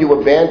 why did you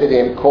abandon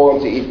him, call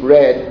him to eat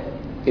bread?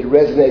 It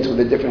resonates with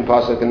a different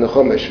pasuk in the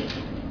Chumash,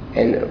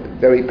 and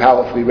very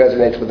powerfully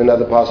resonates with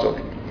another pasuk.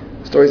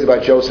 The story is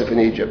about Joseph in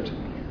Egypt.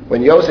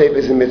 When Yosef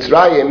is in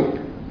Mitzrayim,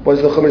 what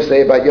does the Chumash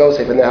say about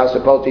Yosef in the house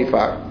of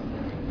Potiphar?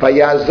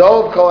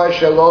 Vayazov kol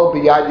hashelo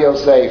b'yad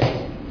Yosef.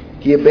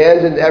 He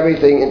abandoned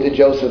everything into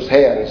Joseph's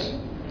hands.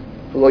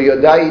 V'lo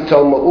yodai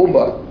ito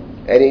ma'uma,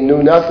 and he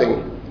knew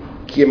nothing.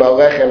 Ki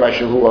malechem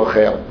asher hu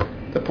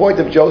ochel. The point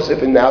of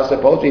Joseph in the house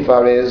of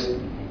Potiphar is,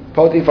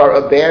 Potiphar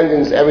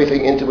abandons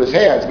everything into his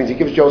hands. It means he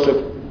gives Joseph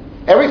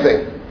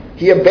everything.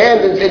 He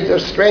abandons, it's a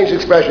strange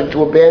expression,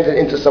 to abandon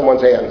into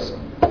someone's hands.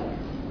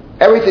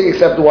 Everything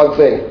except one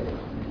thing.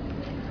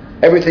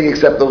 Everything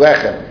except the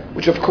lechem.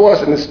 Which of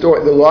course in the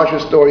story, the larger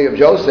story of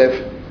Joseph,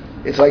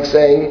 it's like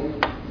saying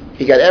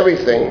he got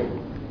everything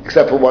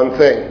except for one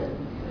thing.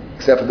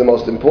 Except for the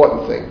most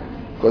important thing.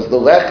 Because the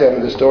lechem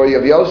in the story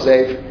of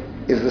Yosef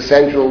is the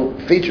central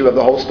feature of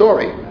the whole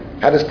story.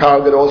 How does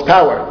power get all his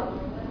power?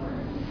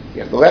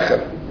 You have the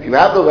lechem. If you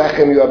have the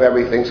lechem, you have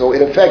everything. So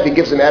in effect, he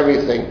gives him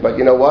everything. But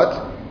you know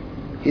what?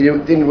 He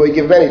didn't really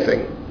give him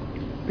anything.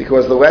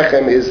 Because the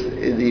lechem is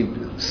the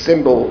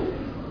symbol,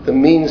 the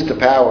means to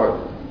power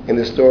in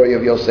the story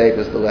of Yosef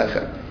is the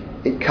lechem.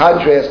 It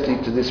contrasts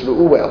to this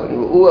Reuel. In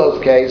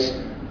Reuel's case,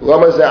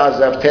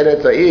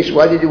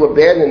 why did you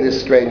abandon this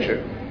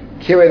stranger?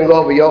 Kirin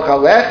lo v'yochal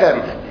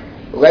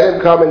lechem. Let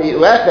him come and eat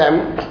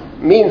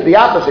lechem means the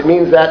opposite. It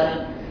means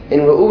that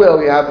In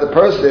Reuel, you have the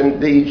person.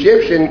 The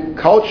Egyptian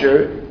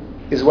culture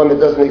is one that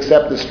doesn't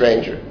accept the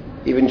stranger.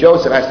 Even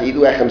Joseph has to eat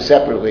lechem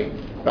separately,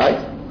 right?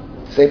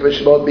 Sefer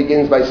Shemot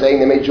begins by saying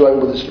they may join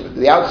with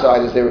the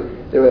outsiders.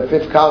 They're a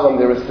fifth column.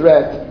 They're a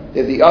threat.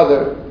 They're the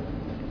other.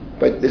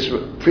 But this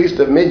priest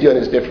of Midian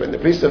is different. The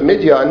priest of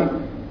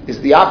Midian is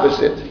the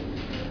opposite.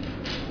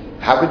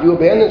 How could you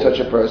abandon such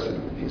a person?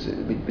 He's a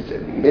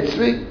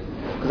Mitzri?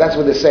 Because that's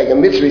what they're saying. A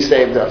Mitzri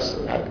saved us.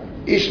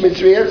 Ish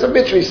Mitzri, a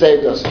Mitzri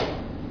saved us.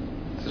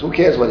 Says, who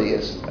cares what he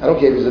is? I don't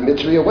care if he's a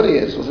Mitzri or what he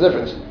is. What's the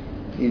difference?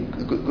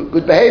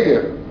 Good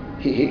behavior.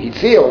 He'd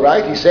seal,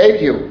 right? He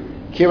saved you.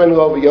 Kiran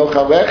lo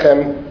v'yochal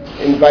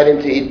lechem, invite him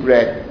to eat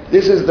bread.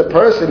 This is the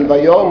person,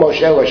 vayom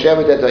Moshe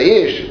l'shevet et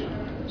ha'ish.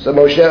 So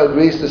Moshe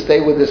agrees to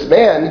stay with this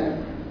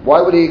man.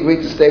 Why would he agree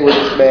to stay with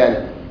this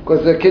man?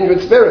 Because they're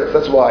kindred spirits,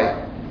 that's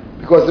why.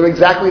 Because they're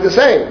exactly the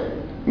same.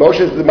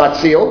 Moshe is the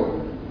matzil.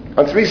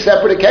 On 3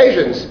 separate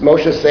occasions,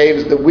 Moshe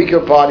saves the weaker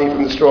party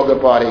from the stronger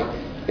party.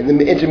 In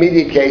the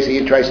intermediate case,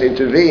 he tries to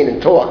intervene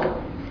and talk.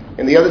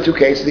 In the other 2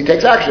 cases, he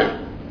takes action.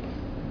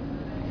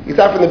 He's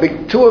not from the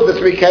big 2 of the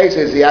 3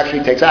 cases, he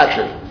actually takes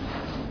action.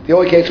 The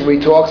only case where he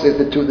talks is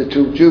the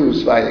two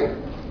Jews fighting.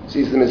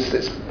 Sees them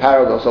as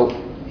parallel. So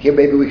here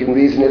maybe we can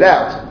reason it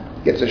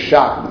out. Gets a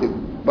shock.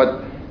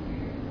 But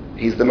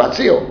he's the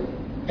matzil.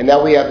 And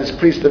now we have this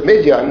priest of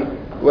Midian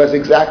who has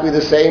exactly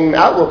the same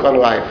outlook on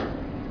life.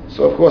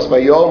 So of course,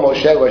 Vayom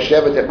Moshe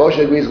L'Shevet, that Moshe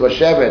agrees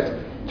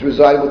L'Shevet to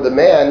reside with the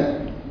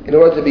man in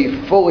order to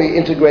be fully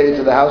integrated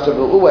to the house of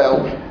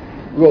Reuel.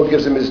 Reuel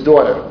gives him his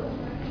daughter.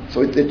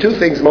 So the 2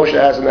 things Moshe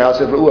has in the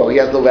house of Reuel. He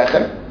has the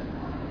lechem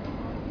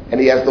and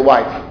he has the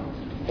wife.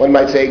 One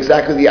might say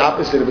exactly the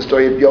opposite of the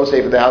story of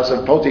Yosef in the house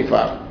of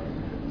Potiphar.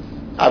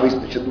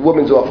 Obviously, the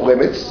woman's off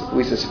limits, at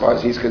least as far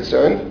as he's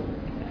concerned.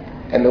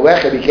 And the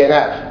lechem he can't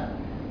have.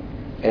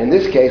 And in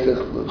this case, the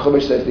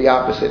Chumash says the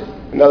opposite.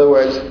 In other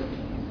words,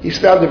 he's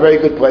found a very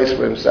good place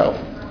for himself.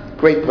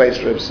 Great place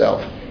for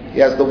himself. He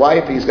has the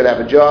wife, he's going to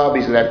have a job,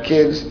 he's going to have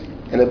kids,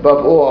 and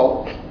above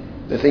all,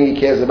 the thing he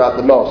cares about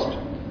the most.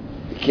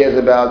 He cares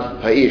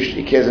about Ha'ish,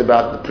 he cares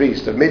about the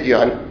priest of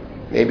Midian.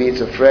 Maybe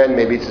it's a friend,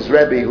 maybe it's his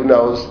Rebbe, who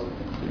knows.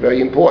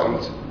 Very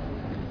important.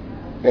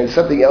 And there's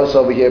something else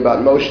over here about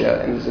Moshe,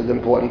 and this is an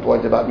important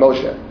point about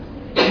Moshe.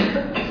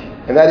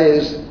 And that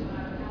is,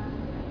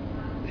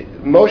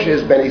 Moshe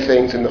is many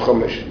things in the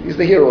Chumash. He's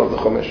the hero of the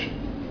Chumash.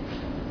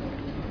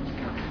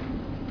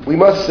 We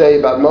must say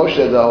about Moshe,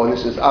 though, and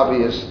this is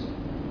obvious,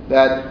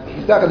 that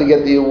he's not going to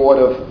get the award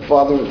of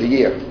Father of the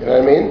Year. You know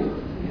what I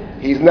mean?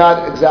 He's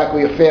not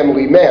exactly a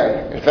family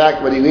man. In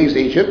fact, when he leaves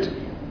Egypt,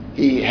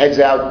 he heads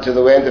out to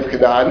the land of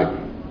Canaan.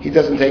 He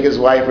doesn't take his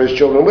wife or his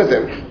children with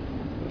him.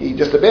 He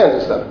just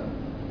abandons them.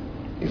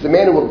 He's the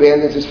man who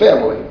abandons his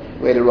family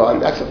later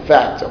on. That's a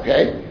fact,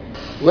 okay?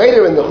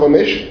 Later in the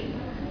Chumash,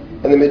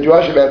 and the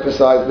Midrashim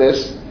emphasize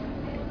this,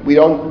 we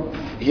don't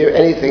hear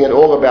anything at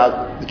all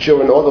about the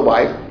children or the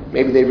wife.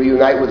 Maybe they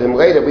reunite with him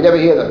later. We never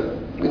hear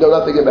them. We know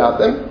nothing about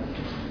them.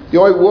 The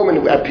only woman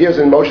who appears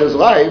in Moshe's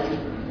life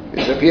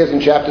appears in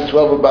chapter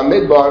 12 of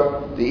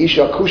Bamidbar, the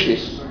Isha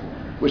Kushis,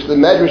 which the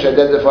Medrash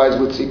identifies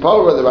with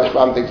Tzipora. The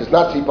Rashbam thinks it's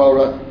not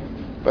Tzipora,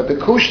 but the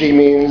Kushi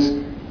means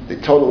the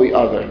totally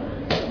other,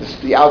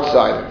 the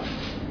outsider.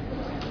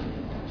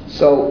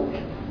 So,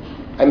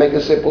 I make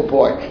a simple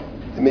point.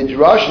 The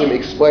Midrashim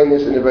explain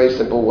this in a very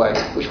simple way,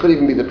 which could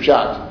even be the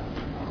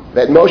Pshat,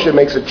 that Moshe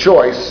makes a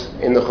choice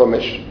in the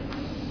Chumash.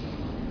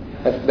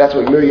 That's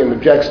what Miriam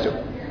objects to.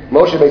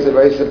 Moshe makes a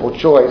very simple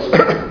choice.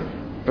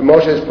 From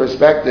Moshe's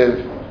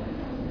perspective,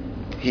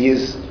 he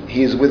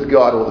is with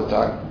God all the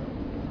time.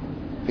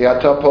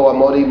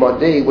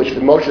 Which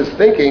from Moshe's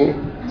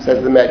thinking,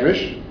 says the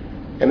Medrash,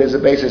 and there's a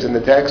basis in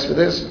the text for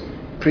this,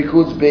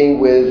 precludes being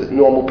with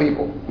normal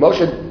people.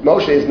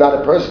 Moshe is not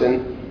a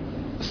person,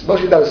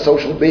 Moshe is not a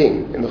social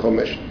being in the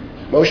Chumash.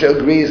 Moshe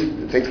agrees,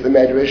 thinks the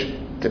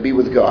Medrash, to be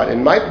with God.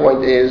 And my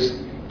point is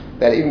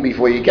that even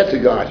before you get to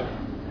God,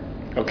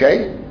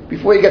 okay?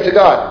 Before you get to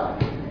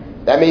God,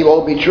 that may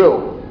all be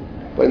true.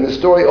 But in the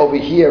story over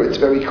here, it's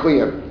very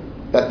clear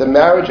that the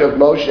marriage of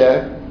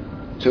Moshe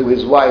to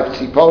his wife,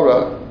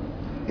 Tzipora,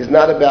 is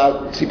not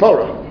about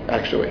Tzipora,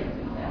 actually.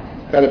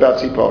 Not about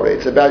Tzipora.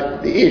 It's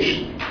about the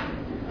Ish.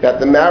 That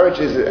the marriage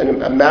is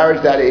a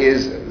marriage that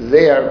is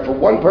there for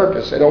one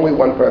purpose, and only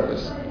one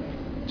purpose.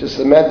 To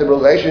cement the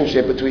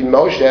relationship between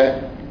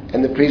Moshe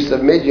and the priest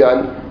of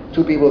Midian,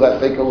 2 people that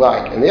think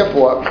alike. And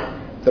therefore,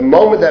 the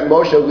moment that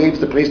Moshe leaves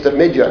the priest of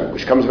Midian,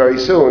 which comes very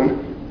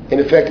soon, in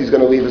effect he's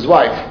going to leave his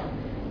wife.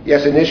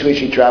 Yes, initially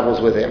she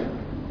travels with him.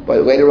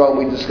 But later on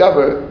we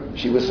discover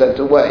she was sent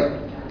away.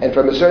 And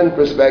from a certain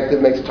perspective,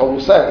 it makes total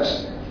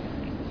sense.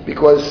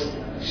 Because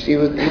he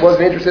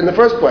wasn't interested in the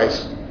first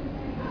place.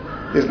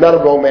 There's not a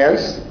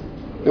romance.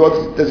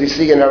 Nor does he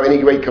see in her any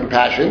great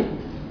compassion.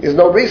 There's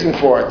no reason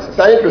for it. He's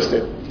not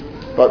interested.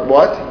 But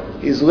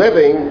what? He's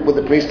living with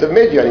the priest of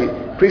Midian.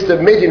 The priest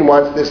of Midian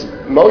wants this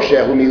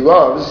Moshe, whom he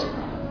loves,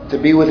 to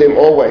be with him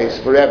always,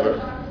 forever.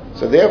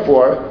 So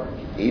therefore,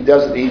 he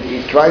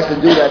tries to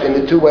do that in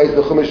the 2 ways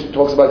the Chumash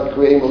talks about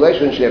creating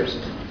relationships.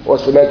 or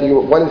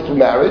cementing. One is through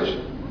marriage,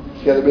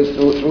 the other is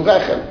through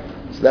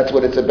lechem. So that's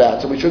what it's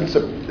about. So we shouldn't,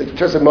 in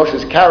terms of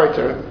Moshe's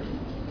character,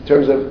 in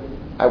terms of,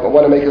 I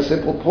want to make a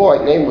simple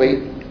point,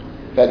 namely,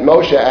 that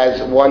Moshe,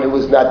 as one who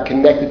was not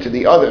connected to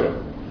the other,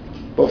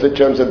 both in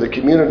terms of the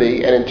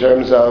community and in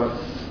terms of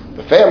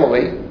the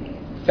family,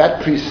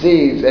 that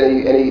precedes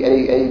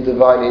any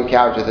divine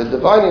encounter. The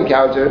divine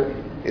encounter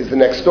is the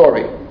next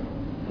story,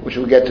 which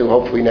we'll get to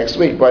hopefully next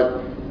week,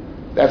 but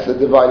that's the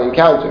divine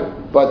encounter.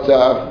 But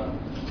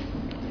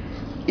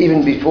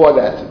even before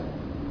that,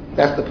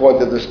 that's the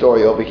point of the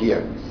story over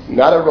here.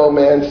 Not a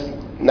romance,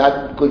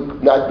 not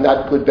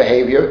good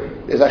behavior.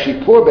 There's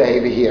actually poor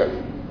behavior here,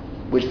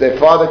 which their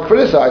father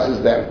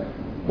criticizes them.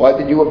 Why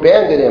did you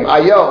abandon him?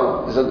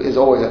 Ayo is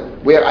always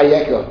where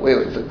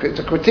Ayeka? It's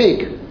a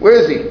critique. Where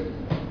is he?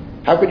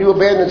 How could you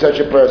abandon such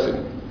a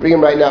person? Bring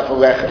him right now for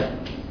lechem.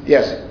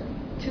 Yes.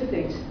 Two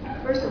things.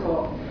 First of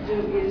all,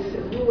 is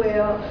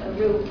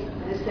Ruel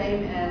the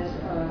same as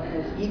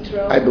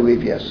Yitro? I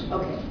believe yes.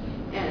 Okay.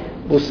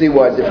 And we'll see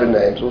why different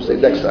names. We'll see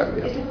next time.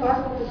 Yeah. Is it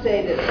possible to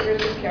say that the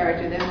person's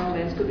character, then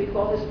romance, could be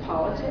called as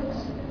politics?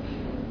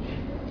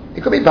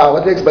 It could be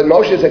politics, but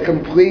Moshe is a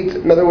complete.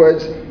 In other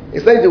words,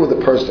 it's nothing to do with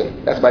the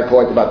person. That's my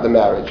point about the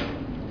marriage.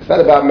 It's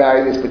not about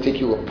marrying this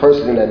particular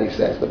person in any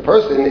sense. The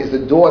person is the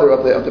daughter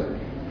of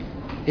the.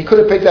 He could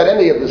have picked out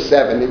any of the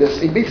seven.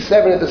 He beats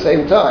seven at the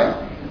same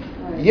time.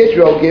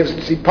 Yitro gives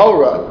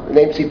Tzipora. The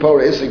name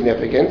Tzipora is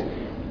significant,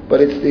 but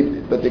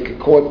they could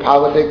call it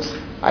politics.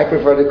 I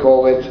prefer to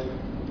call it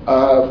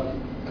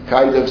a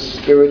kind of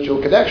spiritual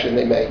connection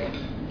they make,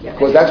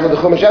 because that's what the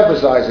Chumash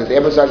emphasizes. It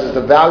emphasizes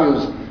the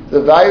values.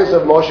 The values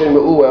of Moshe and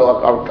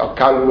Reuel are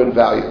congruent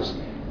values,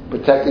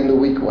 protecting the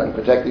weak one,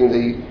 protecting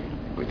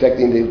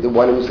the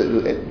one who's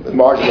the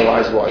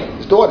marginalized one,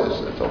 his daughters.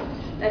 That's all.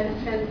 And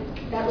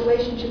that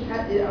relationship,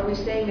 are we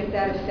saying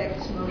that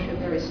affects Moshe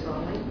very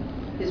strongly?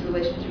 His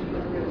relationship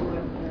with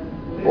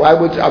Reuel? Well, I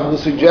would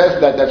suggest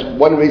that that's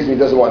one reason he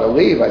doesn't want to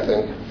leave. I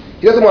think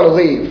he doesn't want to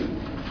leave.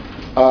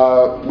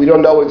 We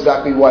don't know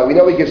exactly why. We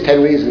know he gives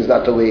 10 reasons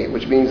not to leave,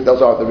 which means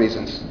those aren't the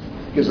reasons.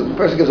 The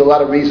person gives a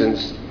lot of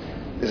reasons.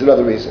 There's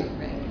another reason.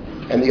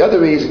 And the other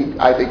reason,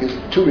 I think, is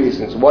two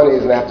reasons. One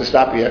is, and I have to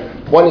stop here,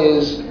 one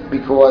is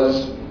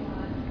because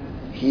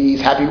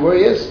he's happy where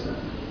he is.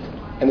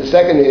 And the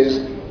second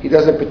is, he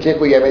doesn't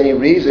particularly have any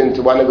reason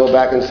to want to go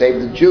back and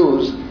save the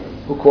Jews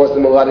who caused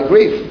them a lot of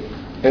grief,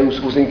 and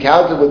whose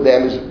encounter with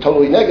them is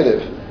totally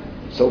negative.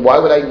 So why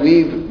would I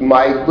leave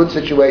my good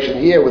situation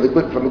here with a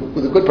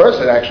good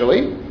person,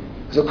 actually?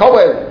 He's a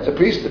Kohen, he's a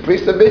priest, the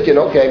priest of Midian,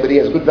 okay, but he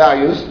has good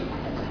values.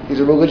 He's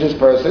a religious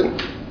person.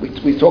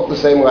 We talk the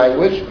same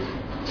language.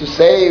 To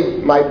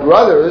save my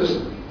brothers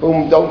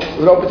who don't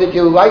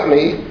particularly like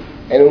me,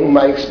 and whom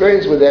my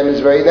experience with them is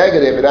very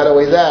negative. And not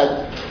only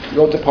that, you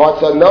go to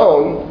parts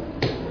unknown,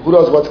 who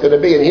knows what's going to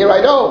be. And here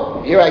I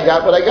know. Here I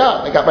got what I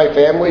got. I got my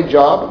family,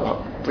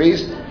 job,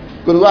 priest,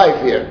 good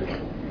life here.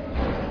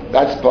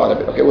 That's part of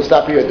it. Okay, we'll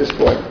stop here at this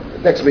point.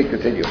 Next week,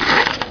 continue.